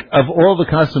think of all the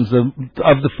costumes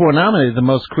of the 4 nominated, the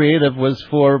most creative was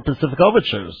for Pacific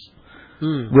Overtures,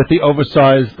 with the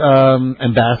oversized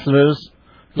ambassadors.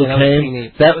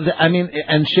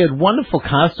 And she had wonderful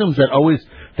costumes that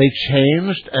they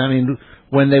changed. I mean,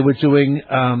 when they were doing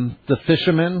the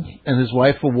fisherman and his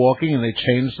wife were walking, and they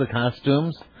changed the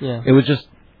costumes. Yeah, it was just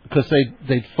because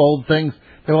they'd fold things.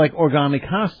 They were like origami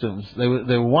costumes. They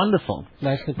were wonderful.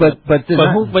 Nicely but they're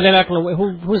not going to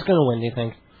win. Who's going to win? Do you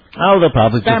think? Oh, they'll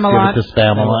probably just give it to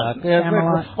Spamalot.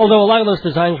 Yeah, although a lot of those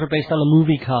designs were based on the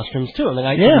movie costumes too.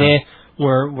 I mean,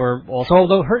 were also.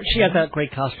 Although she had that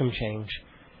great costume change.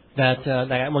 That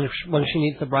when she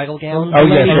needs the bridal gown. Oh,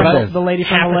 yes. The lady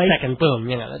from the lake. Second, boom.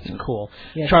 That's cool.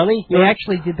 Yeah, Charlie, they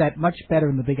actually did that much better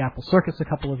in the Big Apple Circus a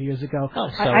couple of years ago. Oh,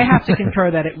 so. I have to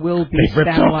concur that it will be. They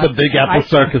ripped off the Big Apple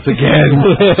Circus again.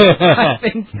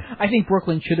 I think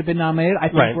Brooklyn should have been nominated. I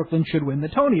think Brooklyn should win the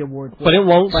Tony Award. But it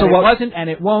won't. But it wasn't, and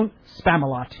it won't.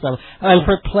 Spamalot. And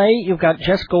for play, you've got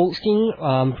Jess Goldstein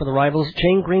for The Rivals,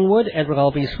 Jane Greenwood, Edward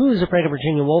Albee's Who's Afraid of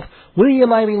Virginia Woolf,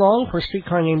 William Ivy Long for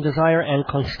Streetcar Named Desire, and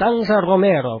Constanza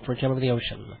Romero for Gem of the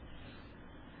Ocean.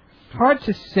 Hard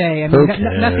to say. I mean,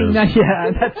 nothing.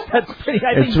 That's pretty.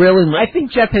 I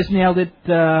think Jeff has nailed it.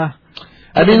 I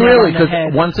mean, really,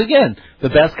 because once again, the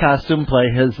best costume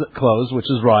play has closed, which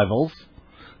is Rivals.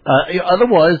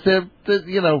 Otherwise, those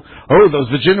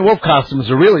Virginia Woolf costumes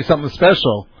are really something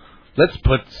special. Let's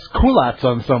put culottes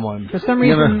on someone. For some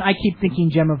reason, I keep thinking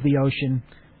Gem of the Ocean.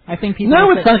 I think people.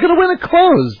 No, it's not going to win. It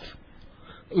closed.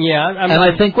 Yeah,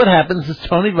 I think what happens is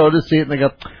Tony voters see it and they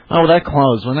go, "Oh, that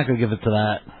closed. We're not going to give it to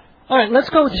that." All right, let's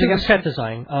go to the set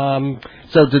design.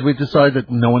 So did we decide that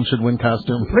no one should win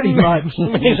costume? Pretty much.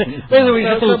 Maybe we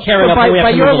just didn't care enough.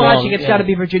 By your logic, it's got to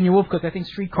be Virginia Woolf because I think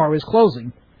Streetcar is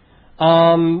closing.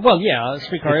 Well, yeah,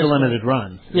 Streetcar it's is a limited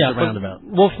run. Yeah, it's a roundabout.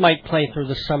 Wolf might play through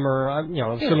the summer.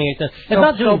 Assuming it's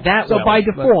not doing that well. So by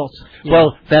default,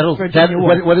 well,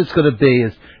 what it's going to be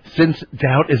is since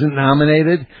Doubt isn't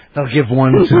nominated, they'll give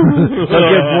one to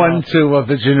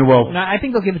Virginia Woolf. No, I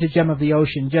think they'll give it to Gem of the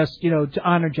Ocean, just to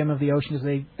honor Gem of the Ocean,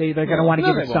 because they're going to want to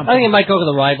give it something. I think it might go to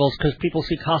the rivals because people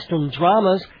see costume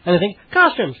dramas and they think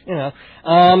costumes.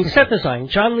 Set design: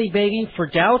 John Lee Beatty for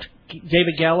Doubt,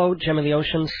 David Gallo, Gem of the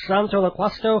Ocean, Santo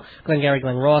Loquasto, Glengarry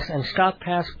Glen Ross, and Scott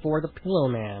Pass for the Pillow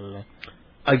Man.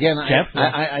 Again,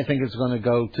 I think it's going to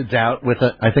go to Doubt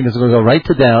I think it's going to go right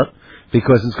to Doubt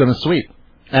because it's going to sweep.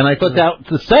 And I thought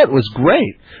the set was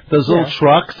great. Those little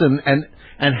trucks and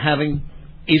having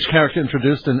each character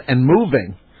introduced and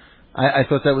moving. I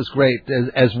thought that was great.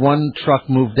 As one truck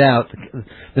moved out,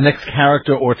 the next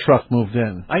character or truck moved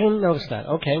in. I didn't notice that.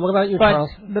 Okay, what about you,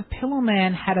 Charles? The Pillow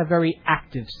Man had a very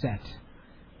active set.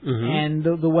 Mm-hmm. And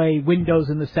the way windows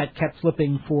in the set kept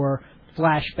flipping for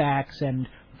flashbacks and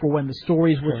for when the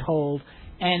stories were told.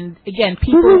 And again,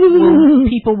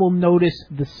 people will notice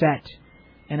the set.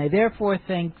 And I therefore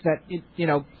think that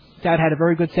Doubt had a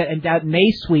very good set, and Doubt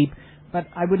may sweep, but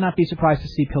I would not be surprised to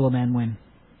see Pillow Man win.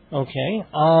 Okay.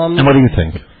 And what do you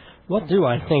think? What do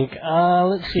I think?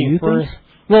 Let's see.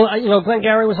 Well,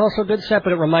 Glengarry was also a good set,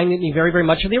 but it reminded me very, very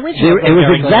much of the original. It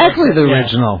was exactly the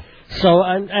original. So,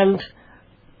 and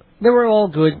they were all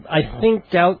good. I think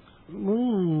Doubt,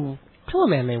 Pillow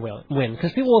Man may win,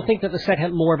 because people will think that the set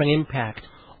had more of an impact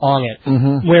on it.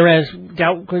 Mm-hmm. Whereas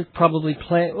Doubt could probably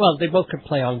play, they both could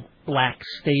play on blank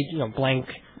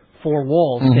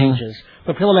four-wall stages.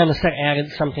 But Pillow Man, the set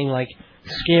added something like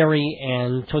scary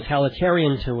and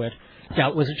totalitarian to it.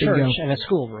 Doubt was a church and a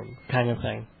schoolroom kind of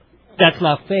thing. That's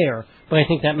not fair, but I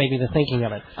think that may be the thinking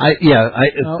of it.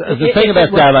 The thing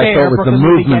about Doubt, I thought, was the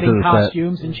movement of the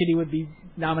costumes, and Chitty would be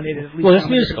nominated at least. Well, it's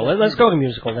musical. Let's go to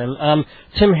musical then.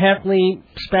 Tim Hatley,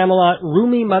 Spamalot,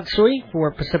 Rumi Matsui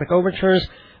for Pacific Overtures.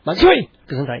 Matsui!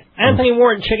 Gesundheit. Anthony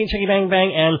Ward, Chitty Chitty Bang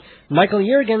Bang, and Michael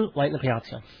Yergin, Light in the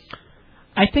Piazza.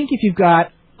 I think if you've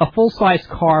got a full-size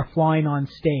car flying on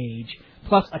stage,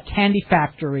 plus a candy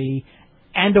factory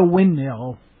and a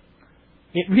windmill,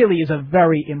 it really is a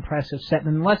very impressive set.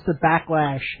 And unless the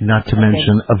backlash... Not to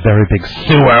mention a very big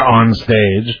sewer on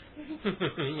stage.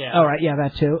 All right,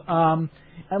 that too.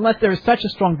 Unless there is such a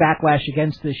strong backlash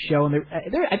against this show, and I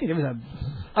think there was an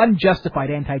unjustified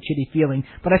anti-Chitty feeling,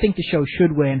 but I think the show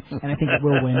should win, and I think it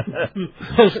will win.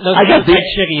 I got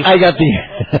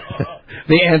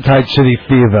the anti-Chitty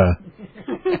fever.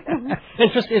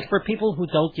 It's for people who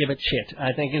don't give a shit,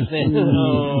 I think. They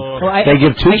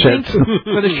give two shits.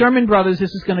 For the Sherman Brothers,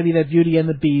 this is going to be the Beauty and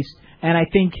the Beast, and I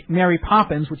think Mary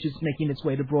Poppins, which is making its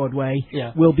way to Broadway,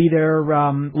 will be their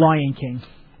Lion King.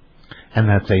 And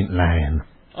that's Ain't Lying.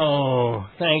 Oh,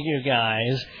 thank you,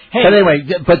 guys. Hey. But anyway,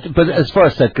 but as far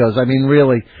as set goes, I mean,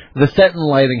 really, the set and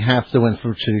lighting have to win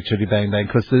for Chitty Chitty Bang Bang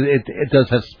because it does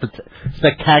have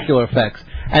spectacular effects.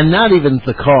 And not even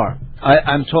the car.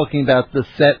 I'm talking about the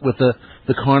set with the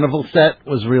carnival set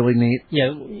was really neat.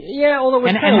 Yeah, although it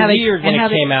was kind of weird when it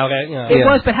came out. It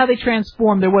was, but how they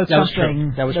transformed, there was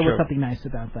something. That was something nice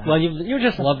about that. Well, you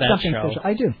just love that something show. Special.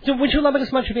 I do. So would you love it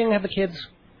as much if you didn't have the kids?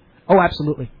 Oh,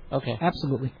 absolutely. Okay.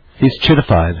 Absolutely. He's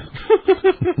chittified.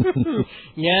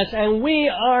 Yes, and we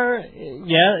are.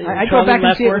 I'd go back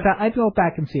and see it without. I'd go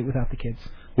back and see it without the kids.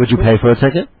 Would you pay for a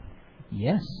ticket?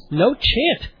 Yes. No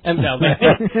chit. And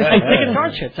tickets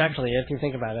are chits, actually, if you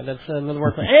think about it. That's another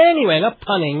word for it. Anyway, enough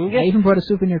punning. I even brought a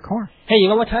souvenir car. Hey, you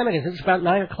know what time it is? It's about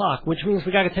 9 o'clock, which means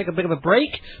we got to take a bit of a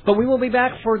break. But we will be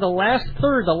back for the last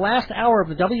hour of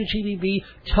the WGBB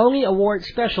Tony Award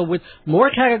special with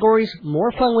more categories,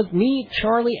 more fun with me,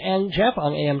 Charlie, and Jeff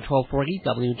on AM 1240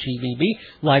 WGBB.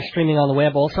 Live streaming on the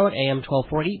web also at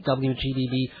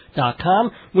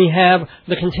AM1240WGBB.com. We have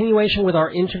the continuation with our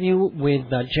interview with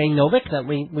Jay Novick that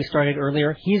we started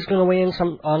earlier. He's going to weigh in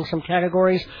on some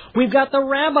categories. We've got the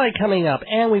Rabbi coming up,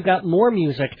 and we've got more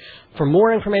music. For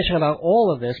more information about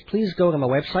all of this, please go to my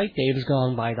website,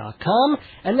 davesgoneby.com.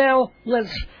 And now,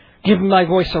 let's give my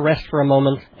voice a rest for a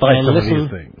moment and listen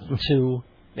to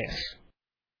this.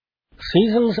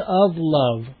 Seasons of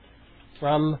Love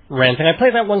from Rent. And I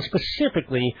played that one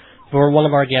specifically for one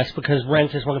of our guests because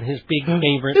Rent is one of his big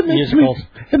favorite musicals.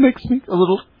 It makes me a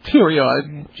little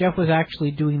teary-eyed. Jeff was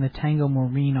actually doing the Tango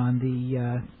Maureen on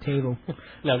the table.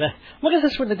 No, what is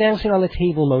this with the dancing on the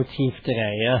table motif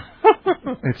today?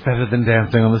 It's better than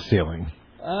dancing on the ceiling.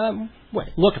 Wait,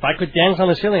 look, if I could dance on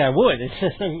the ceiling, I would.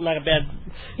 It's not a bad,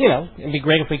 it'd be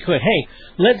great if we could. Hey,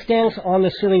 let's dance on the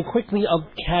ceiling quickly of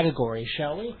categories,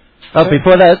 shall we?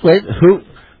 Before that, wait, who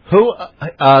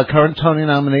current Tony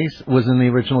nominees was in the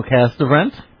original cast of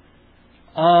Rent?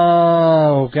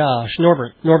 Oh, gosh,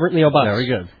 Norbert Leo Butz. Very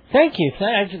good. Thank you.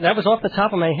 That was off the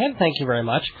top of my head. Thank you very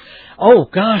much. Oh,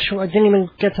 gosh, I didn't even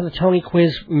get to the Tony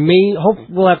quiz. Hope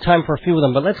we'll have time for a few of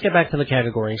them, but let's get back to the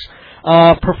categories.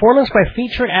 Performance by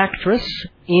featured actress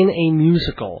in a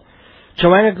musical.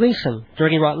 Joanna Gleason,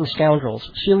 Dirty Rotten Scoundrels.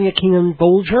 Celia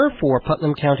Keenan-Bolger for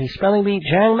Putnam County Spelling Bee.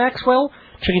 Jan Maxwell,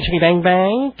 Chitty Chitty Bang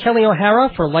Bang. Kelly O'Hara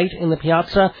for Light in the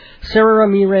Piazza. Sarah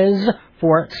Ramirez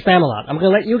for Spamalot. I'm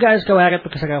going to let you guys go at it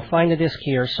because I got to find the disc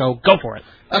here, so go for it.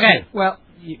 Okay, well...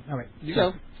 all right. You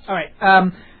go. All right.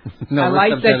 I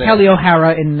like that Kelly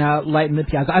O'Hara in Light in the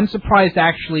Piazza. I'm surprised,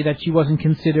 actually, that she wasn't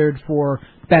considered for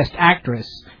Best Actress,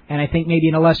 and I think maybe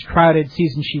in a less crowded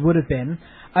season she would have been.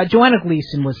 Joanna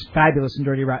Gleason was fabulous in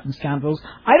Dirty Rotten Scoundrels.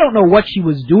 I don't know what she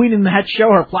was doing in that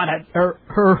show. Her plot had her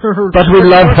but we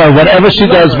love her. Whatever she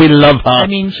does, we love her. I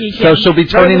mean, so she'll be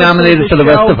Tony nominated for the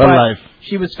rest of her life.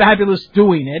 She was fabulous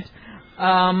doing it.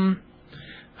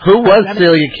 Who was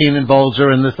Celia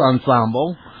Keenan-Bolger in this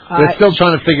ensemble? We're still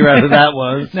trying to figure out who that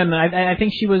was. No, I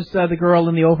think she was the girl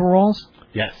in the overalls.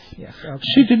 Yes. Okay.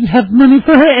 She didn't have money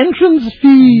for her entrance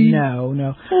fee.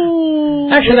 No. Oh.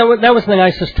 Actually, that was the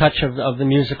nicest touch of the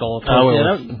musical.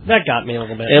 That got me a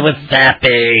little bit. It was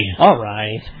sappy. All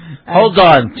right. Hold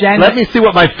on. Let me see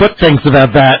what my foot thinks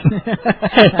about that.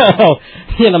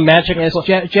 The magic. Yes,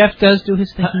 Jeff does do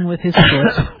his thinking with his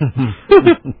foot,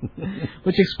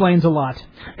 which explains a lot.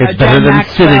 It's better than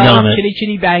sitting on it. Chitty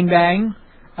Chitty Bang Bang.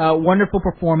 Wonderful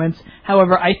performance.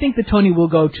 However, I think the Tony will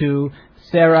go to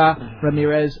Sarah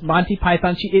Ramirez, Monty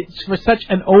Python. It's for such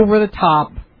an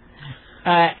over-the-top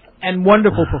and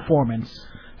wonderful performance.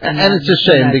 And it's a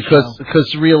shame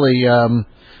because really,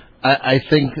 I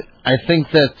think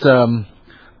that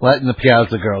Light in the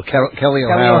Piazza girl, Kelly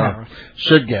O'Hara,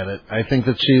 should get it. I think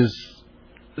that she's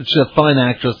a fine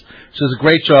actress. She does a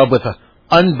great job with an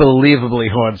unbelievably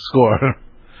hard score.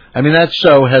 I mean, that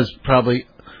show has probably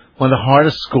one of the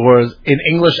hardest scores in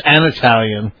English and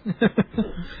Italian.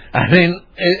 I mean,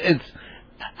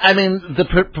 the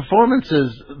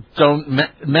performances don't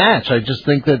match. I just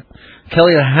think that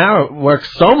Kelly O'Hara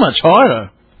works so much harder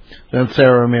than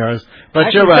Sarah Ramirez. But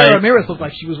actually, you're right. Sarah Ramirez looked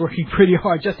like she was working pretty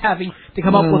hard, just having to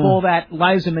come up with all that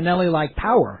Liza Minnelli-like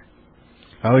power.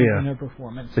 Oh yeah. In her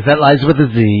performance. Is that Liza with a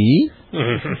Z?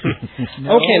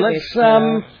 No, okay, let's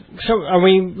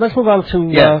let's move on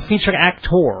to featured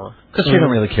actor. Because we don't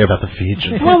really care about the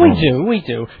feature. Well, we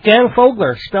do. Dan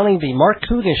Fogler, Spelling Bee, Mark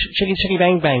Kudish, Chitty Chitty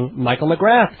Bang Bang, Michael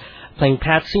McGrath, playing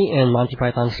Patsy in Monty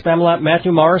Python's Spamalot,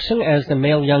 Matthew Morrison as the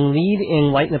male young lead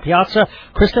in Light in the Piazza,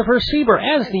 Christopher Sieber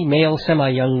as the male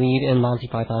semi-young lead in Monty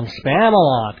Python's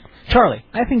Spamalot. Charlie.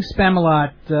 I think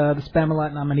Spamalot, the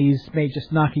Spamalot nominees may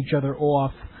just knock each other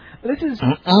off. This is,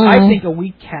 I think, a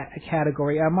weak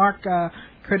category. Mark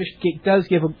Curtis does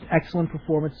give an excellent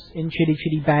performance in Chitty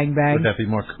Chitty Bang Bang. Would that be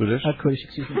Mark Kudish? Kudish,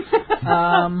 excuse me.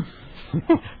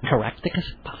 Correcticus?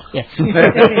 Yes.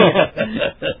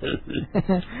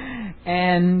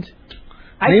 And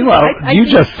meanwhile, you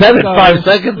just said it 5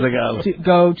 seconds ago.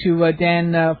 Go to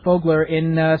Dan Fogler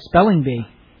in Spelling Bee.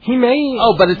 He may.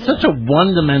 Oh, but it's such a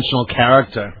one-dimensional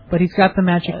character. But he's got the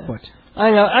magic foot.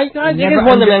 I know. I think it's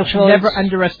one-dimensional. Never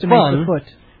underestimate the foot.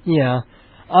 Yeah.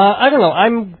 I don't know.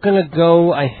 I'm going to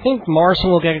go. I think Morrison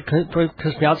will get it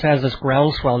because Piazza has this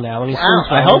groundswell now. And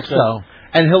I hope so.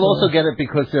 And he'll also get it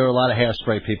because there are a lot of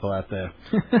Hairspray people out there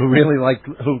who really like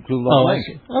who love Link.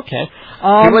 Okay.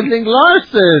 You would think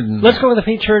Larson. Let's go with the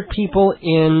featured people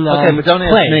in okay, but don't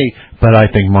play. ask me. But I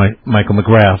think Michael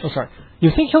McGrath. Oh, sorry.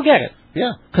 You think he'll get it?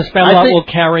 Yeah. Because Spamalot will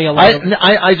carry a lot of...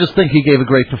 I just think he gave a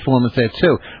great performance there,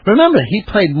 too. Remember, he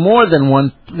played more than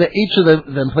one... Each of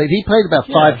them played... He played about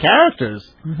 5 characters.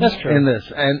 That's true. In this.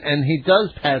 And he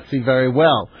does Patsy very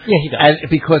well. Yeah, he does. And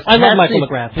because I love Michael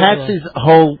McGrath. Patsy's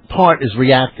whole part is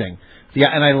reacting. Yeah,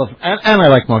 and I love... And I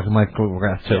like Michael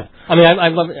McGrath, too. Yeah. I mean, I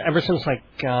love... Ever since, like...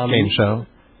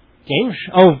 Game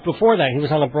show. Before that, he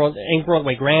was on a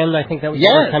Broadway Grand. I think that was the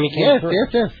first time he came through.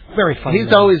 Yes. Very funny.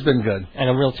 He's always been good. And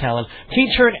a real talent.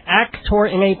 Featured actor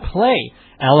in a play.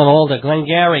 Alan Alda, Glenn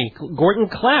Gary, Gordon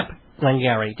Clapp, Glenn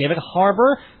Gary, David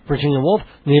Harbour, Virginia Woolf,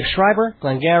 Liev Schreiber,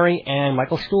 Glenn Gary, and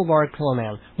Michael Stuhlbarg,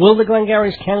 Pillowman. Will the Glenn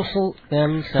Garys cancel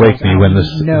themselves? Wake me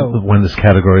when this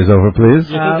category is over, please.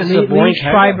 Liev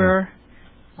Schreiber,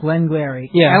 Glenn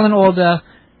Gary. Yeah. Alan Alda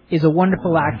is a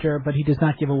wonderful actor, but he does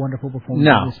not give a wonderful performance.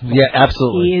 No, yeah,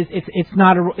 absolutely.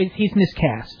 He's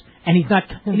miscast, And he's not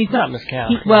He's not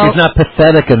miscast. He's not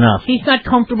pathetic enough. He's not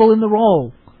comfortable in the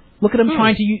role. Look at him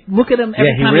trying to look at him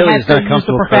every time really he has is not to use the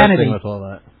comfortable profanity. with all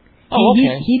that.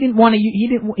 He didn't want to.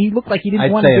 He looked like he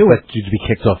didn't want to I'd do say it. you'd be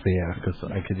kicked off the air because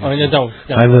I could use don't.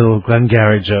 my little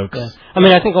Glengarry jokes. Yeah. I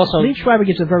mean, I think also Lee Schreiber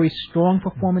gives a very strong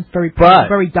performance, very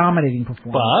dominating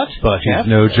performance. But he's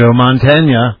no Joe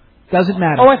Montana. Doesn't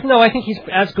matter. I think he's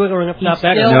as good or if not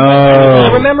better. No.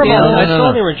 I remember I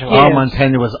saw the original. Oh,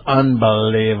 Montana was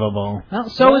unbelievable. Well,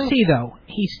 so is he, though.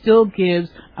 He still gives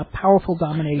a powerful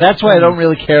dominating That's why I don't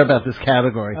performance. really care about this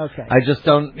category. Okay. I just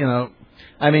don't,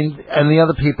 I mean, and the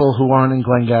other people who aren't in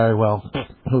Glengarry, well,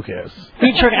 who cares?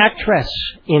 Featured actress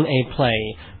in a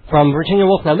play from Virginia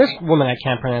Woolf. Now, this woman I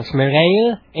can't pronounce.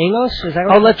 Mireille Enos? Is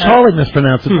that let Charlie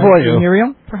mispronounce it for you.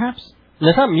 Muriel, perhaps? No,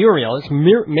 it's not Muriel. It's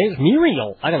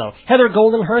Muriel. I don't know. Heather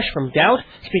Goldenhirsch from Doubt.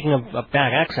 Speaking of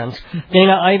bad accents.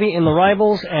 Dana Ivey in The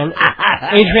Rivals. And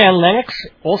Adrienne Lennox,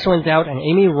 also in Doubt. And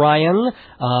Amy Ryan,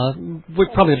 with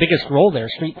probably the biggest role there,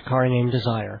 Streetcar Named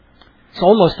Desire. It's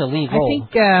almost a lead role.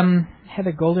 I think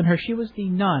Heather Goldenhirsch, she was the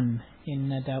nun in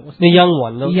Doubt. The young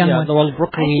one. The young one. The one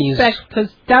Brooke Louise. I suspect,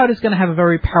 because Doubt is going to have a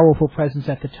very powerful presence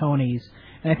at the Tonys.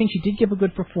 And I think she did give a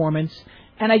good performance.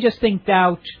 And I just think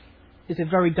Doubt is a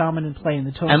very dominant play in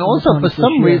the Tonys. And also, for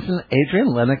some reason,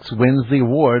 Adrienne Lennox wins the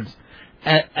awards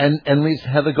and leaves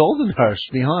Heather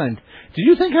Goldenhirsch behind. Did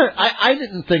you think her... I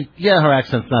didn't think... Yeah, her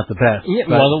accent's not the best. Yeah,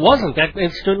 well, it wasn't.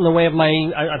 It stood in the way of my...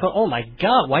 I thought, oh, my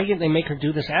God, why didn't they make her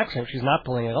do this accent? She's not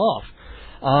pulling it off.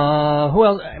 Who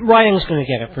else? Ryan's going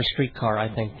to get it for Streetcar,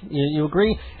 I think. You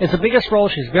agree? It's the biggest role.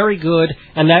 She's very good.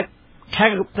 And that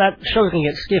show can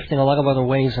get stiffed in a lot of other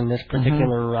ways in this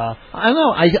particular... I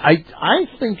know. I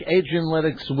think Adrienne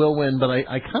Lennox will win, but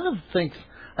I kind of think...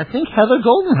 I think Heather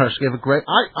Goldenhirsch gave a great...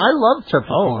 I loved her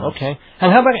performance. Oh, okay.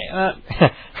 And how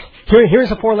about... here's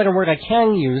a four-letter word I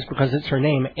can use because it's her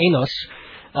name, Enos.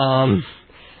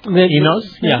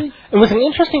 Enos? Yeah. It was an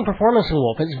interesting performance in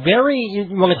Wolf. It's very... You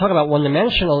want to talk about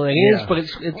one-dimensional, it is, but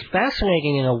it's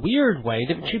fascinating in a weird way.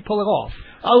 Didn't she pull it off?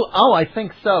 Oh, I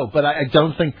think so, but I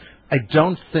don't think...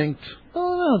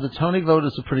 Oh, no, the Tony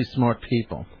voters are pretty smart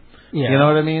people. Yeah. You know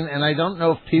what I mean? And I don't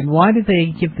know if people... Why did they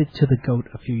give it to the GOAT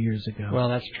a few years ago? Well,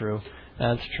 that's true.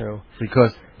 That's true.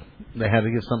 Because they had to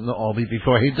give something to Albee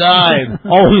before he died.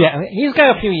 Oh, yeah. He's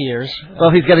got a few years.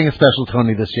 Well, he's getting a special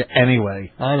Tony this year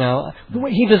anyway. I know.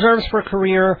 He deserves for a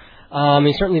career.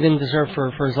 He certainly didn't deserve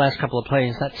for his last couple of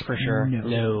plays, that's for sure.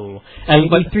 No.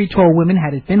 But 3 Tall Women,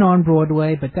 had it been on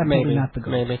Broadway, but definitely not the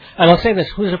GOAT. Maybe. And I'll say this,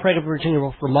 Who's Afraid of Virginia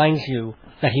Woolf reminds you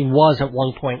that he was at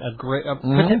one point a great,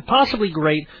 possibly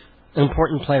great,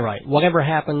 important playwright. Whatever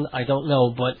happened, I don't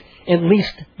know, but at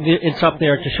least it's up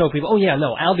there to show people, oh yeah,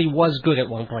 no, Albee was good at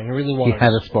one point. He really was. He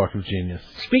had a spark of genius.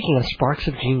 Speaking of sparks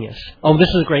of genius, this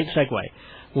is a great segue.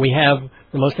 We have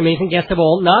the most amazing guest of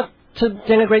all, not to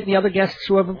denigrate the other guests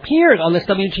who have appeared on this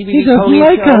WGBD he doesn't Tony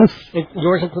like show. us.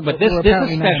 But this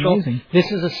is special.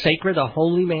 This is a sacred, a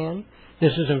holy man.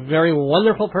 This is a very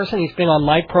wonderful person. He's been on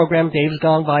my program, Dave's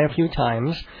Gone By, a few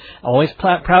times. Always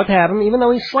proud to have him, even though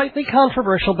he's slightly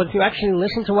controversial. But if you actually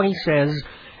listen to what he says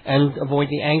and avoid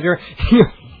the anger,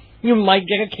 you might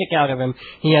get a kick out of him.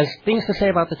 He has things to say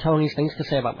about the Tonys, things to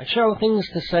say about my show, things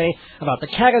to say about the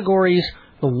categories.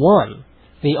 The one,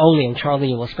 the only, and Charlie,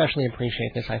 you'll especially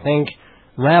appreciate this, I think,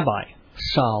 Rabbi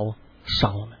Sol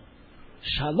Solomon.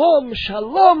 Shalom,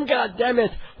 shalom,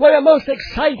 goddammit! What a most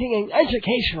exciting and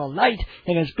educational night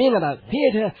it has been about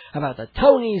theater, about the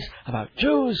Tonys, about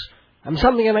Jews. I'm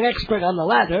something of an expert on the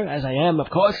latter, as I am,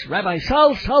 of course, Rabbi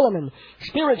Sol Solomon,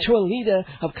 spiritual leader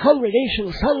of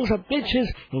Congregation Sons of Bitches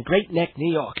in Great Neck,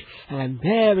 New York. And I'm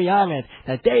very honored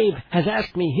that Dave has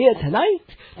asked me here tonight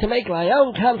to make my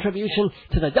own contribution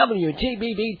to the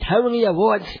WGBB Tony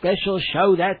Award special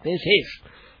show that this is.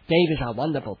 Dave is a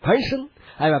wonderful person.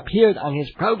 I've appeared on his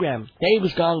program,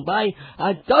 Dave's Gone By,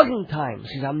 12 times.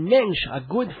 He's a mensch, a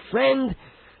good friend.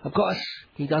 Of course,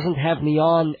 he doesn't have me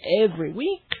on every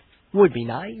week. Would be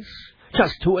nice.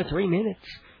 Just 2 or 3 minutes.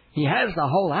 He has the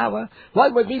whole hour.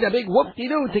 What would be the big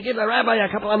whoop-de-doo to give the rabbi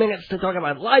a couple of minutes to talk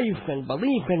about life and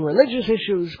belief and religious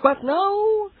issues? But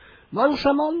no, once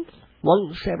a month,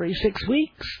 once every 6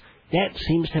 weeks, that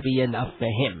seems to be enough for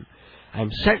him.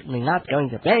 I'm certainly not going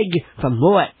to beg for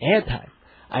more airtime.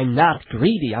 I'm not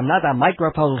greedy. I'm not a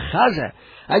microphone chazer.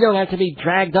 I don't have to be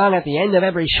dragged on at the end of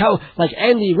every show like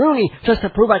Andy Rooney just to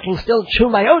prove I can still chew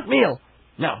my oatmeal.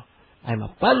 No, I'm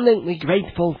abundantly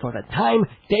grateful for the time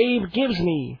Dave gives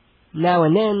me, now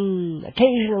and then,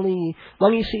 occasionally,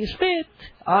 when he sees fit,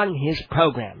 on his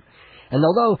program. And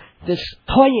although this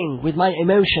toying with my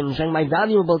emotions and my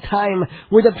valuable time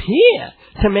would appear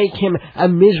to make him a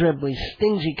miserably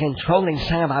stingy, controlling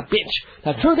son of a bitch,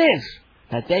 the truth is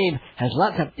that Dave has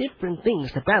lots of different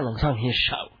things to balance on his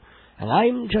show. And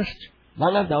I'm just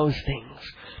one of those things.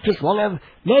 Just one of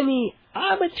many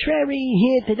arbitrary,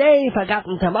 here today,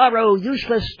 forgotten tomorrow,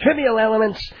 useless, trivial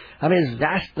elements of his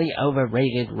vastly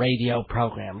overrated radio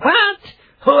program. But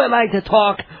who am I to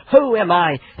talk? Who am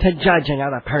I to judge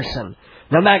another person?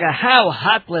 No matter how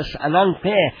heartless and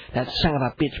unfair that son of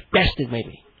a bitch bested may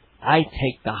be, I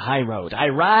take the high road. I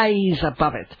rise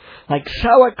above it, like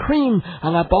sour cream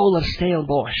on a bowl of stale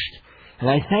borscht. And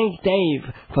I thank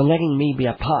Dave for letting me be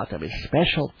a part of his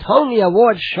special Tony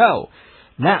Award show.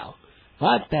 Now,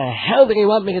 what the hell do you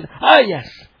want me to do? Oh, yes,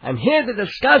 I'm here to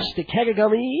discuss the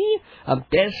category of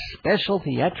Best Special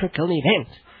Theatrical Event.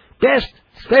 Best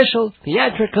Special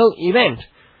Theatrical Event.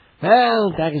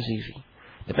 Well, that is easy.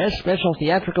 The best special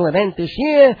theatrical event this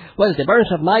year was the birth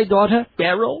of my daughter,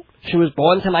 Beryl. She was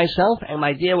born to myself and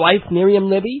my dear wife, Miriam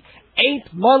Libby,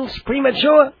 8 months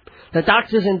premature. The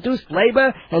doctors induced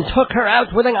labor and took her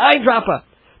out with an eyedropper.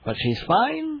 But she's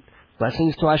fine.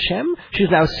 Blessings to Hashem. She's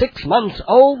now 6 months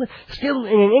old, still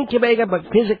in an incubator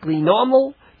but physically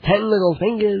normal. 10 little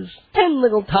fingers, 10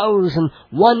 little toes, and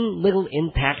 1 little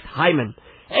intact hymen.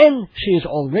 And she is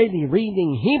already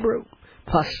reading Hebrew.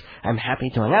 Plus, I'm happy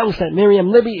to announce that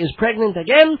Miriam Libby is pregnant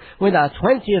again with our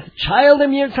 20th child,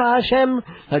 Emir Hashem.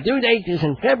 Her due date is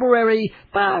in February,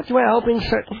 but we're hoping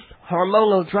certain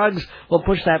hormonal drugs will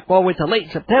push that forward to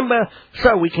late September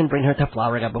so we can bring her to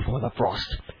Florida before the frost.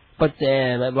 But,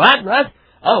 what?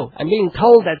 Oh, I'm being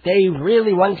told that Dave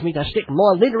really wants me to stick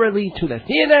more literally to the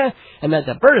theater and that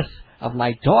the birth of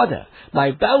my daughter,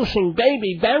 my bouncing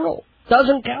baby Beryl,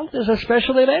 doesn't count as a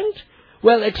special event?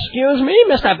 Well, excuse me,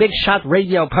 Mr. Big Shot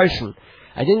Radio Person.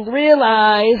 I didn't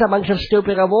realize a bunch of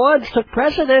stupid awards took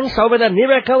precedence over the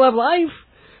miracle of life.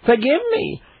 Forgive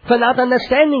me for not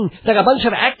understanding that a bunch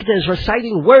of actors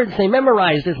reciting words they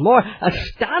memorized is more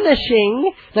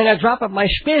astonishing than a drop of my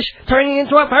spish turning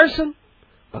into a person.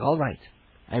 But all right,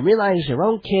 I realize your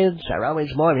own kids are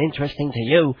always more interesting to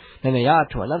you than they are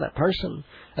to another person,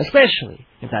 especially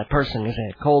if that person is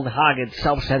a cold-hearted,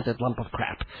 self-centered lump of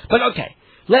crap. But okay,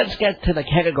 let's get to the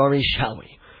category, shall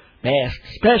we? Best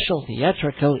Special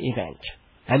Theatrical Event.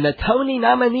 And the Tony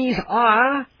nominees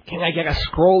are... Can I get a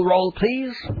scroll roll,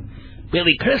 please?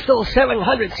 Billy Crystal,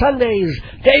 700 Sundays,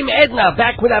 Dame Edna,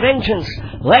 Back with a Vengeance,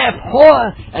 Laugh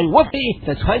Whore, and Whoopi,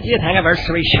 the 20th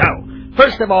Anniversary Show.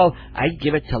 First of all, I'd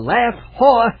give it to Laugh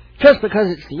Whore, just because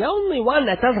it's the only one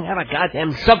that doesn't have a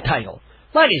goddamn subtitle.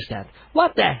 What is that?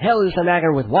 What the hell is the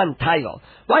matter with one title?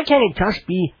 Why can't it just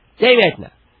be Dame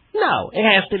Edna? No, it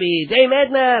has to be Dame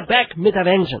Edna, Back with a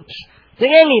Vengeance.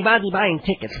 Did anybody buying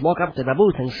tickets walk up to the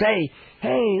booth and say,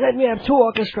 "Hey, let me have 2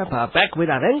 orchestra for Back with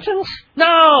a Vengeance"?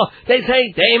 No, they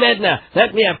say, "Dame Edna,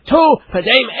 let me have 2 for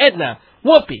Dame Edna.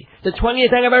 Whoopi, the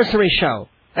 20th Anniversary Show."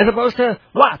 As opposed to,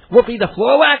 what, Whoopi the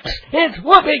Floor Wax? It's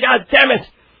Whoopi, goddammit!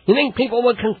 You think people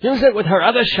would confuse it with her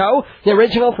other show, the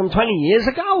original from 20 years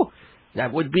ago?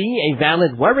 That would be a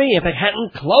valid worry if it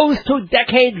hadn't closed 2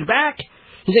 decades back.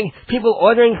 You think people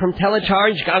ordering from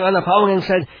Telecharge got on the phone and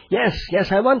said,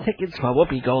 yes, I want tickets for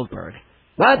Whoopi Goldberg.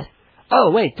 What? Oh,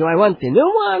 wait, do I want the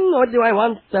new one, or do I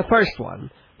want the first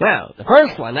one? Well, the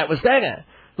first one, that was better.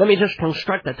 Let me just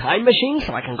construct a time machine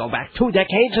so I can go back 2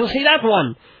 decades and see that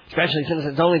one. Especially since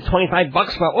it's only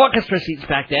 $25 for orchestra seats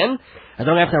back then. I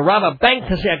don't have to rob a bank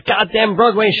to see a goddamn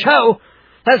Broadway show.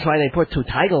 That's why they put 2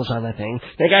 titles on the thing.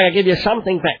 They gotta give you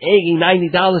something for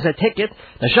 $80, $90 a ticket.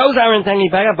 The shows aren't any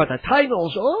better, but the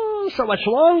titles, oh, so much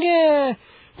longer.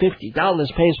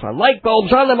 $50 pays for light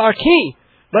bulbs on the marquee.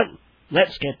 But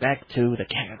let's get back to the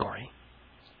category.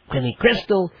 Billy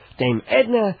Crystal, Dame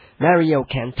Edna, Mario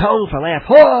Cantone for Laugh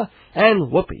Whore,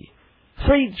 and Whoopi.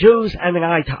 3 Jews and an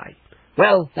eye tie.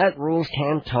 Well, that rules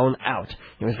Cantone out.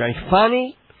 It was very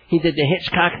funny. He did the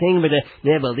Hitchcock thing with the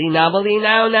nibbly-nobbly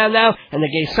now, and the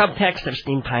gay subtext of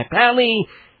Steampipe Alley,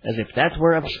 as if that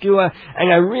were obscure,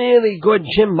 and a really good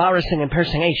Jim Morrison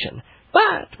impersonation.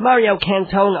 But Mario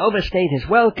Cantone overstayed his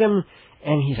welcome,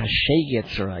 and he's a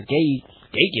Shagitz, or a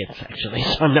Gaygitz, actually,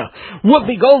 so no.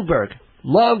 Whoopi Goldberg.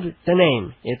 Love the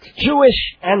name. It's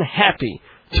Jewish and happy.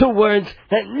 2 words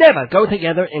that never go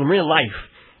together in real life.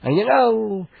 And you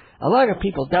know, a lot of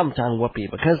people dumped on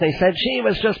Whoopi because they said she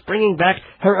was just bringing back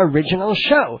her original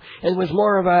show. It was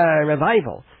more of a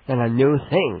revival than a new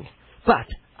thing. But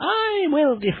I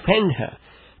will defend her.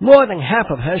 More than half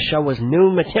of her show was new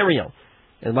material.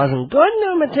 It wasn't good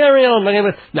new material, but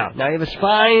it was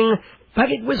fine.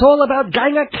 But it was all about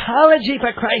gynecology,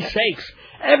 for Christ's sakes.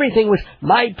 Everything was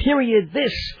my period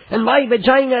this and my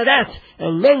vagina that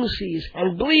and menses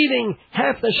and bleeding.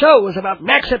 Half the show was about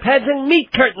maxi-pads and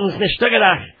meat curtains,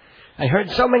 Nishtuggerach. I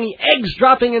heard so many eggs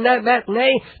dropping in that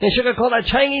matinee, they should have called a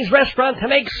Chinese restaurant to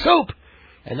make soup.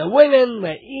 And the women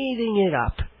were eating it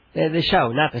up. The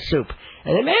show, not the soup.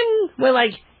 And the men were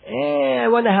like, I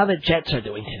wonder how the Jets are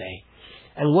doing today.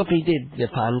 And Whoopi did the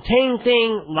Fontaine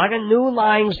thing, a lot of new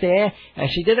lines there,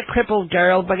 and she did a crippled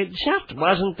girl, but it just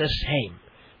wasn't the same.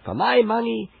 For my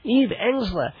money, Eve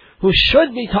Ensler, who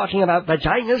should be talking about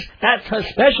vaginas, that's her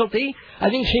specialty. I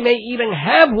think she may even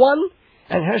have one.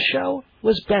 And her show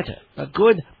was better, a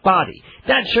good body.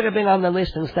 That should have been on the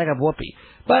list instead of Whoopi.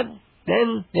 But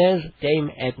then there's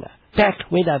Dame Edna, back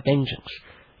with a vengeance.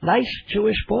 Nice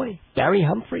Jewish boy, Barry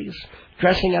Humphries,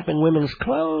 dressing up in women's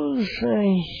clothes.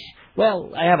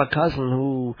 Well, I have a cousin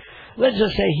who, let's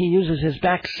just say he uses his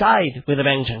backside with a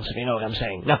vengeance, if you know what I'm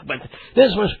saying. No, but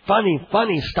this was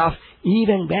funny stuff,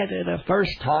 even better the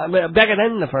first time, better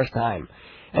than the first time.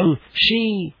 And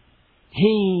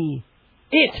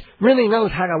it really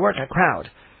knows how to work a crowd.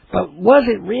 But was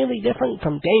it really different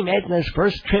from Dame Edna's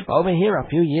first trip over here a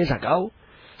few years ago?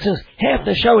 Since half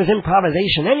the show is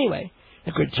improvisation anyway,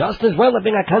 it could just as well have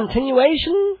been a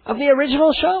continuation of the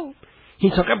original show. He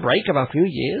took a break of a few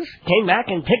years, came back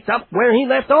and picked up where he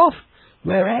left off.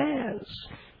 Whereas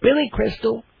Billy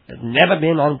Crystal had never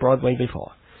been on Broadway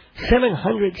before.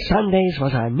 700 Sundays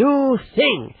was a new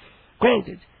thing.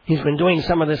 Granted, he's been doing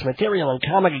some of this material in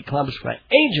comedy clubs for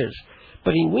ages,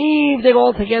 but he weaved it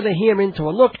all together here into a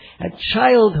look at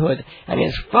childhood and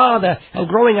his father and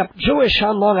growing up Jewish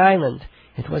on Long Island.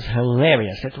 It was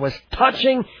hilarious. It was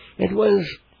touching. It was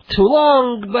too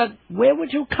long, but where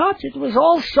would you cut? It was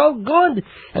all so good,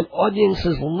 and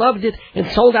audiences loved it.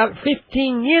 It sold out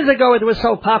 15 years ago. It was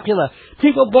so popular.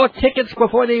 People bought tickets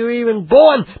before they were even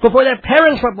born, before their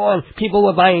parents were born. People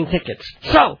were buying tickets.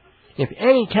 So, if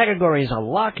any categories are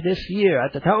locked this year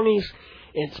at the Tonys,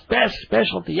 it's Best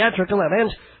Special Theatrical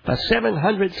Event for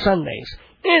 700 Sundays.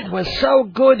 It was so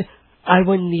good, I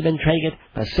wouldn't even trade it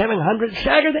for 700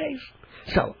 Saturdays.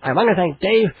 So, I want to thank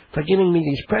Dave for giving me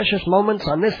these precious moments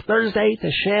on this Thursday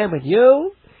to share with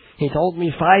you. He told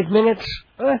me 5 minutes.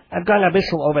 I've gone a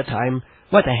bissel over time.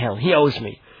 What the hell, he owes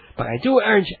me. But I do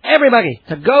urge everybody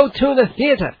to go to the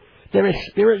theater. There is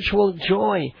spiritual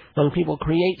joy when people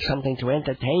create something to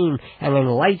entertain and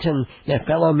enlighten their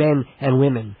fellow men and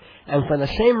women. And for the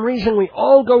same reason we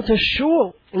all go to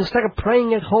shul instead of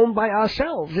praying at home by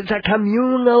ourselves. It's a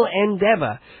communal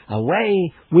endeavor, a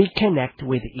way we connect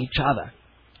with each other.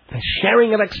 The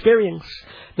sharing of experience,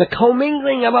 the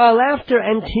commingling of our laughter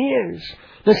and tears,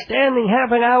 the standing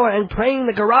half an hour and praying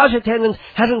the garage attendant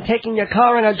hasn't taken your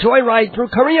car on a joyride through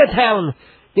Koreatown.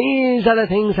 These are the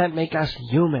things that make us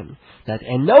human, that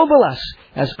ennoble us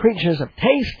as creatures of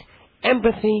taste,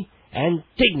 empathy, and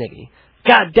dignity.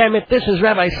 God damn it, this is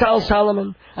Rabbi Sal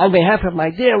Solomon, on behalf of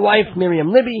my dear wife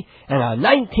Miriam Libby and our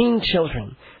 19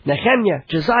 children, Nehemiah,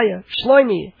 Josiah,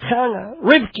 Shloimi, Chana,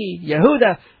 Rivki,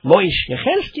 Yehuda, Moish,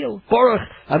 Yechezkiel, Baruch,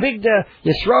 Avigdor,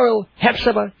 Yisrael,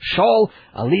 Hepzibah, Shaul,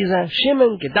 Aliza,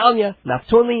 Shimon, Gedalia,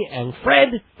 Naphtali, and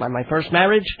Fred, by my first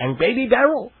marriage, and baby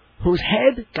Beryl, whose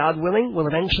head, God willing, will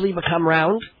eventually become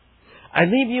round. I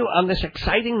leave you on this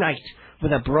exciting night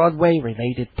with a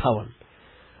Broadway-related poem.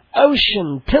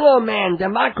 Ocean, Pillow Man,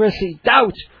 Democracy,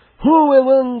 Doubt, who will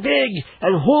win big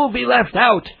and who'll be left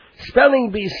out? Spelling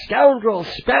bee, Scoundrel,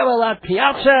 Spamalot,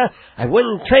 Piazza, I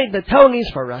wouldn't trade the Tonys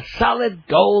for a solid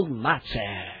gold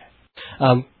matzah.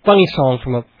 Funny song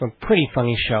from a pretty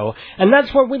funny show, and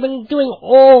that's what we've been doing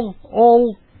all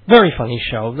very funny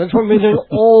show. That's what we've been doing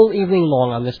all evening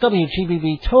long on this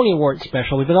WGBB Tony Award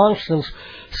special. We've been on since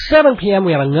 7 p.m.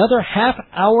 We have another half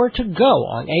hour to go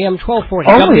on AM 1240.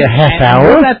 Only a half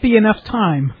hour? Will that be enough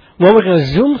time? Well, we're going to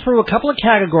zoom through a couple of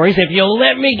categories, if you'll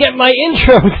let me get my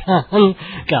intro done,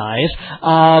 guys,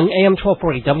 on AM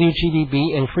 1240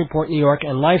 WGBB in Freeport, New York,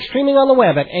 and live streaming on the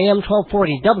web at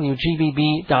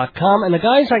am1240wgbb.com. And the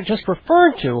guys I just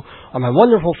referred to are my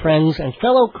wonderful friends and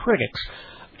fellow critics,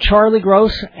 Charlie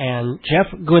Gross and Jeff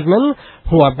Goodman,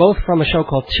 who are both from a show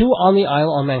called Two on the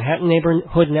Aisle on Manhattan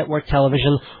Neighborhood Network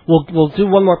Television. We'll do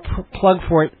one more plug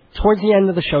for it towards the end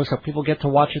of the show so people get to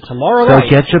watch it tomorrow night. So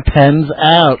get your pens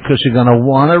out, because you're going to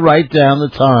want to write down the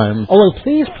time. Oh, and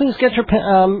please get your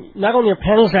not only your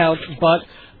pens out, but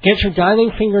get your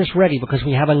dialing fingers ready, because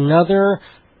we have another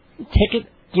ticket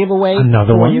giveaway.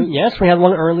 Another one? You. Yes, we had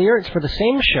one earlier. It's for the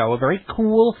same show, a very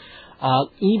cool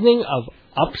evening of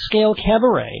upscale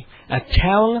cabaret, at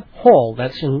Town Hall.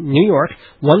 That's in New York,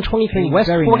 123 West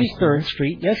Very 43rd nice.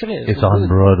 Street. Yes, it is. It's on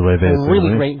Broadway, A basically.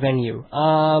 really great venue.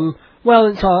 Well,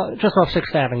 it's just off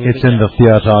 6th Avenue. It's in the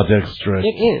theater district.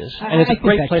 It is, and it's a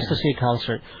great place to see a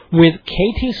concert with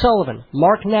K.T. Sullivan,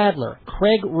 Mark Nadler,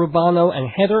 Craig Rubano, and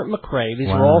Heather McRae. These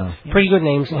are all pretty good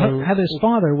names. Well, Heather's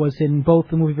father was in both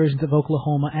the movie versions of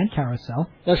Oklahoma and Carousel.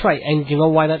 That's right, and do you know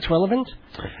why that's relevant?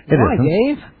 Why,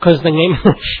 Dave? Because the name of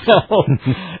the show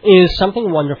is Something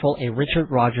Wonderful, a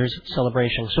Richard Rodgers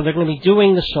celebration. So they're going to be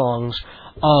doing the songs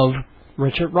of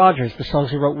Richard Rodgers, the songs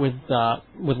he wrote with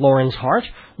Lawrence Hart,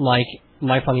 like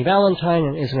My Funny Valentine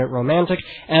and Isn't It Romantic,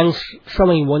 and so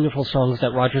many wonderful songs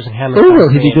that Rodgers and Hammond. Oh, will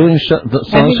he be doing the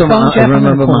songs from I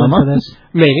Remember Mama?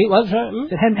 Maybe. What's that?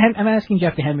 I'm asking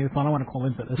Jeff to hand me the phone. I want to call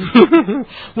in for this.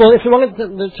 Well, if you wanted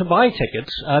to buy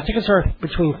tickets, tickets are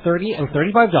between $30 and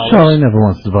 $35. Charlie never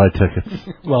wants to buy tickets.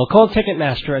 Well, call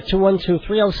Ticketmaster at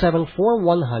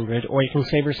 212-307-4100, or you can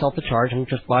save yourself the charge and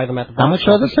just buy them at the box. How much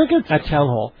are the tickets? At Town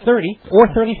Hall. $30 or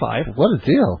 $35. What a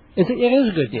deal. It is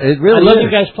a good deal. It really I love is.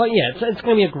 you guys play. Yeah, it's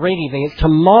going to be a great evening. It's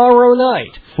tomorrow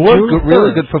night. Four June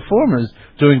really 3rd. good performers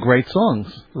doing great songs.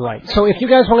 Right. So if you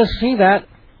guys want to see that,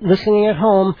 listening at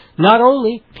home, not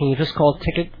only can you just call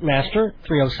Ticketmaster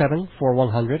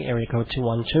 307-4100, area code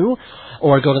 212,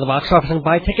 or go to the box office and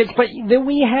buy tickets, but then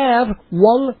we have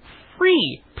one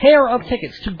free pair of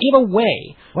tickets to give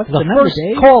away. What's the number, first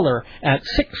Dave? caller at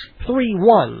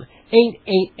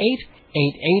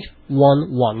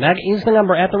 631-888-8811. That is the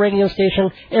number at the radio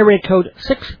station, area code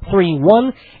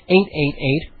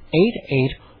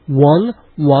 631-888-8811.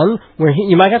 Where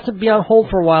you might have to be on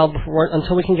hold for a while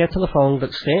until we can get to the phone,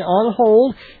 but stay on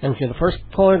hold, and if you're the first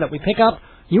caller that we pick up,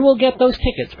 you will get those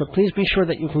tickets, but please be sure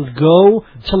that you can go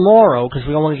tomorrow, because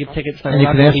we don't want to give tickets that are And you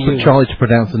not can going ask to be for used. Charlie to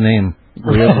pronounce the name.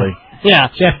 Really. Yeah.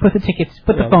 Jeff, put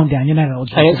the phone down. You're not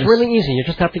eligible. And for it's this. really easy. You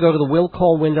just have to go to the will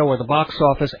call window or the box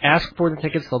office, ask for the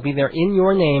tickets. They'll be there in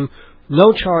your name.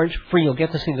 No charge, free. You'll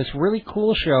get to see this really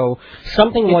cool show.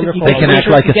 Something wonderful. They can act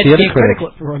like a theater critic.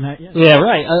 Yeah,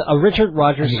 right. A Richard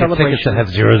Rodgers And you get celebration. tickets that have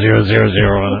 0000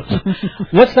 on it.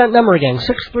 What's that number again?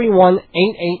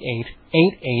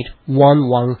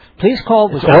 631-888-8811. Please call.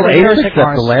 It's all eight except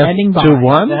the last two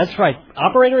ones? That's right.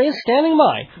 Operator is standing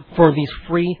by for these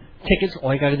free tickets.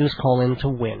 All you got to do is call in to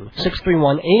win.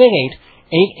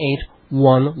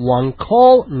 631-888-8811.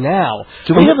 Call now.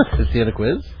 Do we have a theater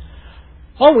quiz?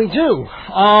 Oh, we do.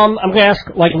 I'm going to ask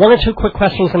like one or two quick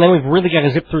questions, and then we've really got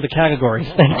to zip through the categories.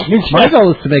 Thank you, Jeff. My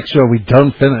goal is to make sure we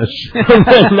don't finish.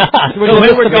 Not.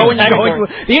 We're going.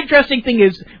 The interesting thing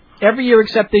is, every year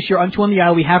except this year, on Two on the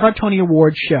Aisle, we have our Tony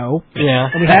Awards show. Yeah.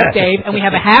 And we have Dave, and we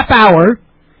have a half hour,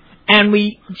 and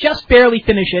we just barely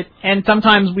finish it, and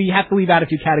sometimes we have to leave out a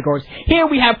few categories. Here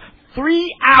we have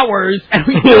 3 hours, and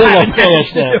we still haven't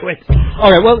managed to do it. All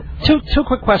right, well, two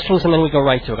quick questions, and then we go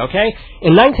right to it, okay?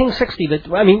 In 1960,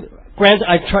 granted,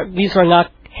 these are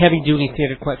not heavy-duty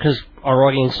theater questions, because our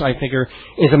audience, I figure,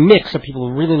 is a mix of people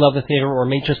who really love the theater or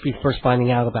may just be first finding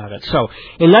out about it. So,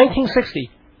 in 1960,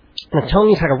 the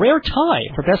Tonys had a rare tie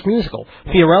for Best Musical,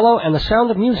 Fiorello and The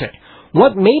Sound of Music.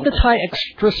 What made the tie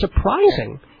extra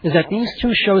surprising is that these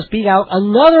two shows beat out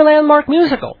another landmark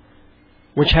musical,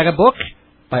 which had a book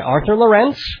by Arthur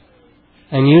Lawrence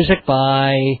and music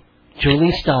by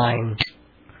Julie Stein.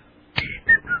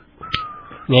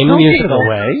 Name the musical.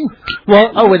 Away.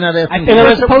 Well, we're not asking.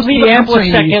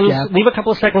 Leave a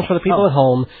couple of seconds for the people at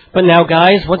home. But now,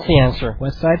 guys, what's the answer?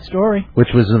 West Side Story.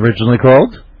 Which was originally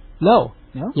called? No.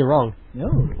 No? You're wrong. No.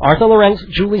 Arthur Lawrence,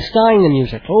 Julie Stein, the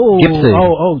music. Oh, Gypsy.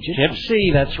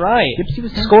 Gypsy, that's right. Gypsy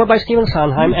was scored by Stephen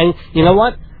Sondheim. And you know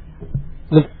what?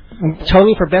 The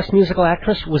Tony for Best Musical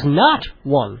Actress was not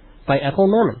won by Ethel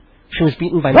Merman. She was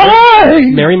beaten by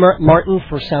Mary Martin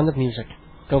for Sound of Music.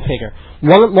 Go figure.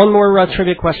 One more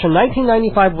trivia question.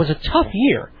 1995 was a tough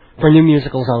year for new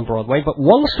musicals on Broadway, but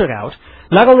one stood out.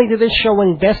 Not only did this show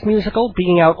win Best Musical,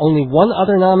 beating out only one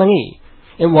other nominee,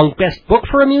 it won Best Book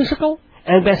for a Musical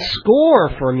and Best Score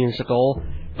for a Musical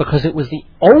because it was the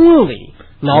only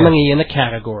nominee in the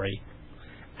category.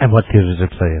 And what theater did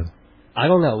it play in? I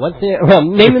don't know.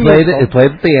 Name the musical. It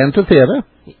played at the Amphitheater.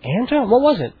 The Amphitheater? What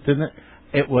was it? Didn't it?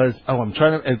 It was. Oh, I'm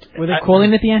trying to. Were they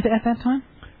calling it the Amphitheater at that time?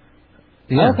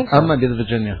 Yeah, I don't think so. I'm going to be the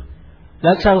Virginia.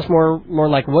 That sounds more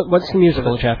like what's the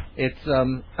musical, Jeff? It's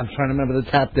I'm trying to remember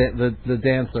the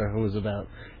dancer who was about.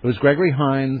 It was Gregory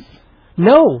Hines.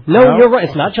 No, you're right.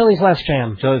 It's not Jelly's Last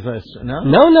Jam. Jelly's Last Jam.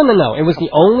 No. No. It was the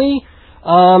only.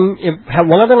 It had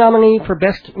one other nominee for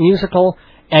Best Musical,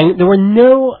 and there were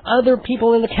no other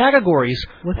people in the categories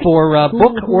for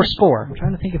book or score. I'm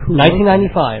trying to think of who.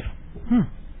 1995.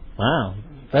 Wow.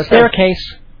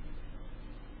 Staircase.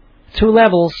 2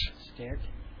 levels. scared.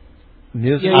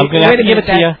 Music. I'm going to have to give it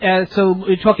to you. So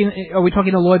are we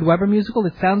talking the Lloyd Webber musical?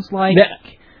 It sounds like...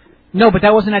 No, but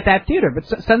that wasn't at that theater. But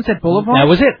Sunset Boulevard? That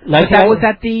was it. But that was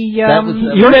at the...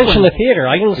 you mentioned the theater.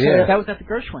 I didn't say that was at the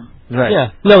Gershwin. Right.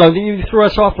 Yeah. No, you threw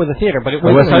us off with the theater, but it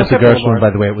wasn't at the Gershwin, by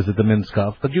the way. It was at the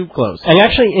Minskoff, but you close. And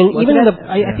actually,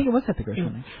 I think it was at the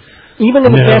Gershwin. Even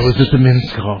in the best... it was at the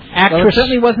Minskoff. Well, it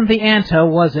certainly wasn't the Anta,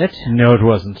 was it? No, it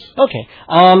wasn't. Okay.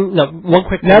 No, one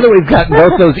quick... Now that we've gotten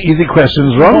both those easy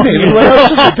questions wrong, maybe what else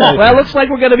should we do? Well, looks like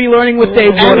we're going to be learning with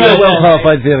Dave.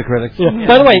 Well-qualified theater critics. Yeah.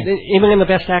 By the way, even in the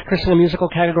Best Actress in a Musical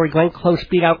category, Glenn Close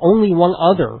beat out only one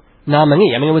other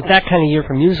nominee. I mean, it was that kind of year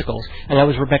for musicals, and that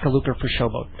was Rebecca Luker for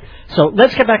Showboat. So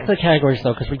let's get back to the categories,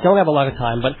 though, because we don't have a lot of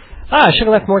time, but... I should have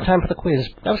left more time for the quiz.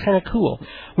 That was kind of cool.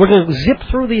 We're going to zip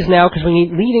through these now because we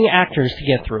need leading actors to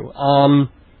get through.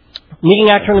 Leading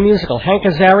actor in a musical, Hank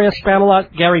Azaria,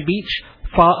 Spamalot, Gary Beach,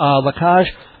 Lacage,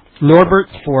 Norbert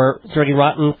for Dirty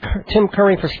Rotten, Tim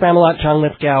Curry for Spamalot, John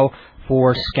Lithgow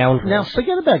for Scoundrels. Now,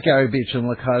 forget about Gary Beach and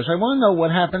Lacage. I want to know what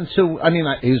happened to... I mean,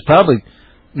 he was probably...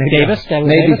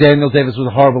 Maybe Daniel Davis was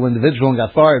a horrible individual and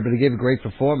got fired, but he gave a great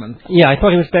performance. Yeah, I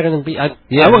thought he was better than Beach. I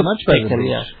would much better than Beach.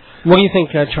 Yeah. What do you think,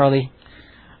 Charlie?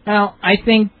 Well, I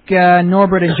think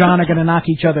Norbert and John are going to knock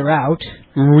each other out.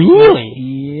 Really?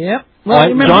 Yep. Well,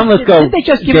 remember, John Lithgow didn't they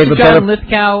just give it to John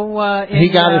Lithgow? He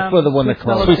got it for the one that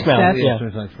closed. Sweet Smell. Yeah.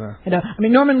 I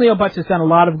mean, Norman Leo Butts has done a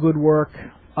lot of good work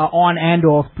on and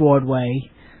off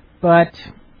Broadway, but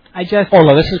I just... Oh,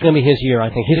 no, this is going to be his year, I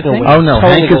think. He's going to win. Oh, no,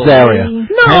 Hank Azaria.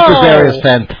 No! Hank Azaria is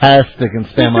fantastic in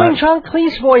Spamalot. He's doing John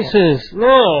Cleese voices.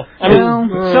 No. I mean,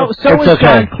 so is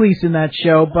John Cleese in that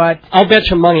show, but... I'll bet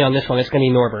you money on this one. It's going to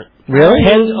be Norbert. Really?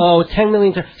 10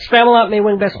 million. Spamalot may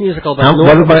win Best Musical, but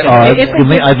what are my odds?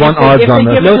 I want odds on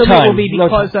this. No time. It will be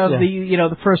because of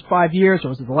the first 5 years, or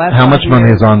was it the last? How much money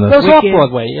is on this? It was off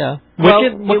Broadway, yeah.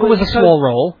 Wicked was a small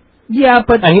role. Yeah,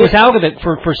 but and he was out of it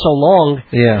for so long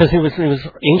because he was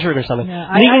injured or something.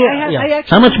 Yeah,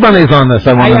 how much money is on this?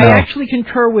 I want to know. I actually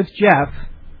concur with Jeff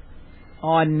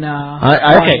on.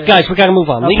 Okay, guys, we got to move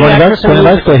on. $20.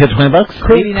 Go ahead, $20.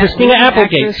 Christina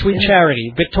Applegate, Sweet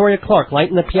Charity, Victoria Clark, Light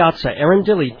in the Piazza, Erin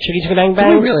Dilly, Chitty Chitty Bang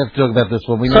Bang. We really have to talk about this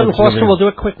one. Sutton Foster will do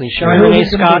it quickly. Sherry Renee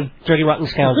Scott, Dirty Rotten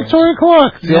Scoundrels. Victoria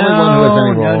Clark, the only one who has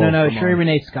any role. No, Sherry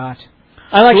Renee Scott.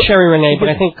 I like Sherry Renee, but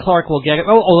I think Clark will get it.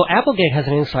 Although Applegate has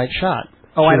an inside shot.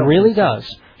 Oh, she really does.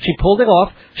 She pulled it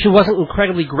off. She wasn't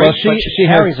incredibly great, but she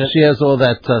carries it. She has all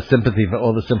that sympathy,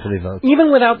 all the sympathy votes.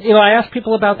 Even without, I asked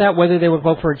people about that, whether they would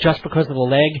vote for it just because of the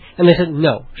leg, and they said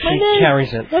no. She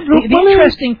carries it. The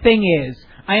interesting thing is,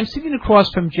 I am sitting across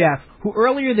from Jeff, who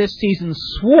earlier this season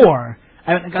swore,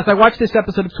 as I watched this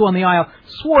episode of Two on the Aisle,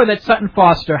 swore that Sutton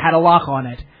Foster had a lock on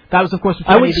it. That was, of course,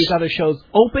 before any of these other shows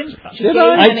opened. I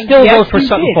still vote for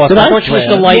Sutton Foster. I thought she was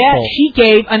delightful. Yeah, she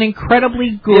gave an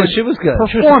incredibly good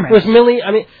performance. Was Millie,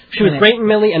 she was great in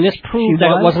Millie, and this proved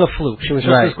that it wasn't a fluke. She was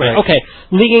just as great. Okay,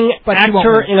 leading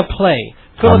actor in a play.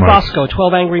 Philip Bosco,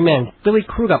 12 Angry Men, Billy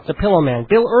Crudup, The Pillow Man,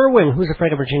 Bill Irwin, Who's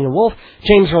Afraid of Virginia Woolf,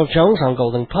 James Earl Jones on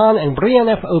Golden Pond, and Brian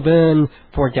F. O'Byrne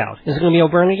for Doubt. Is it going to be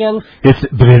O'Byrne again? It's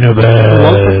Brian O'Byrne.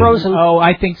 One for Frozen. Oh,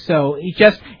 I think so.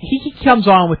 He comes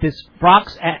on with this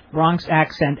Bronx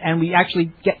accent, and we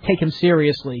actually take him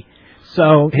seriously.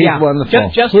 So he's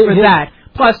wonderful. Just for that.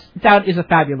 Plus, Doubt is a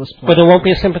fabulous play. But there won't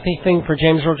be a sympathy thing for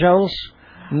James Earl Jones?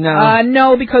 No.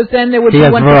 No, because then there would be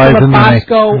one for Philip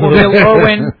Bosco or Bill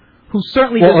Irwin. Who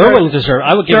certainly Irwin deserves.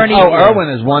 I would give it. Irwin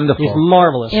is wonderful. He's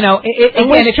marvelous.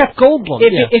 If Jeff Goldblum.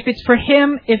 If it's for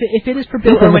him, if it is for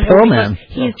Bill Irwin,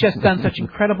 he's just done such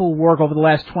incredible work over the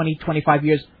last 20-25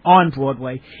 years on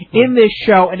Broadway, in this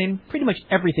show, and in pretty much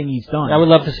everything he's done. I would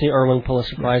love to see Irwin pull a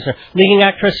surprise. Leading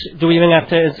actress, do we even have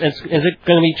to? Is it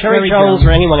going to be Cherry Jones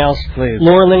or anyone else? Please.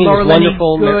 Laura Linney is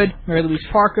wonderful. Good. Mary Louise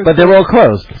Parker. But they're all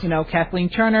closed. Kathleen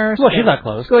Turner. Well, she's not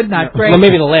closed. Good, not great. Well,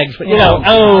 maybe the legs, but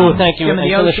thank you. And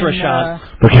finish her shot.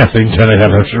 But Kathleen Turner had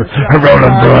her role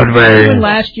on Broadway.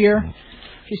 Last year.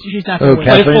 She's not going to win.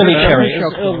 But it's going to be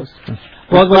Cherry.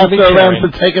 Well, let's go around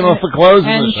for taking off the clothes.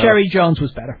 And Sherry Jones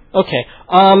was better. Okay.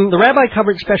 The Rabbi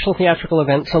covered special theatrical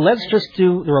events, so let's just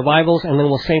do the revivals, and then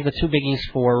we'll save the two biggies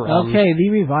for... okay, the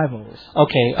revivals.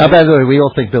 Okay. By the way, we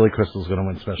all think Billy Crystal's going to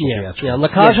win special theatrical. Yeah, La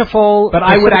Cage aux Folles... But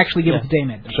I would actually give it to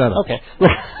Damon. Shut up. Okay.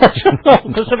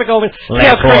 Pacific Overtures... See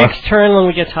how critics turn when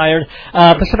we get tired.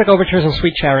 Pacific Overtures and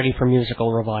Sweet Charity for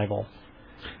musical revival.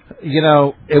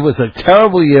 It was a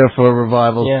terrible year for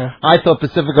revivals. Yeah. I thought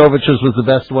Pacific Overtures was the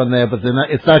best one there, but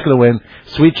it's not going to win.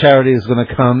 Sweet Charity is going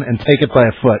to come and take it by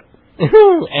a foot.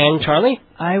 And Charlie?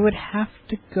 I would have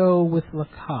to go with La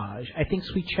Cage. I think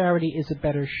Sweet Charity is a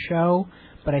better show,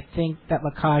 but I think that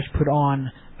La Cage put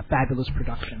on a fabulous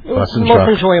production. It was the most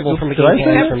enjoyable from beginning to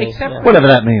end for me. Except whatever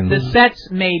that means. The sets,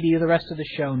 maybe. The rest of the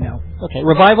show, no. Okay,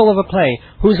 revival of a play.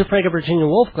 Who's Afraid of Virginia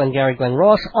Woolf? Glengarry Glen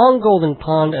Ross, On Golden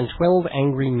Pond, and 12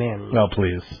 Angry Men. Oh,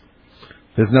 please.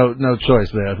 There's no choice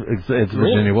there. It's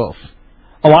Virginia Woolf.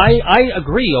 Oh, I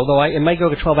agree, although it might go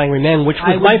to 12 Angry Men, which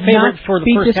was my favorite for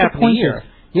the first half of the year.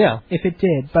 Yeah. If it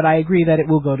did, but I agree that it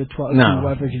will go to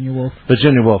Virginia Woolf.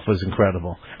 Virginia Woolf was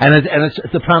incredible. And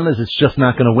the problem is it's just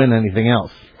not going to win anything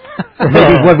else.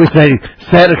 Maybe what we say,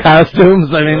 set of costumes.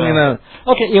 I mean, you know.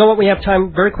 Okay, you know what? We have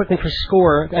time very quickly for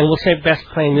score, and we'll save best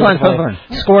playing music. Fine.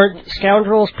 Score: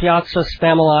 Scoundrels, Piazza,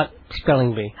 Spamalot,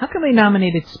 Spelling Bee. How come they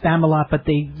nominated Spamalot, but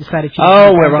they decided to...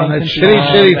 Oh, we're on a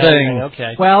shitty thing.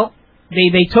 Okay. Well,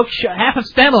 they took half of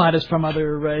Spamalot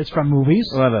is from movies.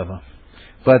 Whatever.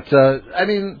 But, I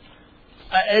mean,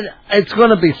 it's going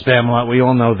to be Spamalot. We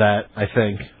all know that, I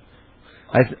think.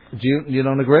 You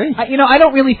don't agree? I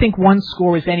don't really think one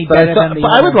score is any better than the other.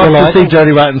 I would love to see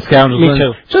Dirty Rotten Scoundrels. Me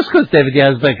too. Just because David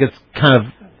Yazbek is kind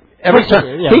of... Every time,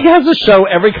 he has a show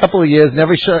every couple of years, and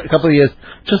every couple of years,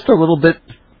 just a little bit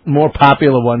more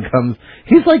popular one comes.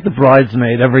 He's like the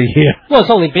bridesmaid every year. Well, it's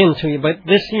only been 2 years, but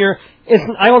this year...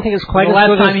 I don't think it's quite as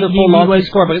good as the Full Monty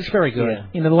score, but it's very good.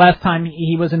 Yeah. The last time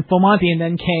he was in Full Monty and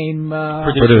then came...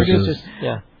 producers.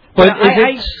 Yeah. But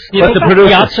the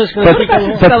producers... But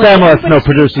Spamalot's no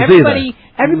producers either.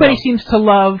 Everybody seems to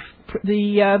love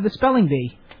the Spelling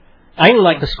Bee. I didn't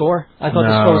like the score. I thought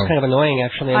the score was kind of annoying,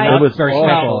 actually. It was very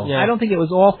special. Yeah. I don't think it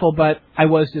was awful, but I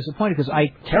was disappointed because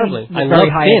I had very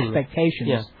high expectations.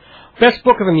 Yeah. Best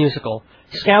book of a musical.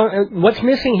 What's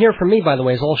missing here for me, by the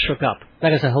way, is All Shook Up.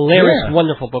 That is a hilarious,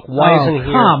 wonderful book. Why isn't it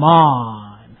here? Come on.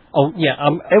 Oh, yeah.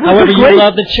 However, you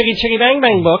love the Chiggy Chiggy Bang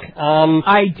Bang book.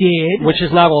 I did. Which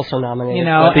is not also nominated.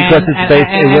 Because it's based,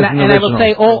 it wasn't original. And I will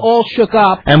say, All Shook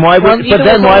Up. And why would, but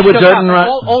then why would Dirt and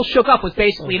Rotten... All Shook Up was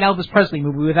basically an Elvis Presley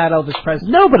movie without Elvis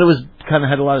Presley. No, but it was kind of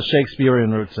had a lot of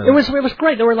Shakespearean roots in it. It was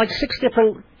great. There were like 6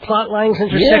 different plot lines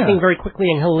intersecting very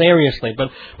quickly and hilariously.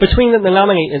 But between the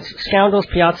nominees, it's Scoundrels,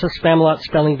 Piazza, Spamalot,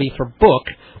 Spelling Bee for book.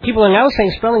 People are now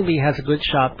saying Spelling Bee has a good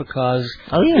shot because,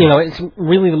 it's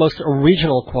really the most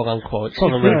original, quote-unquote.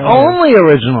 Only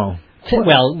original.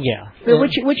 Well, yeah.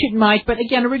 Which it might, but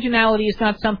again, originality is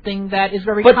not something that is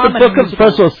very common. But the book of,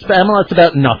 first of all, Spamalot's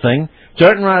about nothing.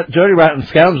 Dirty Rotten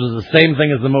Scoundrels is the same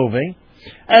thing as the movie.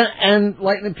 And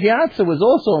Lightning Piazza was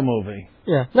also a movie.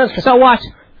 Yeah. So what?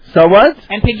 So what?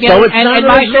 And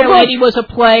My Fair Lady was a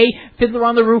play. Fiddler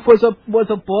on the Roof was a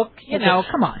book.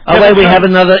 Come on. Oh wait, we have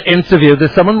another interview.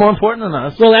 There's someone more important than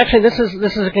us. Well, actually, this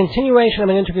is a continuation of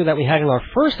an interview that we had in our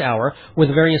first hour with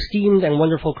a very esteemed and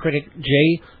wonderful critic,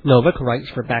 Jay Novak, who writes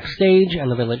for Backstage and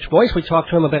The Village Voice. We talked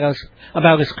to him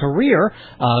about his career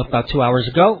about 2 hours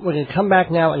ago. We're going to come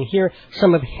back now and hear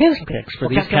some of his picks for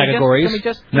these categories.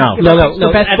 No. At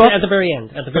the very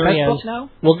end. At the very end.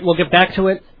 We'll get back to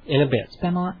it in a bit.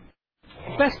 Spamalot.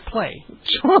 Best play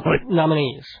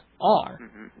nominees are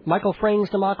Michael Frayn's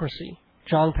Democracy,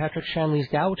 John Patrick Shanley's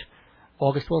Doubt,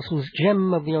 August Wilson's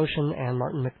Gem of the Ocean, and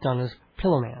Martin McDonagh's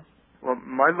Pillowman. Well,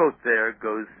 my vote there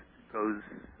goes.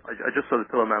 I just saw the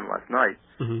Pillowman last night,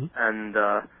 and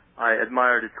I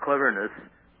admired its cleverness,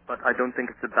 but I don't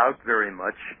think it's about very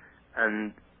much.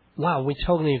 And wow, we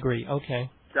totally agree. Okay.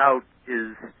 Doubt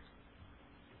is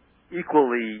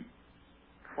equally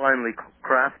finely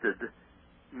crafted,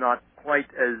 not quite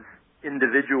as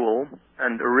individual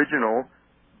and original,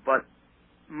 but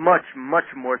much, much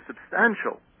more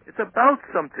substantial. It's about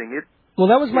something. It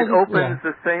opens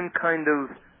the same kind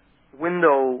of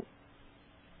window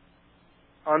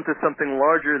onto something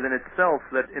larger than itself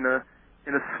that in a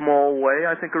small way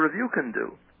I think a review can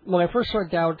do. When I first saw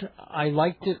Doubt, I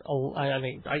liked it. I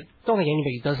mean, I don't think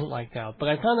anybody doesn't like Doubt, but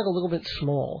I found it a little bit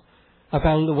small. I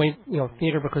found the way,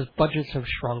 theater, because budgets have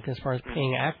shrunk as far as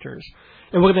paying actors.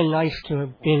 It would have been nice to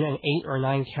have been an 8 or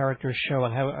 9 character show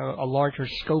and have a larger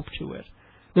scope to it.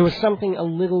 There was something a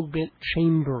little bit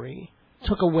chambery.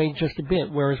 Took away just a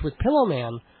bit. Whereas with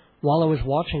Pillowman, while I was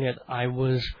watching it, I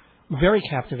was very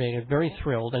captivated, very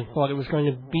thrilled, and thought it was going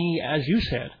to be, as you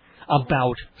said,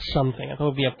 about something. I thought it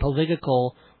would be a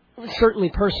political, certainly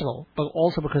personal, but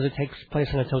also because it takes place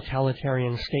in a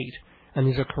totalitarian state. And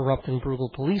these are corrupt and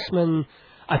brutal policemen.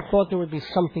 I thought there would be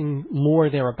something more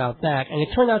there about that. And it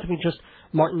turned out to be just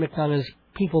Martin McDonagh's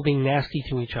people being nasty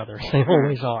to each other, as they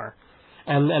always are.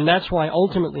 And that's why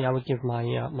ultimately I would give my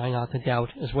nod to Doubt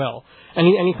as well.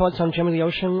 Any thoughts on Gem of the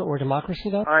Ocean or Democracy,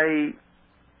 though? I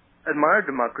admire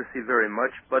Democracy very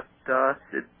much, but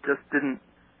it just didn't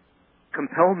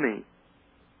compel me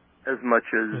as much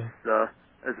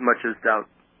as Doubt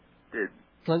did.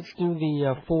 Let's do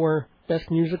the 4 Best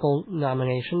Musical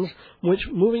nominations, which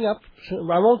moving up,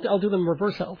 I'll do them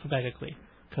reverse alphabetically,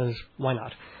 because why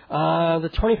not? The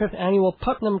 25th Annual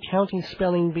Putnam County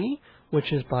Spelling Bee,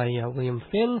 which is by William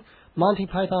Finn, Monty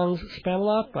Python's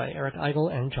Spamalot by Eric Idle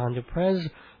and John Duprez,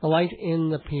 The Light in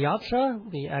the Piazza,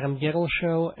 The Adam Gettle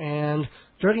Show, and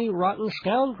Dirty Rotten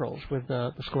Scoundrels with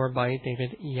the score by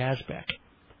David Yazbek.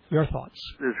 Your thoughts?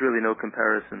 There's really no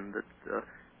comparison. That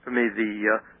for me,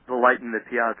 the Light in the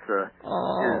Piazza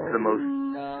is the most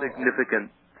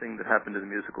significant thing that happened to the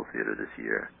musical theater this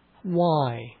year.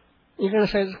 Why? You're going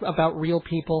to say it's about real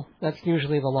people? That's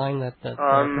usually the line that critics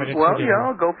well, yeah,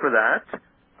 I'll go for that,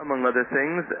 among other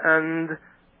things.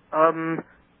 And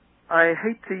I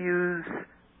hate to use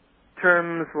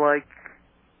terms like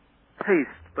taste,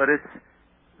 but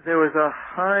there was a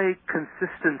high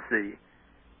consistency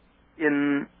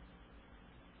in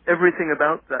everything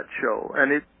about that show,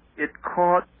 and it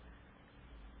caught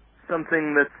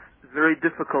something that's very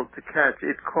difficult to catch.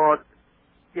 It caught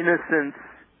innocence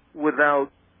without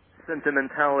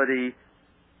sentimentality,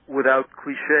 without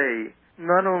cliche.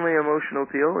 Not only emotional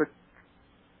appeal,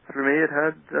 for me it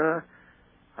had,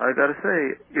 I gotta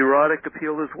say, erotic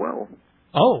appeal as well.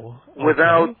 Oh, okay.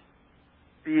 Without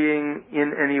being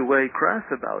in any way crass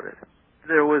about it.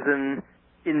 There was an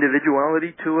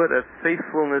individuality to it, a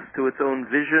faithfulness to its own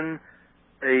vision,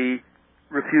 a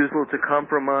refusal to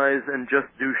compromise and just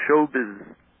do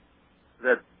showbiz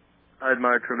that I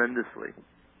admired tremendously.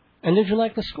 And did you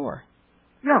like the score?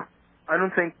 Yeah. I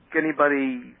don't think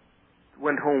anybody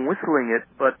went home whistling it,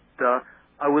 but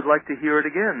I would like to hear it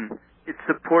again. It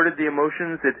supported the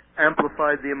emotions, it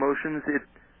amplified the emotions, it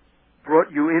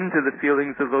brought you into the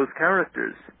feelings of those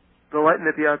characters. The Light in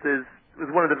the Piazza is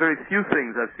one of the very few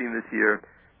things I've seen this year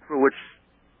for which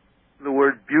the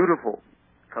word beautiful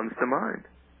comes to mind.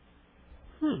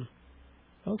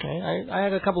 Okay, I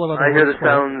had a couple of other I hear words the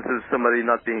sounds of somebody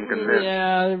not being convinced.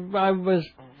 Yeah, I was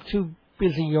too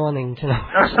busy yawning to know.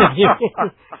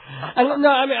 No,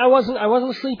 I mean I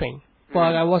wasn't sleeping,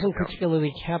 but I wasn't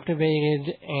particularly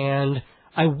captivated, and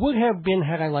I would have been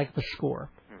had I liked the score.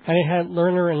 Had it had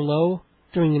Lerner and Lowe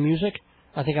doing the music,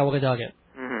 I think I would have dug it.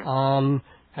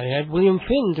 Had it had William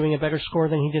Finn doing a better score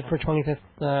than he did for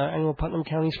 25th Annual Putnam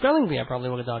County Spelling Bee, I probably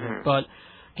would have dug it. But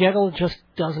Gettle just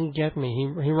doesn't get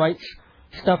me. He writes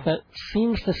stuff that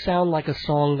seems to sound like a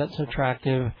song that's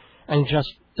attractive and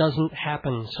just doesn't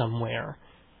happen somewhere.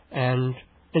 And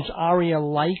it's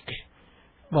aria-like,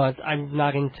 but I'm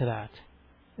not into that.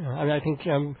 I mean, I think,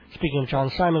 speaking of John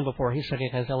Simon before, he said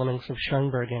it has elements of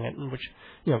Schoenberg in it, which,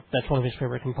 that's one of his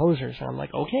favorite composers. And I'm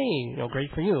like, okay,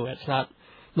 great for you. It's not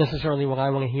necessarily what I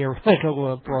want to hear when I go to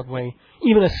a Broadway,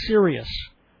 even a serious,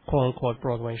 quote-unquote,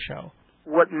 Broadway show.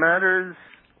 What matters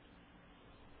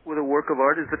with a work of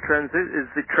art is the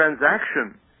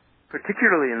transaction,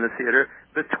 particularly in the theater,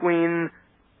 between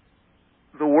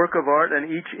the work of art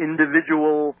and each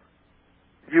individual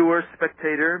viewer,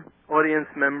 spectator, audience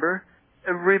member.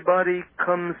 Everybody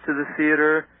comes to the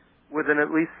theater with an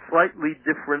at least slightly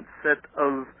different set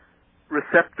of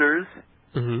receptors,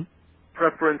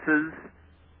 preferences,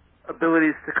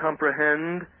 abilities to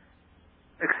comprehend,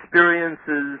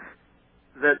 experiences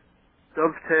that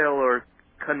dovetail or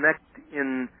connect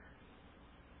in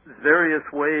various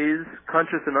ways,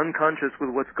 conscious and unconscious,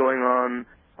 with what's going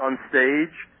on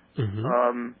stage,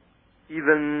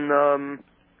 even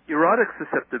erotic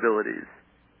susceptibilities.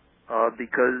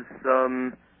 Because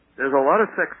there's a lot of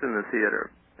sex in the theater,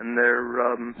 and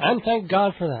and thank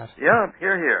God for that. Yeah,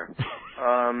 here.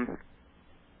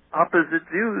 Opposite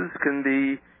views can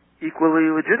be equally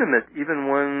legitimate,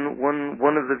 even when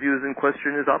one of the views in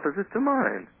question is opposite to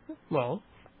mine. Well,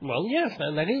 yes,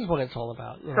 that is what it's all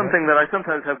about. Something that I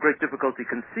sometimes have great difficulty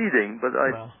conceding, but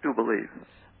I do believe.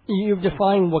 You've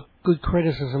defined what good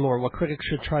criticism or what critics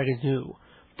should try to do,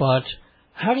 but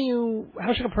how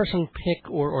should a person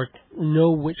pick or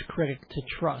know which critic to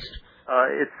trust?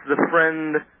 It's the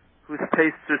friend whose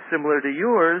tastes are similar to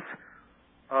yours,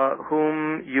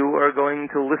 whom you are going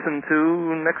to listen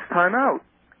to next time out.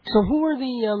 So who are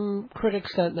the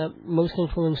critics that most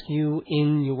influenced you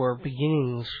in your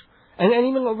beginnings, and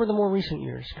even over the more recent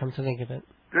years, come to think of it?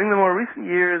 During the more recent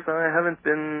years, I haven't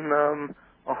been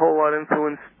a whole lot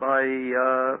influenced by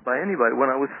anybody. When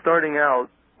I was starting out,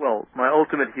 well, my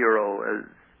ultimate hero,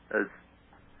 as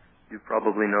you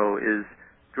probably know, is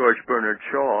George Bernard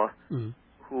Shaw,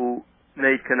 who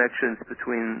made connections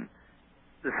between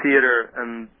the theater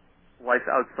and life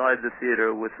outside the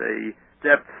theater with a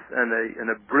depth and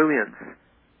a brilliance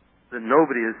that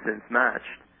nobody has since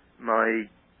matched. My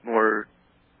more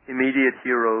immediate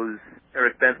heroes,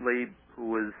 Eric Bentley,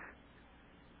 who was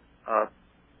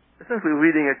essentially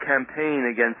leading a campaign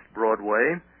against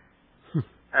Broadway,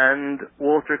 and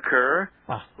Walter Kerr,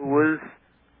 who was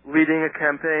leading a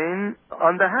campaign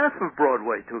on behalf of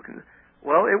Broadway.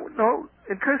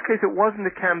 In Kerr's case, it wasn't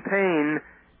a campaign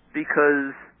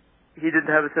because he didn't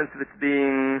have a sense of its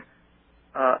being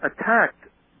attacked.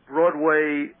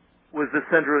 Broadway was the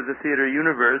center of the theater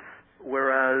universe,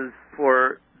 whereas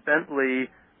for Bentley,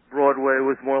 Broadway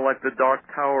was more like the Dark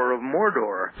Tower of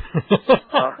Mordor.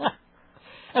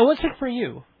 And what's it for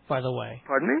you, by the way?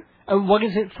 Pardon me? And what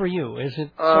is it for you? Is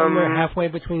it somewhere halfway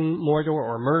between Mordor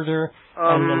or Murder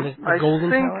and then the Golden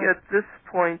Tower? I think at this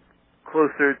point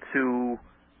closer to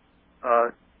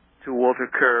Walter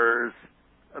Kerr's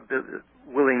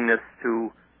willingness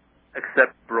to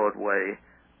accept Broadway.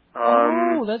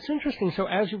 That's interesting. So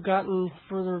as you've gotten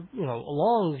further,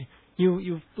 along,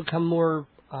 you've become more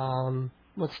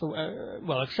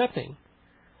accepting.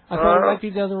 I thought it might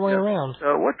be the other way around.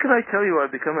 What can I tell you?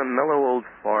 I've become a mellow old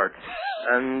fart,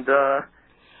 and can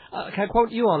I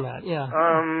quote you on that? Yeah.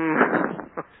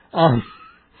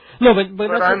 No, but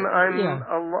I'm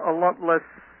a lot less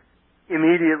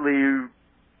immediately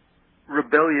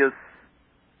rebellious.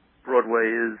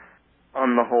 Broadway is,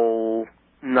 on the whole,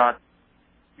 not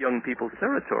young people's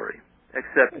territory,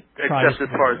 except as far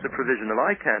as the provision of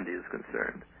eye candy is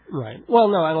concerned. Right. Well,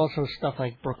 no, and also stuff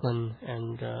like Brooklyn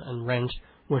and Rent,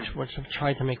 which have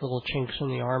tried to make little chinks in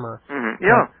the armor. Mm-hmm.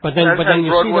 Yeah. But then you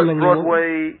Broadway, see them in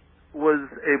Broadway was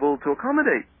able to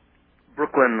accommodate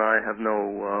Brooklyn. I have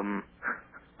no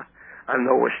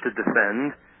wish to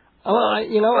defend.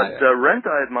 Rent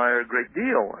I admire a great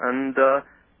deal, and the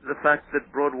fact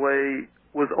that Broadway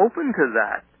was open to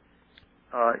that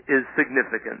is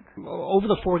significant. Over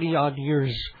the 40-odd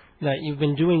years that you've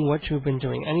been doing what you've been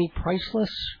doing, any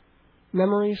priceless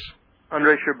memories?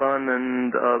 Andrei Sherban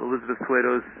and Elizabeth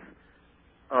Suedo's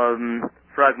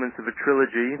fragments of a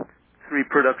trilogy, 3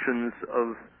 productions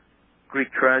of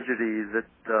Greek tragedy that...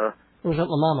 it was at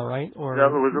La Mama, right?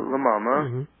 That was at La Mama,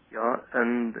 mm-hmm. Yeah,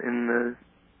 and in the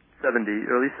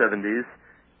early 70s,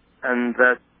 and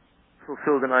that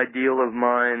fulfilled an ideal of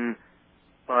mine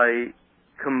by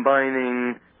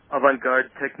combining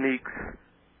avant-garde techniques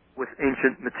with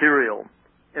ancient material,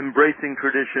 embracing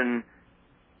tradition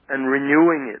and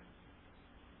renewing it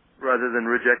rather than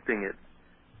rejecting it.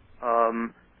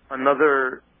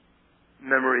 Another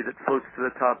memory that floats to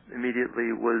the top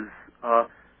immediately was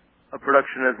a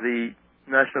production at the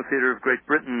National Theatre of Great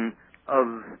Britain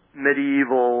of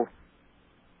medieval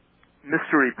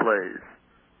mystery plays.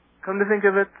 Come to think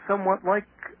of it, somewhat like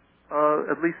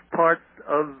at least parts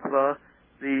of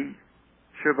the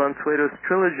Sherban-Suedos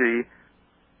trilogy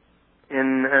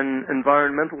in an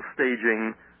environmental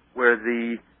staging where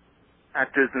the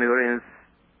actors and the audience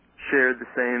shared the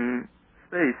same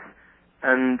space.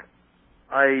 And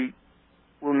I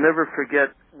will never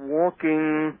forget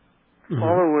walking,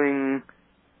 following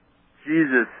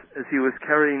Jesus as he was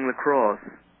carrying the cross.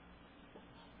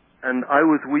 And I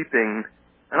was weeping.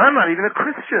 And I'm not even a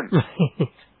Christian.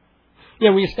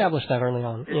 Yeah, we established that early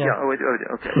on. Yeah.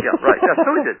 Okay. Yeah, right. Yeah,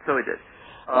 so we did.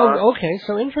 Okay,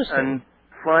 so interesting. And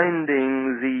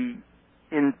finding the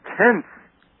intense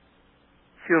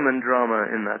human drama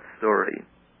in that story.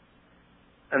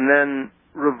 And then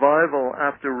revival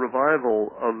after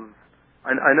revival of...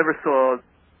 I never saw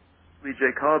Lee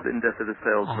J. Cobb in Death of the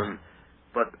Salesman,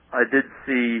 but I did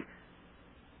see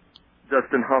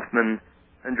Dustin Hoffman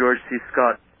and George C.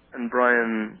 Scott and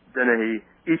Brian Dennehy.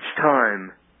 Each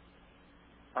time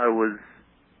I was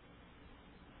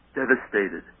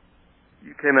devastated.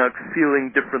 You came out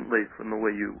feeling differently from the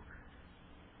way you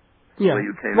came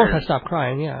in. Once I stopped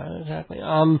crying, yeah, exactly.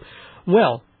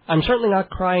 Well, I'm certainly not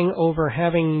crying over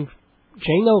having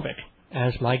Jay Novick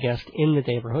as my guest in the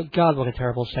neighborhood. God, what a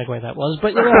terrible segue that was.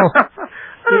 But, I don't think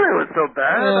it was so bad. I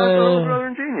thought it was rather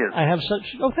ingenious. I have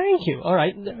such... Oh, thank you. All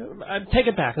right. I take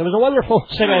it back. It was a wonderful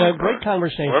segue, a great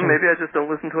conversation. Well, maybe I just don't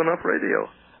listen to enough radio.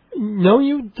 No,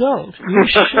 you don't. You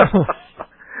should.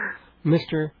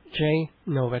 Mr. Jay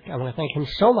Novick, I want to thank him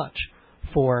so much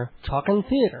for talking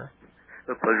theater.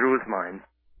 The pleasure was mine.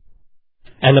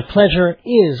 And the pleasure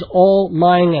is all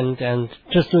mine and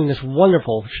just doing this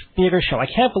wonderful theater show. I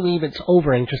can't believe it's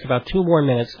over in just about 2 more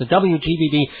minutes. The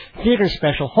WGBB Theater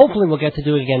Special. Hopefully we'll get to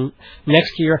do it again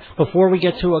next year. Before we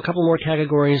get to a couple more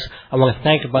categories, I want to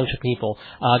thank a bunch of people.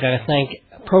 I got to thank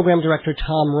Program Director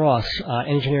Tom Ross,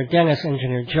 Engineer Dennis,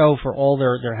 Engineer Joe for all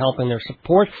their help and their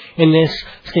support in this.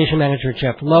 Station Manager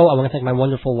Jeff Lowe. I want to thank my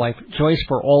wonderful wife Joyce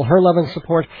for all her love and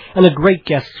support. And the great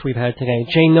guests we've had today.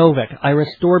 Jay Novick,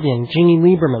 Iris Dorbian, Jeannie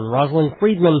Lieberman, Rosalind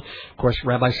Friedman, of course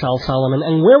Rabbi Sal Solomon.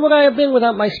 And where would I have been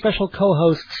without my special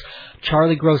co-hosts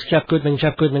Charlie Gross, Jeff Goodman,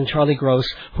 Charlie Gross,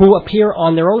 who appear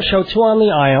on their own show, Two on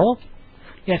the Aisle.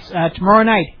 Yes, tomorrow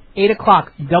night, 8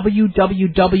 o'clock,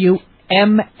 www.mnn.org,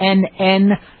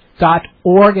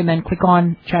 and then click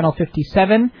on Channel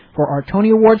 57 for our Tony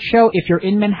Awards show. If you're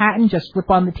in Manhattan, just flip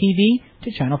on the TV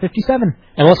to Channel 57.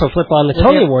 And also flip on the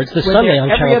Tony Awards this Sunday on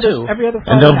Channel 2.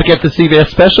 And don't forget to see their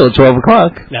special at 12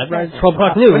 o'clock. That's right, 12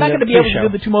 o'clock noon. We're not going to be able to do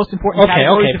the two most important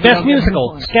categories. Okay. Best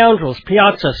musical, Scoundrels,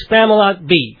 Piazza, Spamalot,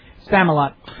 B.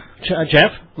 Spamalot.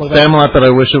 Jeff? Spamalot, but I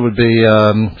wish it would be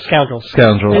Scoundrels.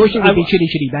 Scoundrels. I wish it would be Chitty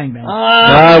Chitty Bang Bang.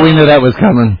 We knew that was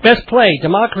coming. Best play,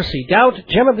 Democracy, Doubt,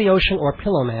 Gem of the Ocean, or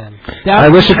Pillowman. I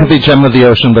wish it could be Gem of the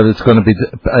Ocean, but it's going to be...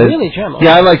 really, Gem?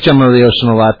 Yeah, I like Gem of the Ocean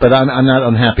a lot, but I'm not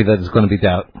unhappy that it's going to be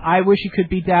Doubt. I wish it could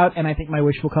be Doubt, and I think my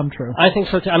wish will come true. I think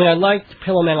so, too. I mean, I liked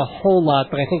Pillowman a whole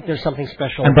lot, but I think there's something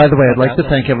special. And by the way, I'd like to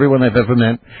thank everyone I've ever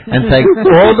met, and thank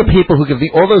all the people who give me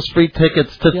all those free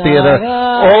tickets to theater,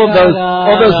 all those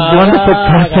wonderful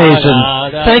Caucasians.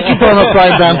 Thank you, Bono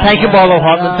Brown. Thank you, Barlow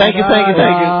Hartman. Thank you.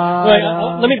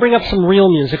 Right, let me bring up some real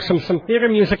music, some theater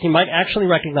music you might actually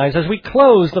recognize as we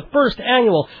close the first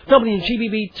annual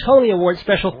WGBB Tony Award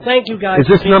special. Thank you, guys. Is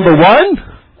this number one?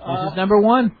 This is number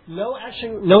one. No,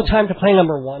 actually, no time to play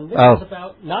number one. This is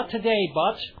about, not today,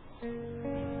 but...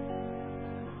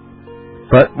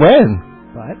 But when?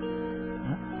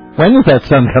 When is that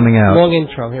sun coming out? Long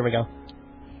intro. Here we go.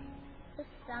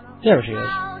 There she is.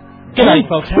 Good night,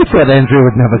 folks. We thought Andrew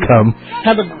would never come.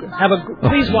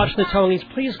 Please watch the Tonys.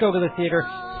 Please go to the theater.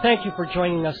 Thank you for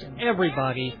joining us,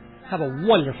 everybody. Have a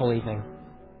wonderful evening.